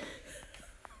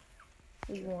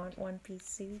 We want one-piece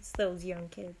suits, those young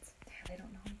kids. Yeah, they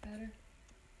don't know any better.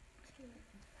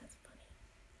 That's funny.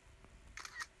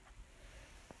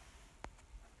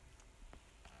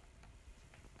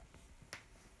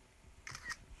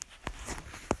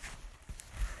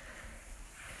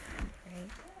 Right.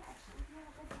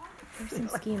 There's some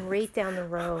skiing right down the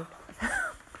road.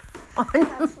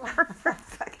 That's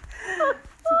like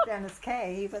Dennis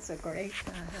Kay. He was a great.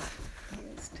 He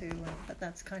is too. But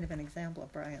that's kind of an example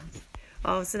of Brian's.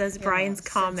 Oh, so that's you Brian's know,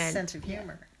 comment. Sense of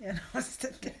humor. You know, it's the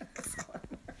Dennis on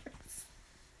words.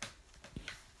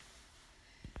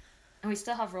 And we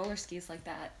still have roller skis like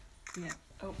that Yeah.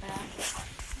 out back.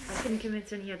 I couldn't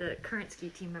convince any of the current ski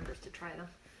team members to try them.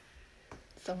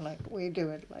 So like we do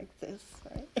it like this,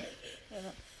 right? You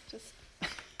know, just.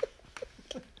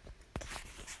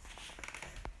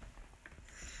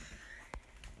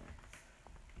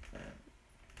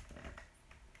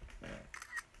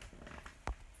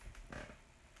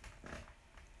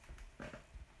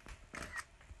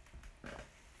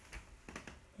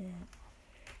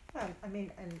 Yeah. I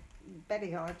mean, and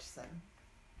Betty Hodgson,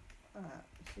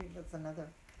 she was another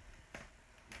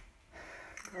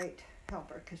great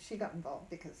helper because she got involved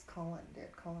because Colin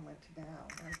did. Colin went to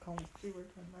Dow, and Colin Stewart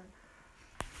and then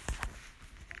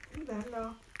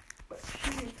but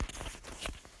she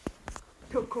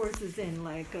took courses in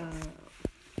like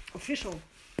official,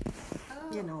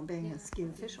 you know, being a ski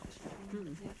official.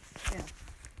 Hmm. Yeah.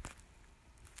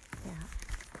 Yeah.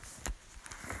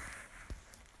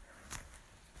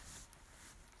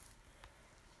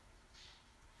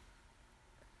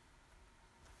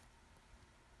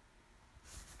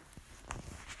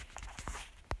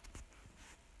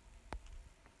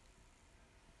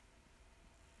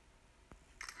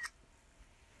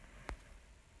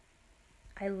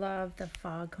 I love the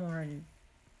foghorn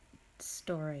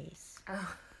stories.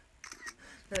 Oh.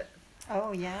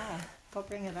 Oh yeah. Go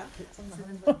bring it up. It's in the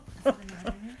handbook.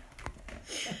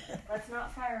 Let's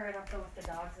not fire it up though with the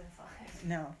dogs inside.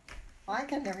 No. I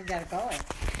can never get it going.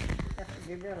 have to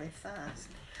be really fast.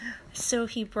 So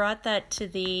he brought that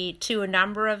to a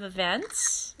number of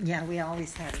events. Yeah, we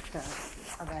always had it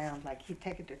around. Like he'd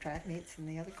take it to track meets, and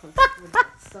the other coaches would get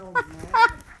so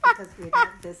mad because we'd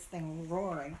have this thing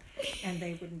roaring, and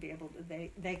they wouldn't be able to.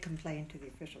 They complained to the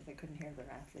officials they couldn't hear their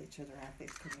athletes, or their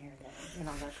athletes couldn't hear them. You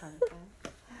know, that kind of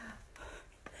thing.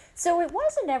 So it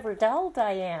wasn't ever dull,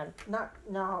 Diane.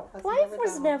 No. Life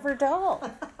was never dull.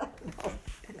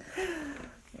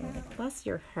 No. Bless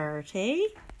your heart, eh?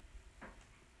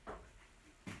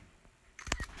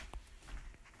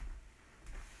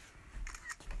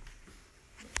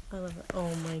 I love it.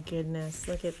 Oh my goodness,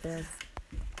 look at this.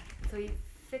 So he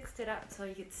fixed it up so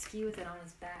he could ski with it on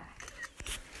his back.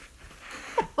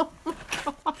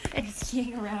 And he's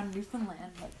skiing around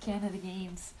Newfoundland like Canada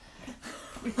Games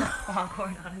with the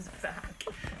foghorn on his back.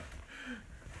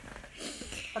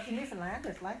 But the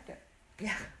Newfoundlanders liked it.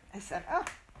 Yeah. I said, "Oh,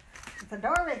 it's a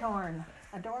dory horn.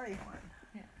 A dory horn."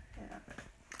 Yeah. Yeah.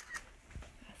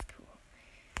 That's cool.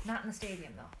 Not in the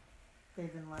stadium though. They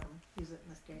didn't let them use it in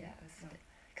the stadium. Yeah,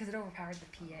 because it overpowered the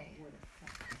PA.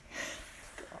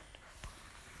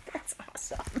 That's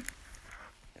awesome.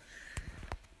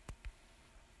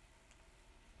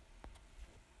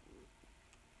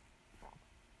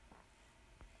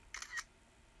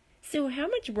 So how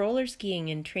much roller skiing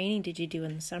and training did you do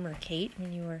in the summer, Kate,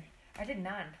 when you were I did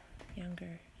none.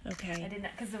 younger? I Okay. did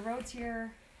not, because the roads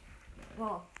here,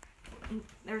 well,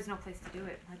 there was no place to do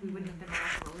it. Like we wouldn't have been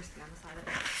allowed to roller ski on the side of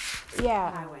the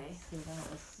Yeah. highway. See,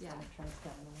 that was Yeah.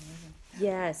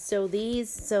 Yeah, so this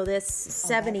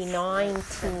 79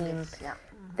 team, Yeah.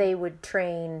 they could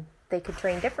train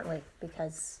differently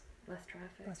because Less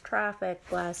traffic. less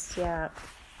traffic, less, yeah.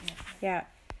 Yeah.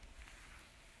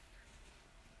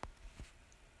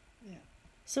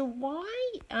 So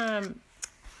why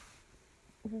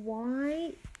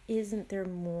isn't there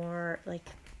more like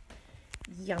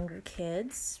younger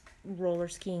kids roller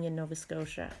skiing in Nova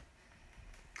Scotia?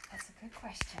 That's a good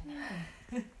question.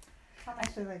 How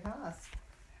much do they cost?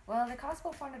 Well, they cost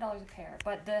about $400 a pair,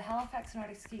 but the Halifax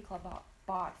Nordic Ski Club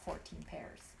bought 14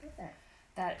 pairs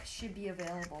that should be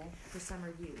available for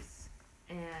summer use.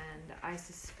 And I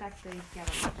suspect they get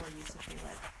a lot more use if they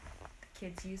let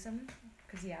kids use them,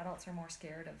 because the adults are more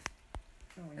scared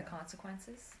of the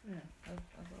consequences of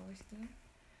roller skiing.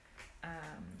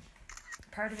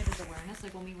 Part of it is awareness.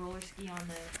 Like when we roller ski on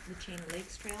the Chain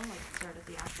Lakes Trail, like start at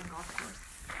the Ashburn Golf Course.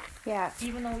 Yeah.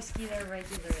 Even though we ski there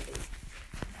regularly,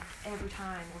 every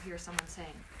time we'll hear someone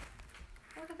saying,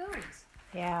 "What are those?"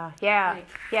 Yeah. Like,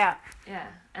 Yeah. yeah,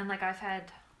 and like I've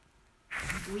had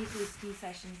weekly ski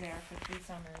sessions there for 3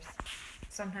 summers,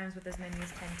 sometimes with as many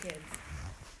as 10 kids,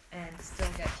 and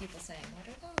still get people saying, "What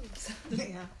are those?"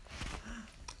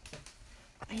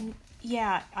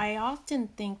 Yeah. I often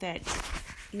think that,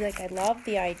 like, I love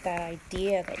that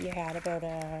idea that you had about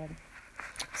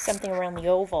something around the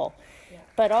oval, Yeah.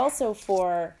 but also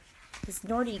because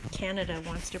Nordic Canada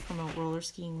wants to promote roller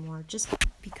skiing more, just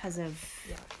because of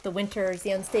the winters,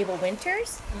 the unstable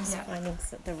winters, finding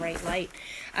the right light.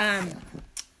 And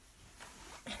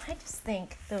I just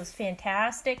think those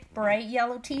fantastic bright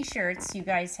yellow T-shirts you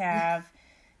guys have.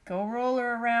 Go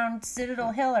roller around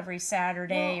Citadel Hill every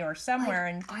Saturday or somewhere,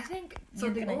 and I think so.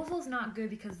 The oval's not good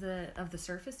because of the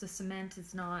surface. The cement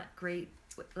is not great.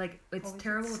 Like it's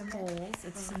terrible with poles.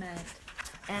 It's cement,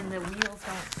 and the wheels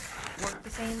don't work the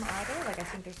same either. Like I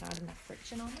think there's not enough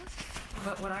friction on this.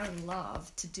 But what I would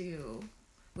love to do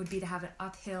would be to have an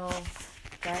uphill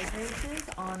drag races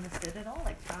on the Citadel,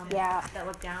 like that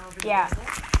look down over the oval.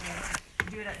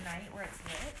 And do it at night where it's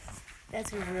lit.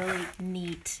 that's really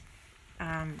neat.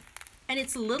 And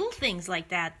it's little things like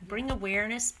that. Bring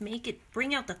awareness,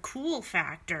 bring out the cool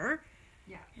factor.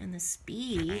 Yeah. And the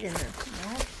speed and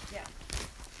the, Yeah.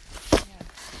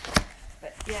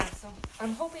 But yeah, so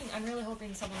I'm really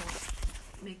hoping someone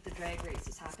will make the drag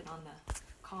races happen on the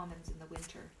commons in the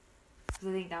winter. Because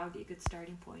I think that would be a good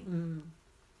starting point.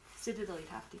 Citadel, you'd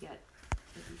have to get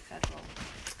the federal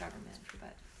government,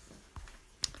 but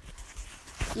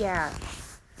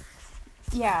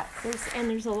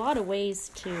there's a lot of ways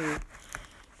to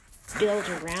build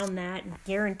around that and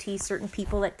guarantee certain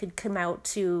people that could come out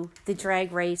to the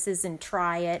drag races and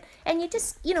try it. And you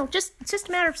just, it's just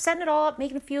a matter of setting it all up,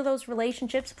 making a few of those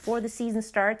relationships before the season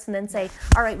starts, and then say,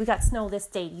 all right, we got snow this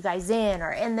date, you guys in,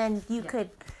 and then you could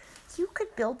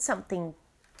build something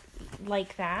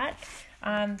like that.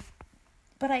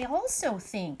 But I also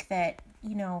think that,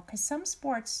 because some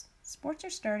sports are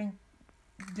starting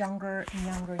younger and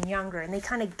younger and younger, and they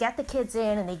kind of get the kids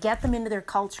in and they get them into their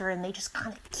culture and they just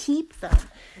kind of keep them.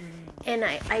 And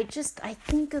I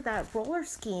think of that roller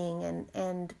skiing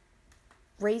and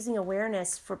raising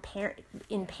awareness for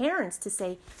parents to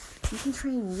say, you can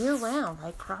train year round.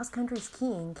 Like cross-country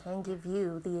skiing can give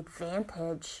you the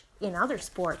advantage in other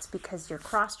sports because you're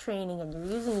cross-training and you're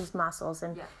using these muscles,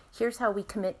 and here's how we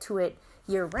commit to it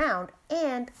year round,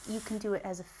 and you can do it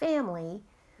as a family,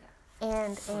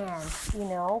 and you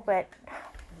know, but...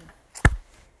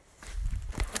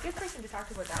 A good person to talk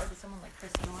about that would be someone like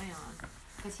Chris Noyon,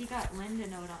 because he got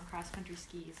Lyndon out on cross-country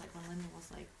skis, like when Lyndon was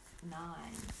like 9.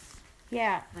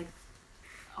 Yeah. Like,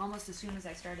 almost as soon as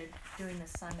I started doing the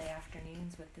Sunday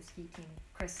afternoons with the ski team,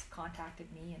 Chris contacted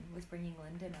me and was bringing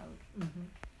Lyndon out. Mm-hmm.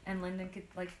 And Lyndon could,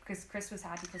 like, Chris was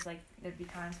happy because, like, there'd be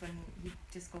times when he'd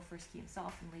just go for a ski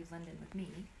himself and leave Lyndon with me,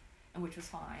 and which was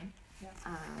fine. Yeah.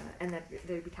 And then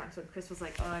there'd be times when Chris was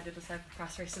like, oh, I did a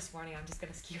cyclocross race this morning, I'm just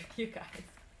going to ski with you guys.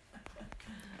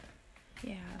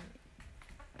 Yeah.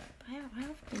 I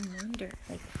often wonder,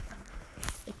 like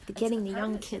getting the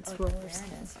young kids roller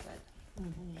skis.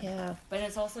 Mm-hmm. Yeah. But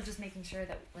it's also just making sure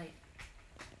that, like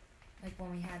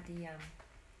when we had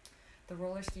the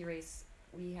roller ski race,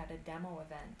 we had a demo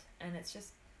event, and it's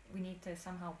just, we need to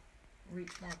somehow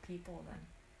reach more people than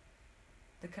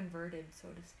the converted, so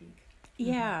to speak.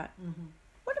 Yeah. Mm-hmm.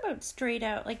 What about straight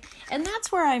out, like, and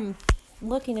that's where I'm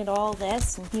looking at all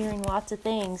this and hearing lots of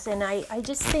things, and I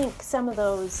just think some of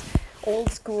those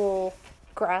old school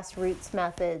grassroots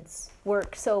methods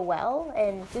work so well,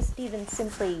 and just even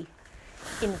simply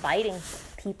inviting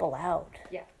people out.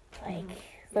 Yeah. Like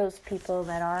those people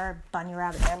that are Bunny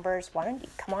Rabbit members, why don't you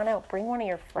come on out, bring one of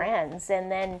your friends,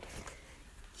 and then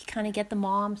you kind of get the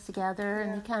moms together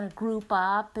and they kind of group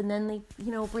up, and then they,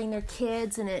 you know, bring their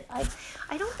kids, and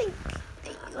I don't think,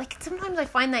 like, sometimes I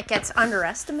find that gets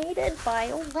underestimated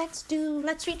by, let's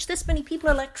reach this many people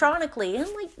electronically, and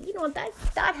like, you know,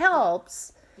 that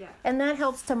helps. Yeah. And that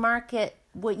helps to market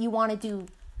what you want to do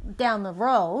down the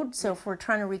road. So if we're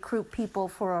trying to recruit people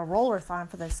for a roller-a-thon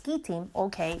for the ski team,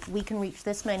 okay, we can reach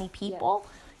this many people.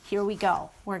 Here we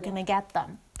go. We're going to get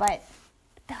them. But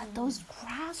those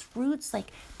grassroots,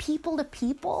 like people to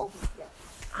people,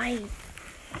 and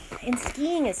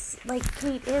skiing is, like,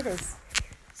 Kate, it is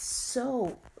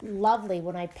so lovely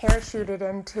when I parachuted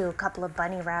into a couple of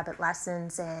Bunny Rabbit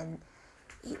lessons, and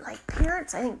like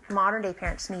parents, I think modern day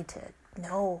parents need to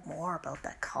know more about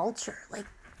that culture. Like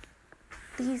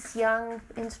these young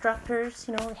instructors,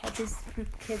 you know, they have these group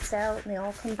of kids out and they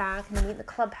all come back and they meet in the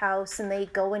clubhouse and they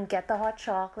go and get the hot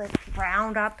chocolate,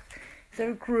 round up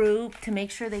their group to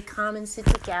make sure they come and sit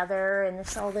together, and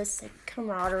there's all this like,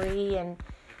 camaraderie, and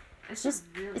it's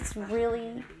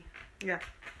really Yeah.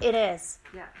 it is.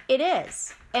 Yeah. It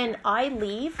is. And I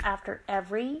leave after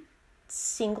every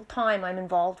single time I'm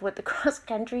involved with the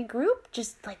cross-country group,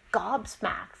 just like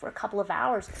gobsmacked for a couple of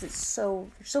hours, because there's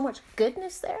so much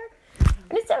goodness there.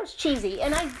 And it sounds cheesy,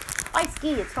 and I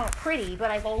ski, it's not pretty,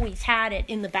 but I've always had it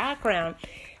in the background,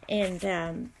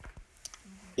 and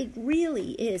it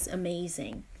really is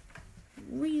amazing. It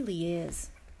really is.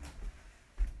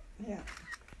 Yeah.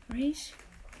 Right?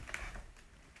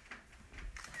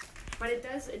 But it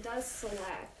does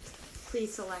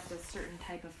pre-select a certain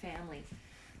type of family.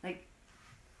 Like,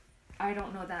 I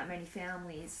don't know that many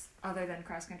families other than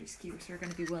cross-country skiers who are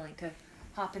going to be willing to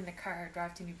hop in the car,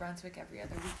 drive to New Brunswick every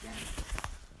other weekend.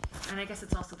 And I guess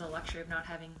it's also the luxury of not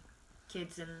having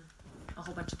kids in a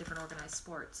whole bunch of different organized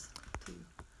sports, too.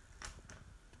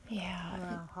 Yeah.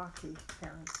 Well, hockey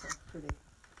parents are pretty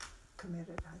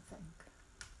committed, I think.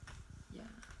 Yeah.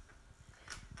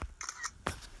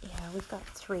 Yeah, we've got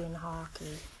 3 in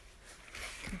hockey.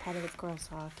 Competitive girls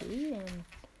hockey, and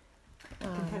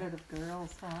Competitive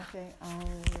girls hockey. Oh,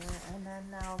 yeah. And then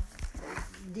now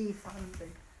defund the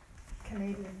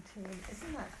Canadian team.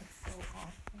 Isn't that so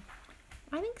awful?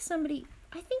 I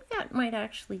think that might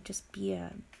actually just be I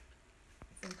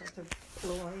think that's a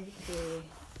ploy to...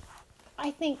 I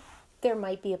think there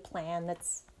might be a plan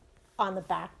that's on the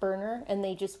back burner, and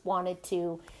they just wanted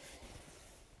to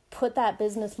put that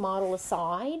business model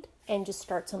aside and just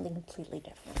start something completely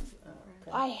different.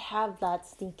 Okay. I have that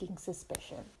sneaking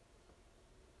suspicion.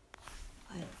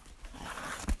 I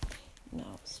don't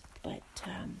know, but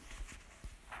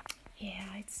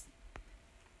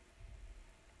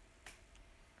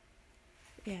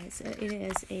it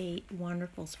is a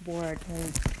wonderful sport, and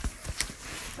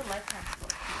It's a lifetime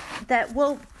sport.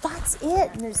 that's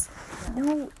it, and there's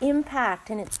no impact,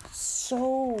 and it's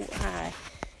so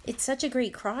it's such a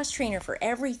great cross trainer for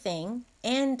everything,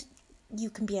 and you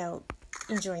can be out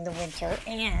enjoying the winter,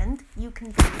 and you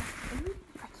can be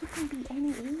any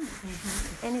age.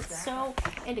 Mm-hmm. And it's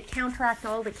and to counteract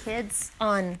all the kids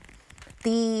on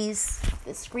the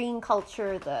screen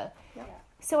culture,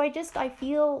 so I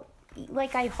feel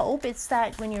like, I hope it's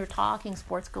that when you're talking,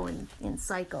 sports go in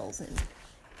cycles, and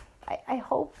I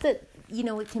hope that, you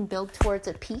know, it can build towards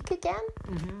a peak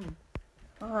again.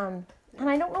 And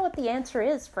I don't know what the answer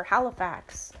is for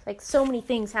Halifax. Like, so many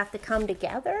things have to come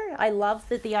together. I love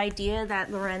that the idea that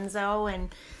Lorenzo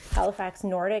and Halifax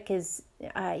Nordic is,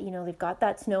 you know, they've got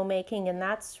that snowmaking, and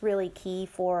that's really key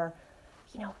for,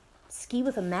 you know, ski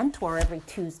with a mentor every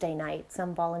Tuesday night,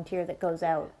 some volunteer that goes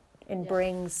out and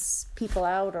brings people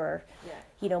out, or,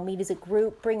 you know, meet as a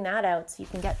group, bring that out so you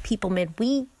can get people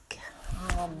midweek.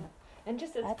 And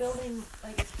just it's building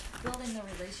the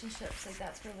relationships. Like,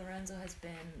 that's where Lorenzo has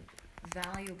been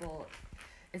valuable,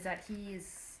 is that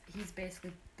he's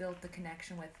basically built the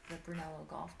connection with the Brunello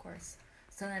golf course.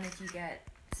 So then if you get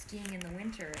skiing in the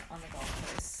winter on the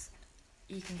golf course,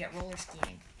 you can get roller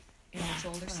skiing in the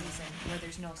shoulder season where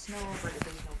there's no snow, but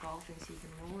there's no golfing, so you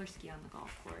can roller ski on the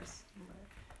golf course.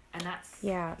 And that's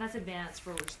advanced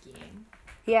roller skiing.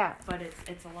 Yeah. But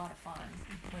it's a lot of fun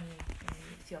when you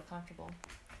feel comfortable.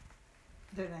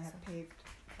 Do they have paved?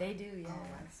 They do, yeah. Oh,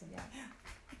 I see. Yeah.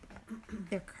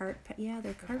 Their cart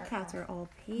paths are all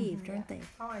paved, aren't they?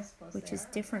 Oh, I suppose Which they is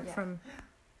are. different from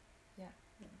Yeah.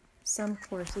 some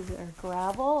courses that are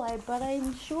gravel, but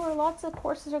I'm sure lots of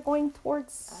courses are going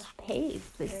towards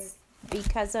paved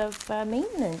because of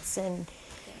maintenance and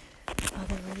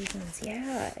other reasons.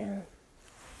 Yeah,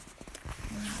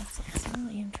 that's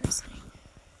really interesting.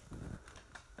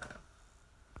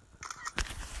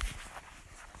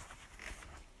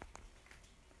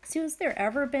 So, has there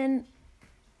ever been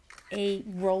a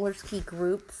roller ski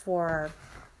group for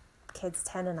kids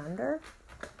 10 and under?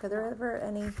 Are there ever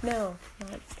any? No,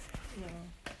 not. No.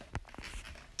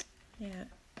 Yeah.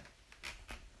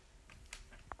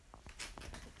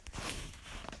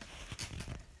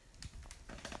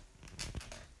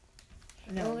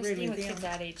 No, roller really, skiing with the kids only-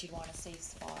 that age, you'd want a safe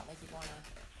spot. Like, you'd want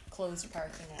a closed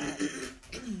parking lot.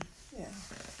 Yeah.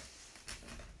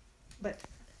 But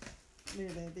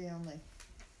really, the only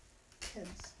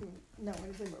kids who know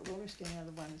anything about roller skiing are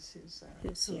the ones who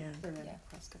they're in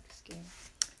cross country skiing.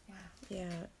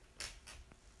 Yeah.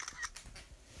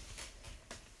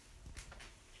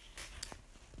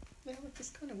 Yeah, which is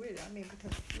kind of weird. I mean,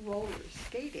 because roller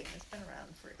skating has been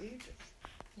around for ages.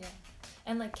 Yeah.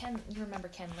 And like you remember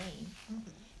Ken Lane? Mm-hmm.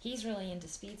 He's really into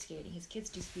speed skating. His kids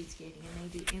do speed skating,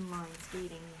 and they do inline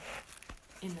skating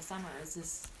in the summer as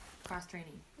this cross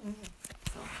training. Mm-hmm.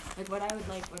 So, like, what I would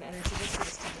like, and I suggested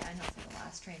this to Daniel for the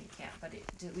last training camp, but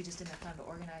we just didn't have time to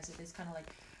organize it. Is kind of like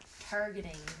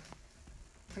targeting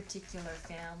particular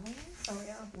families. Oh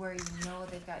yeah. Where you know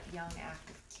they've got young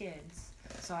active kids.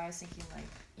 So I was thinking, like,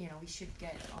 you know, we should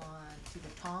get on to the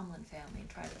Tomlin family and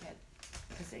try to get,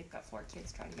 because they've got 4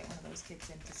 kids, try to get one of those kids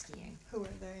into skiing. Who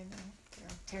are they now?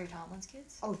 Terry Tomlin's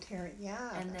kids. Oh, Terry,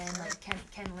 yeah. And then that's right.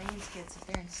 like Ken Lane's kids, if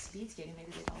they're into speed skating,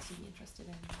 maybe they'd also be interested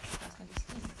in cross country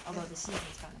skiing. Although the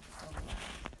season's kind of overlapping.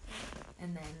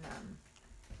 And then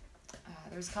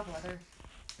there's a couple other,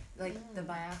 like the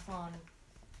biathlon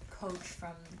coach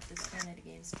from the Canada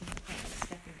Games team,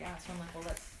 Stephen Gass. So I'm like, well,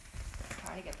 let's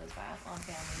try to get those biathlon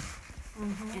families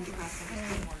into cross country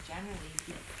skiing more generally,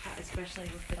 especially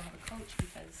if they don't have a coach,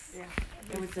 because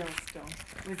it was the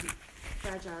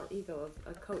fragile ego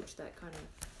of a coach that kind of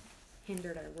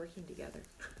hindered our working together.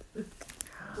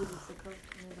 Who was the coach?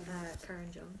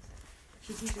 Karen Jones.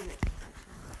 She teaches at King.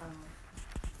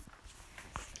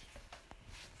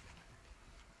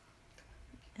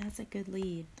 That's a good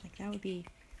lead. Like, that would be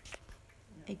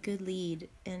a good lead.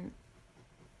 And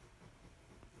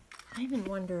I even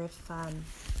wonder if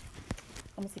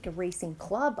almost like a racing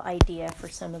club idea for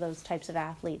some of those types of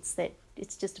athletes, that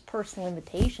it's just a personal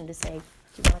invitation to say,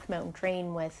 do you want to come out and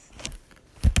train with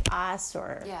us,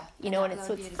 or you know, and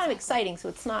so it's kind of exciting. So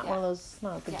it's not one of those, it's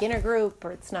not a beginner group,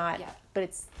 or it's not, but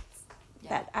it's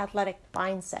that athletic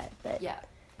mindset that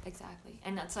exactly.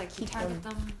 And that's like, you target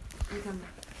them,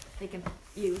 you can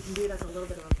do it as a little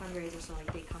bit of a fundraiser. So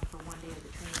like, they come for one day of the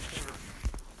training camp,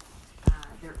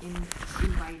 they're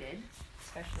invited,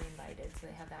 especially invited, so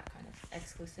they have that kind of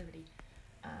exclusivity,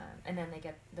 and then they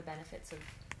get the benefits of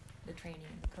the training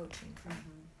and the coaching from.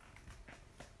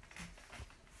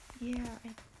 Yeah,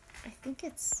 I think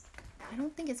I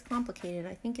don't think it's complicated.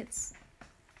 I think it's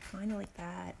kind of like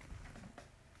that.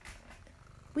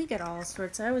 We get all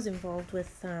sorts. I was involved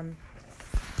with,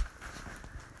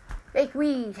 like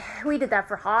we did that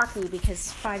for hockey,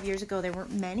 because 5 years ago there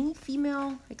weren't many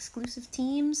female exclusive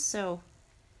teams. So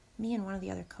me and one of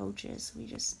the other coaches, we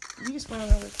just went on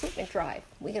a recruitment drive.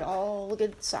 We get all the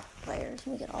good soccer players,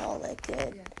 and we get all the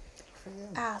good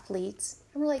athletes,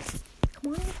 and we're like,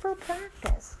 come on out for a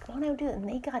practice. Come on out, do it. And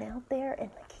they got out there, and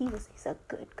like, he's a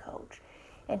good coach.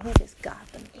 And he just got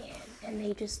them in, and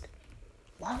they just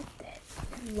loved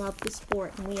it. Loved the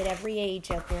sport. And we had every age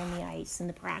out there on the ice, and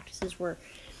the practices were...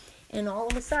 And all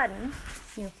of a sudden,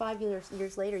 5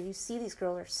 years later, you see these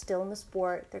girls are still in the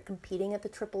sport. They're competing at the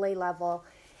AAA level,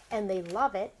 and they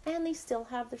love it, and they still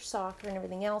have their soccer and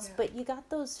everything else. Yeah. But you got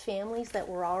those families that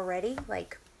were already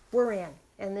like, we're in,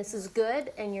 and this is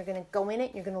good, and you're going to go in it,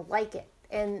 and you're going to like it.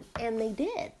 And they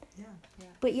did. Yeah.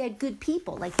 But you had good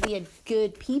people. Like, we had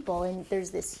good people, and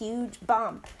there's this huge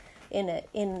bump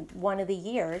in one of the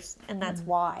years, and that's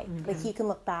why. Like, you can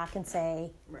look back and say,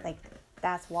 like,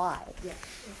 that's why. Yeah.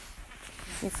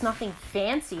 It's nothing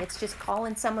fancy. It's just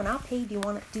calling someone up. Hey, do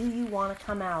you want to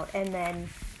come out? And then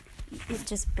it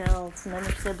just builds, and then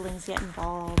their siblings get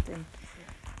involved, and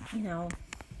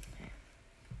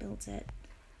builds it.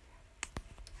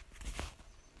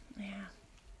 Yeah.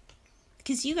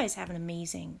 Because you guys have an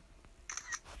amazing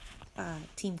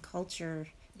team culture.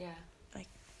 Yeah. Like,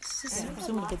 it's just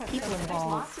so many good people involved. There's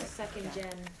lots of second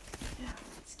gen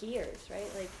skiers,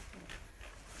 right? Like,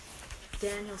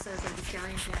 Daniel says like the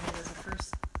Scallion family was the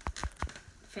first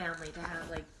family to have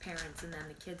like parents, and then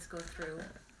the kids go through.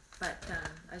 But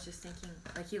I was just thinking,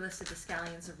 like, he listed the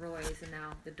Scallions, the Roys, and now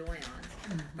the Doyons,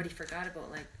 but he forgot about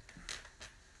like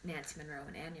Nancy Monroe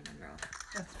and Anya Monroe.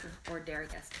 That's true. Or Derek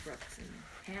Estabrookes and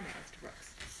Hannah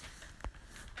Estabrookes.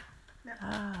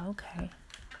 Ah, okay.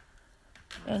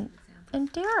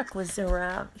 And Derek was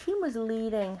around. He was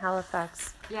leading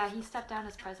Halifax. Yeah, he stepped down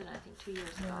as president, I think, 2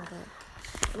 years ago.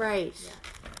 Right.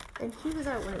 Yeah. And he was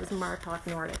out when it was Martok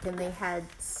Nordic, and they had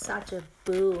such a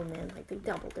boom, and like they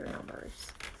doubled their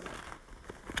numbers.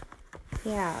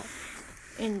 Yeah.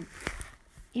 And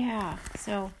yeah,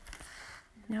 so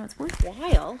now it's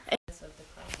worthwhile. Of the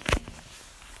club.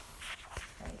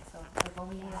 Right, so like when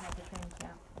we had the training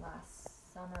camp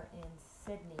last summer in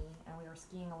Sydney, and we were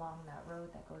skiing along that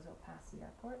road that goes out past the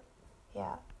airport,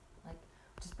 Yeah. like,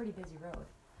 which is a pretty busy road.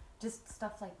 Just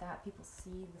stuff like that, people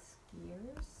see the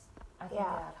skiers. I think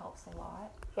Yeah. that helps a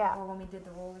lot. Yeah. Or when we did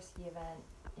the roller ski event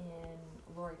in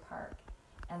Laurie Park,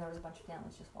 and there was a bunch of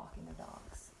families just walking their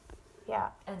dogs.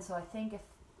 Yeah. And so I think if,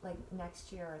 like,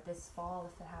 next year or this fall,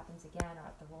 if it happens again, or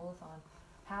at the rollathon,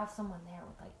 have someone there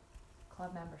with, like,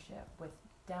 club membership, with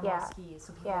demo Yeah. skis,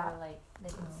 so people Yeah. are, like, they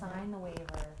can sign the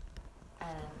waiver,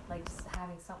 and, like, just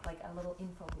having like, a little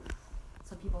info booth,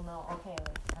 so people know, okay,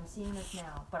 like, I'm seeing this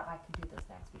now, but I could do this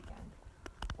next weekend.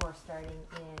 Or starting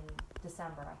in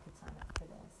December, I could sign up for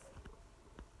this.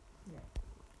 Yeah.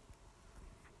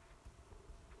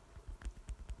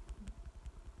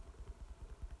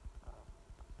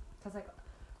 Because, like,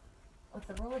 with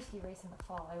the roller ski race in the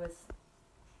fall,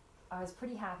 I was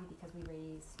pretty happy because we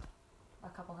raised a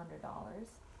couple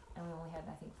 $100, and we only had,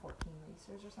 I think, 14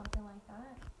 racers or something like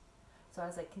that. So I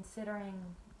was, like, considering,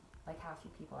 like, how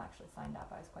few people actually signed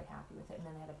up. I was quite happy with it. And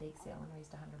then they had a big sale and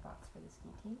raised $100 for the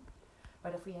ski team.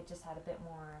 But if we had just had a bit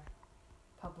more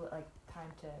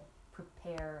time to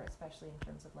prepare, especially in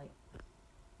terms of, like,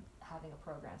 having a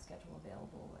program schedule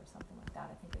available or something like that,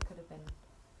 I think it could have been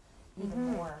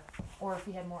even more. Or if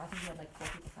we had more, I think we had like 4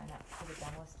 people sign up for the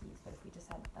demo skis, but if we just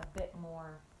had a bit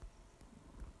more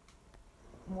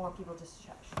people just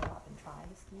show up and try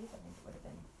the skis, I think it would have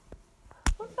been.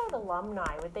 What about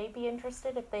alumni? Would they be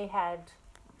interested if they had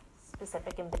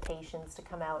specific invitations to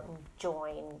come out and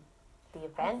join the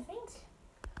event?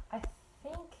 I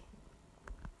think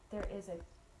there is a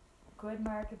good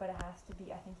market, but it has to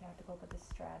be, I think you have to go with the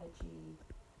strategy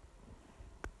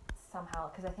somehow,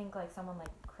 because I think like someone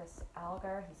like Chris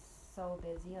Algar, he's so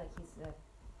busy, like he's a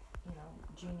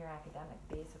junior academic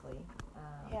basically.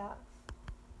 Yeah.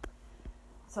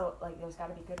 So like there's got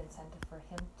to be good incentive for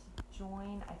him to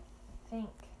join. I think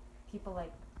people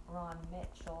like Ron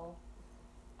Mitchell,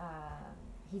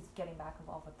 he's getting back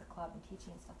involved with the club and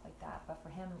teaching and stuff like that. But for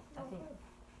him, I think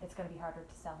it's going to be harder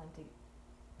to sell him to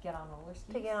get on roller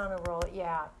skis. To get on a roller,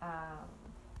 yeah.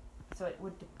 So it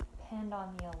would depend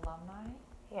on the alumni.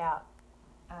 Yeah.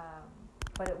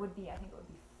 But it would be, I think it would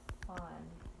be fun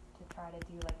to try to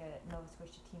do like a Nova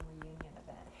Scotia team reunion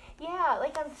event. Yeah,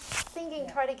 like I'm thinking,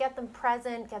 try to get them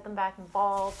present, get them back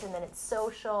involved, and then it's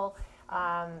social.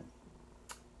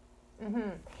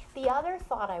 The other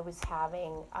thought I was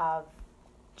having of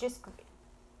just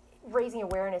raising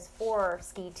awareness for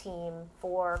ski team,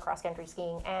 for cross-country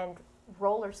skiing, and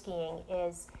roller skiing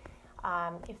is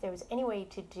if there was any way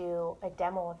to do a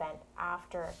demo event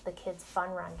after the kids'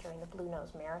 fun run during the Blue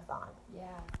Nose Marathon. Yeah.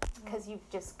 Because you've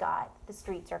just got, the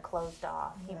streets are closed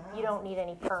off. You Yeah. don't need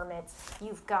any permits.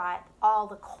 You've got all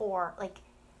the core, like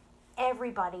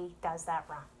everybody does that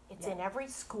run. It's in every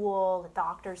school, the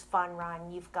doctor's fun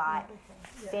run. You've got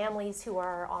families who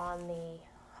are on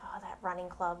that running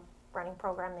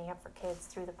program they have for kids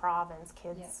through the province,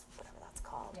 kids, Yeah. whatever that's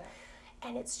called. Yeah.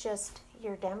 And it's just,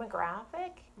 your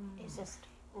demographic is just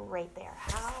right there.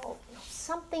 How,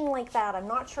 something like that. I'm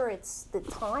not sure it's the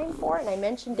time for it. And I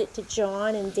mentioned it to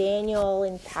John and Daniel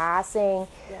in passing.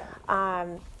 Yeah.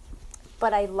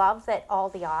 But I love that all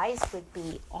the eyes would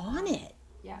be on it.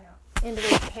 Yeah. And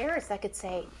the parents that could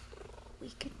say, we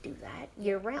could do that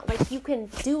year round. Like, you can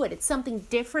do it. It's something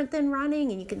different than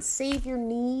running, and you can save your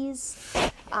knees.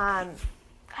 God,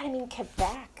 I mean,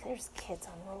 Quebec, there's kids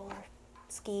on roller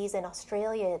skis. In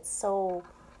Australia, it's so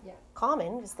Yeah.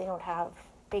 common because they don't have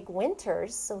big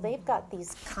winters. So they've got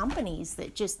these companies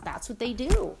that just, that's what they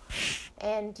do.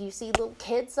 And you see little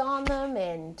kids on them.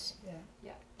 And Yeah.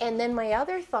 and then my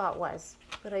other thought was,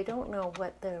 but I don't know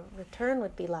what the return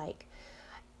would be like.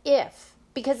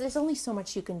 Because there's only so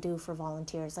much you can do for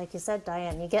volunteers. Like you said,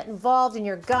 Diane, you get involved and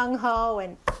you're gung-ho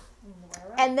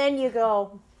and then you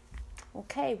go,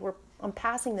 okay, I'm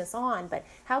passing this on, but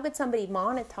how could somebody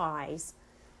monetize,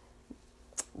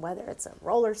 whether it's a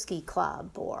roller ski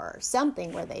club or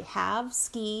something where they have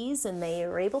skis and they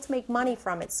are able to make money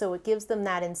from it, so it gives them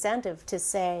that incentive to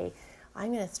say,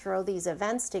 I'm going to throw these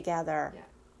events together. Yeah.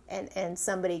 And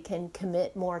somebody can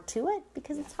commit more to it,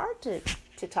 because it's hard to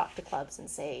talk to clubs and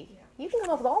say, you can come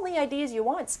up with all the ideas you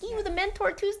want. Ski with a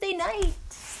mentor Tuesday night,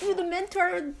 ski with a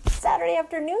mentor Saturday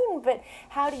afternoon, but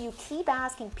how do you keep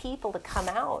asking people to come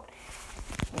out?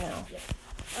 You know. Yeah.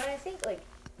 And I think, like,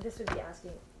 this would be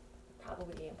asking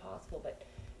probably impossible, but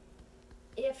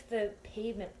if the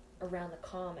pavement around the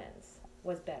commons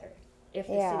was better, if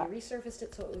the Yeah. city resurfaced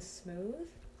it so it was smooth,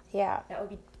 Yeah, that would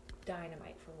be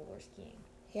dynamite for roller skiing.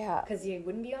 yeah, Because you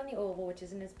wouldn't be on the oval, which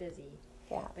isn't as busy,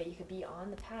 yeah, but you could be on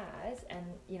the paths, and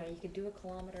you could do a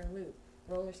kilometer loop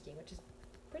roller skiing, which is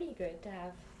pretty good to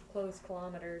have closed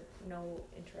kilometer, no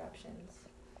interruptions.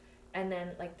 And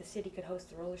then, like, the city could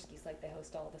host the roller skis like they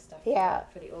host all the stuff Yeah.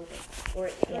 for the oval. Or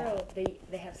at Truro,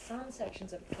 they have some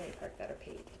sections of Victoria Park that are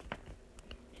paved.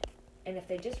 And if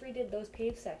they just redid those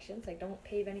paved sections, like, don't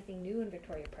pave anything new in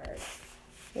Victoria Park,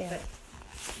 yeah,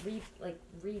 but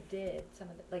redid some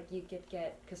of the, like, you could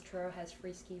get, because Truro has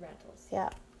free ski rentals. yeah.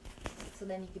 So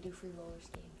then you could do free roller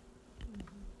skiing.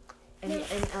 And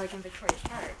like in Victoria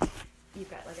Park, you've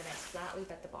got like a nice flat loop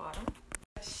at the bottom.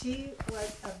 She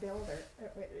was a builder.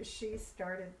 She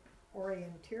started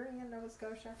orienteering in Nova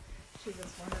Scotia. She was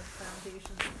one of the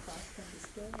foundations of cross-country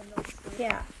skiing in Nova Scotia.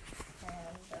 Yeah,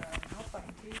 And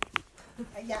alpine too.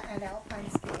 Yeah, and alpine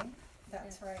skiing.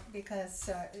 That's right. Because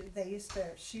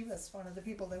she was one of the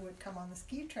people that would come on the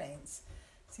ski trains.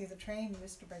 See, the train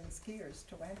used to bring skiers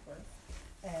to Wentworth.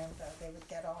 And they would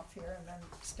get off here and then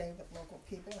stay with local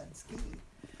people and ski.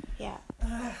 yeah,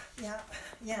 Yeah.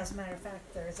 As a matter of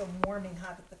fact, there's a warming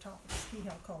hut at the top of the ski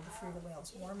hill called the Frida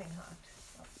Wales Warming Hut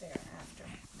up there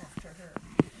after her.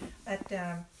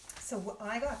 But so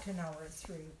I got to know her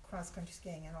through cross-country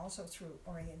skiing and also through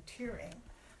orienteering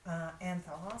and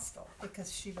the hostel,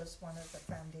 because she was one of the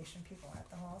foundation people at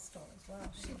the hostel as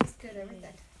well. She just did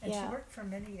everything. And Yeah. she worked for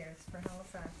many years for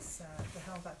Halifax, the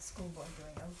Halifax School Board,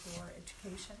 doing outdoor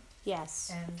education. yes,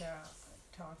 And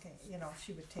talking,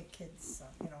 she would take kids,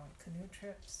 on canoe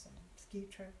trips and ski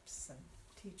trips and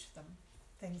teach them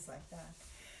things like that.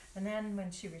 And then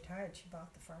when she retired, she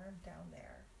bought the farm down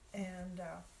there. And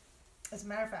as a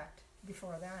matter of fact,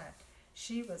 before that,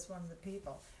 she was one of the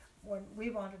people. When we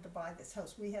wanted to buy this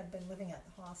house, we had been living at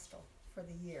the hostel for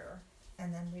the year,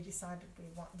 and then we decided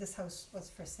this house was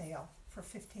for sale for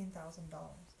 $15,000,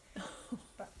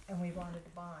 and we wanted to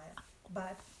buy it.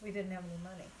 But we didn't have any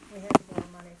money. We had to borrow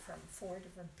money from 4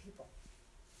 different people.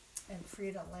 And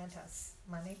Frida lent us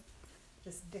money.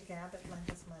 This Dick Abbott lent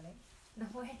us money. No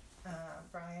way.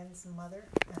 Brian's mother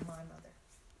and my mother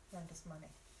lent us money.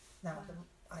 Now,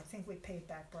 I think we paid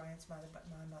back Brian's mother, but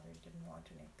my mother didn't want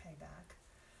to pay back.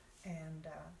 And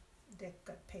Dick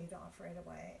got paid off right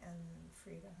away, and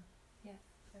Frida. Yeah.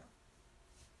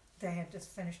 They had just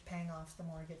finished paying off the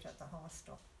mortgage at the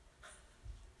hostel.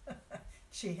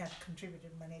 She had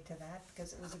contributed money to that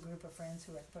because it was a group of friends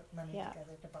who had put money Yeah.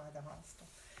 together to buy the hostel,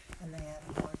 and they had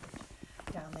a mortgage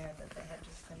down there that they had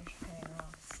just finished paying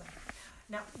off. So,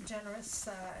 now, generous,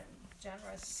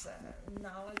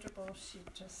 knowledgeable. She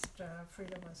just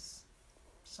Frida was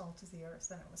salt of the earth,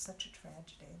 and it was such a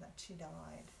tragedy that she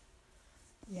died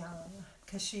young,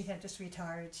 because she had just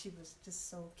retired. She was just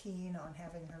so keen on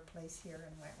having her place here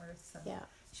in Wentworth, and yeah,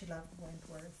 she loved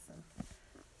Wentworth, and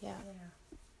yeah.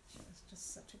 she was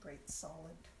just such a great,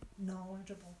 solid,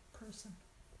 knowledgeable person.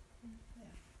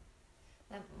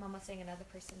 Mom was saying another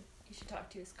person you should talk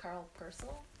to is Carl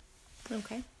Purcell,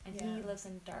 Okay. and Yeah. he lives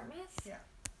in Dartmouth. Yeah.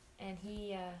 And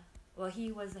he well,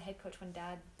 he was the head coach when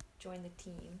Dad joined the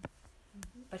team,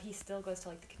 but he still goes to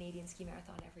like the Canadian Ski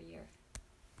Marathon every year.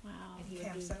 Wow. And he would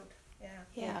Camps be out. Yeah.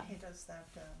 Yeah. He does that,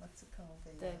 what's it called?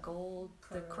 the gold,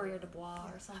 the Courrier de Bois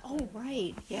or something. Oh,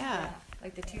 right. Yeah.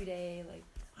 Like the 2-day, like,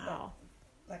 Wow.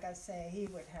 Like I say, he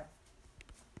would have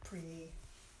pre-me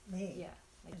yeah.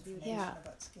 Like he would information Yeah.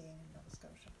 about skiing in Nova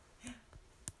Scotia.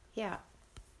 Yeah.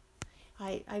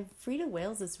 I Frida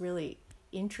Wales is really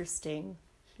interesting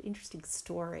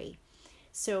story.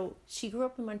 So she grew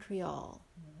up in Montreal.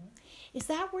 Is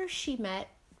that where she met,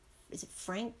 is it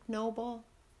Frank Noble?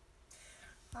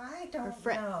 I don't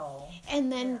Fred. know.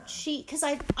 And then Yeah. because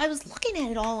I was looking at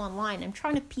it all online. I'm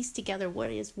trying to piece together what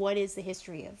is the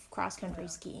history of cross country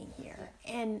skiing here.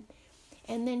 And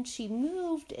then she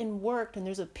moved and worked, and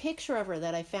there's a picture of her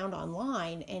that I found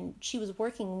online, and she was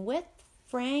working with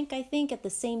Frank, I think, at the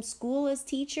same school as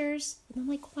teachers. And I'm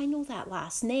like, oh, I know that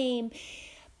last name.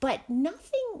 But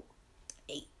nothing,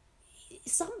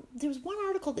 there was one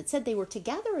article that said they were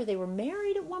together or they were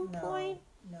married at one point.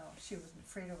 No,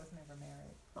 Frida was never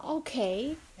married.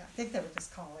 Okay. Yeah, I think they were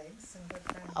just colleagues and good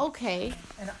friends. Okay.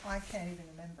 And I can't even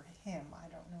remember him. I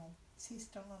don't know. Is he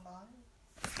still alive?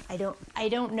 I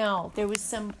don't know. There was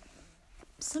some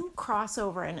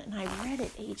crossover in it, and I read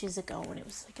it ages ago, and it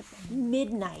was like at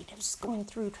midnight. I was just going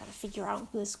through trying to figure out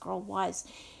who this girl was.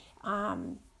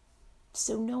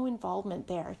 So no involvement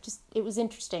there. Just it was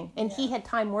interesting. And he had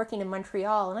time working in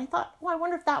Montreal, and I thought, well, I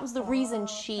wonder if that was the reason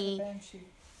she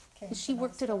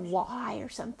worked at a Y or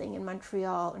something in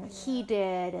Montreal, and he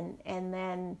did, and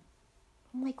then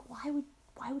I'm like, why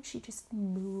would she just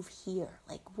move here?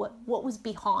 Like, what was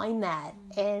behind that?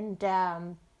 And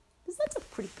because that's a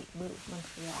pretty big move,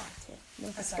 Montreal to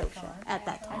Nova Scotia at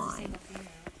that as a time. single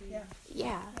female, too. Yeah.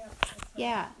 Yeah, That's right.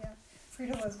 yeah,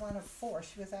 Frida was one of 4.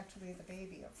 She was actually the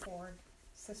baby of 4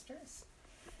 sisters.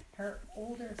 Her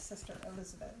older sister,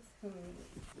 Elizabeth, who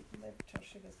lived till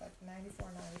she was like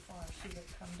 94, 95, she would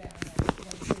come down and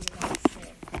when she was on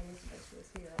sick, Elizabeth was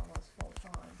here almost full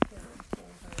time, caring for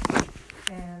her.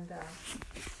 And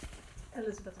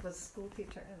Elizabeth was a school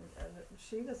teacher, and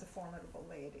she was a formidable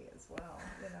lady as well,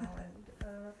 you know, and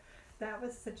that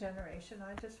was the generation.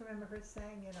 I just remember her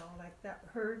saying, you know, like that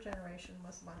her generation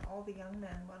was when all the young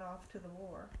men went off to the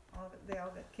war. They all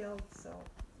got killed, so,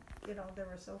 you know, there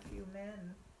were so few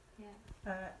men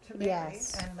to marry.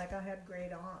 Yes. And like I had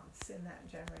great aunts in that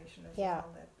generation as Yeah. well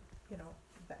that, you know,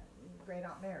 that great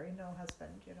aunt Mary, no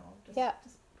husband, you know, just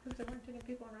because there weren't any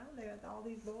people around there. All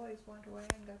these boys went away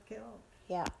and got killed.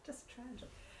 yeah, Just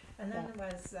tragic. And then there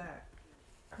was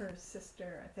her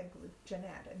sister, I think it was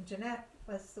Jeanette. And Jeanette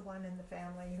was the one in the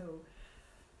family who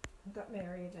got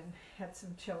married and had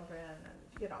some children. And,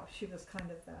 you know, she was kind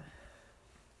of the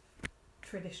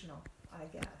traditional, I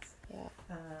guess. yeah.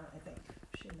 I think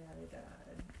she married a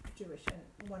Jewish, and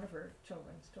one of her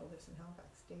children still lives in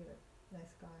Halifax, David.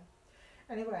 Nice guy.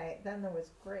 Anyway, then there was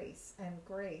Grace, and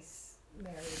Grace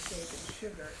married David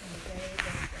Sugar, and they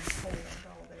lived in Poland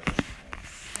all their lives.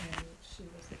 And she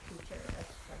was a teacher at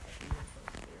like a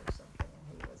university or something,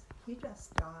 and he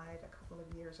just died a couple of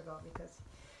years ago because,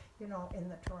 you know, in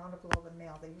the Toronto Globe and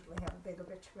Mail, they usually have a big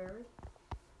obituary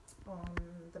on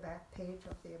the back page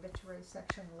of the obituary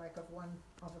section, like of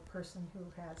a person who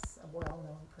has a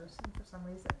well-known person for some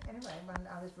reason. Anyway, when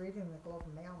I was reading the Globe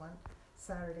and Mail one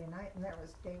Saturday night, and there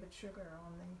was David Sugar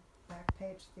on the back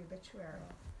page of the obituary.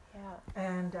 Yeah.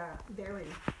 And very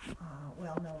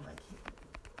well known, like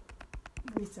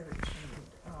research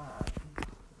and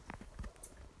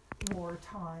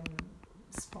wartime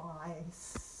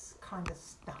spies kind of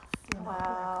stuff, you know, that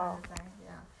kind of thing.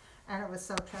 Yeah. And it was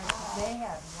so tragic. They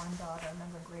had one daughter, I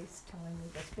remember Grace telling me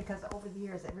this, because over the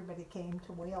years everybody came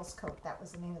to Walescote. That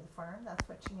was the name of the farm. That's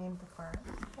what she named the farm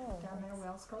down there,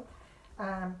 Walescote.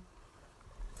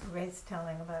 Grace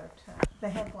telling about, they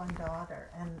had one daughter,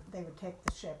 and they would take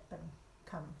the ship and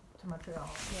come to Montreal,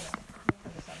 you know, for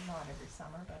the summer, not every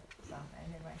summer, but some.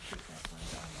 Anyway, she said one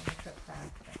time on the trip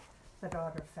back, the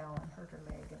daughter fell and hurt her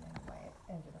leg, and anyway, it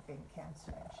ended up being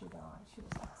cancer, and she died. She was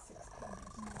like 16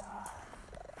 years old.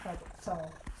 But, so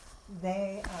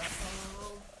they are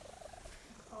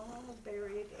all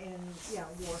buried in,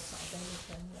 Warsaw. They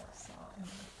lived in Warsaw.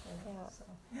 So.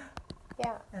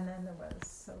 Yeah. And then there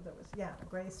was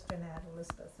Grace, Jeanette,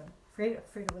 Elizabeth, and Frida.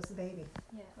 Frida was the baby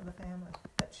of the family,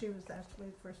 but she was actually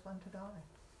the first one to die.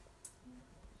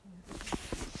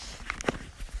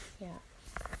 Yeah.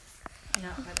 No,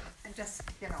 but just,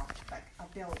 you know, like a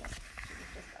builder. She was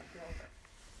just a builder.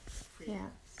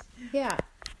 Frida. Yeah.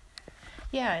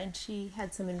 Yeah, and she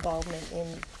had some involvement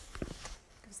in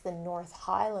the North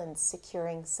Highlands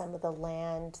securing some of the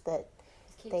land that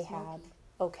they had.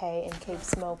 okay, in Cape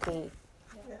Smoky.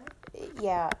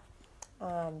 Yeah.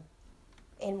 Yeah.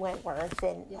 In Wentworth,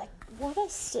 and what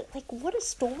a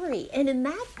story. And in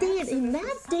that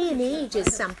day and age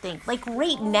is something like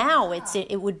right now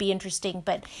it would be interesting,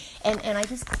 but and I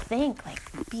just think like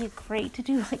it'd be great to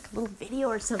do like a little video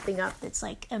or something up that's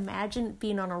like, imagine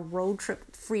being on a road trip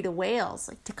with Frida Wales,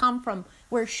 like to come from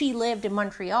where she lived in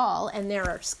Montreal, and there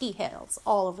are ski hills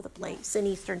all over the place in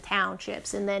eastern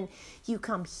townships, and then you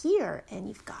come here and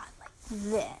you've got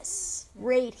this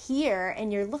right here,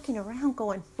 and you're looking around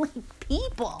going like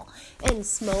people and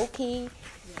Smoky,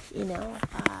 you know.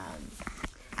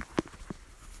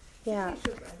 Yeah. You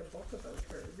should write a book about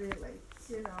her, really,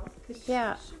 you know, because she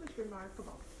was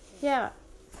remarkable. Yeah.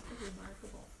 A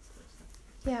remarkable person.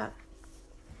 Yeah.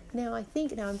 Now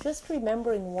I'm just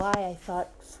remembering why I thought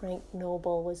Frank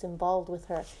Noble was involved with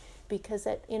her, because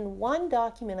in one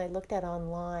document I looked at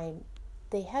online,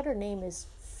 they had her name as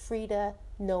Frida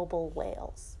Noble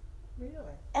Wales.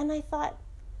 Really? And I thought,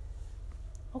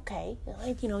 okay,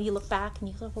 you know, you look back and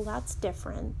you go, well, that's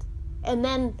different. And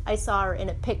then I saw her in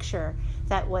a picture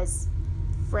that was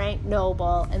Frank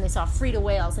Noble, and they saw Frida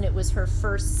Wales, and it was her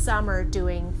first summer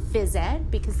doing phys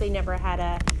ed, because they never had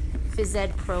a phys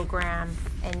ed program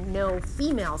and no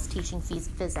females teaching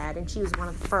phys ed, and she was one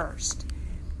of the first.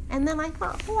 And then I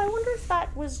thought, I wonder if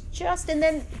that was just, and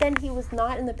then he was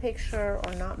not in the picture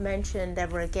or not mentioned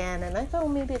ever again. And I thought,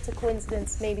 maybe it's a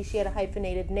coincidence. Maybe she had a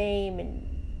hyphenated name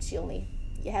and she only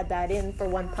had that in for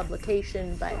one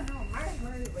publication. But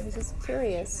I was just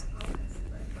curious.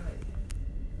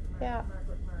 Yeah.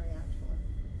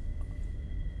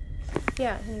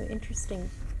 Yeah, interesting.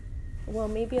 Well,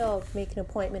 maybe I'll make an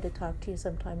appointment to talk to you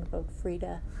sometime about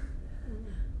Frida.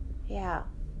 Yeah.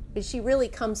 But she really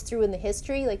comes through in the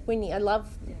history. Like I love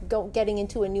getting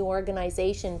into a new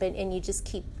organization, and you just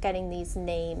keep getting these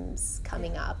names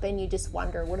coming up, and you just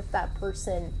wonder, what if that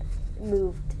person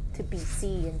moved to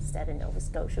BC instead of Nova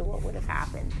Scotia? What would have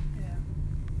happened? Yeah.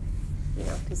 You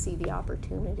know, to see the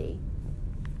opportunity.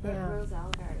 Yeah. Rose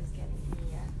Algard is getting the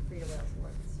Frida Wales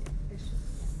Award this year.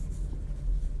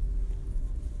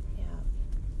 Yeah.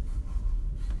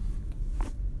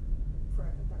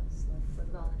 That's like for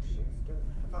the Volunteer.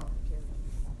 Volunteer.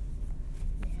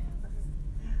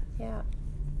 Yeah.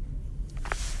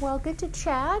 Well, good to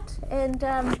chat, and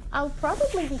I'll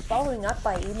probably be following up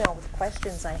by email with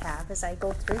questions I have as I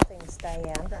go through things,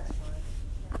 Diane. That's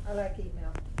fine. I like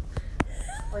email.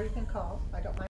 Or you can call. I don't mind.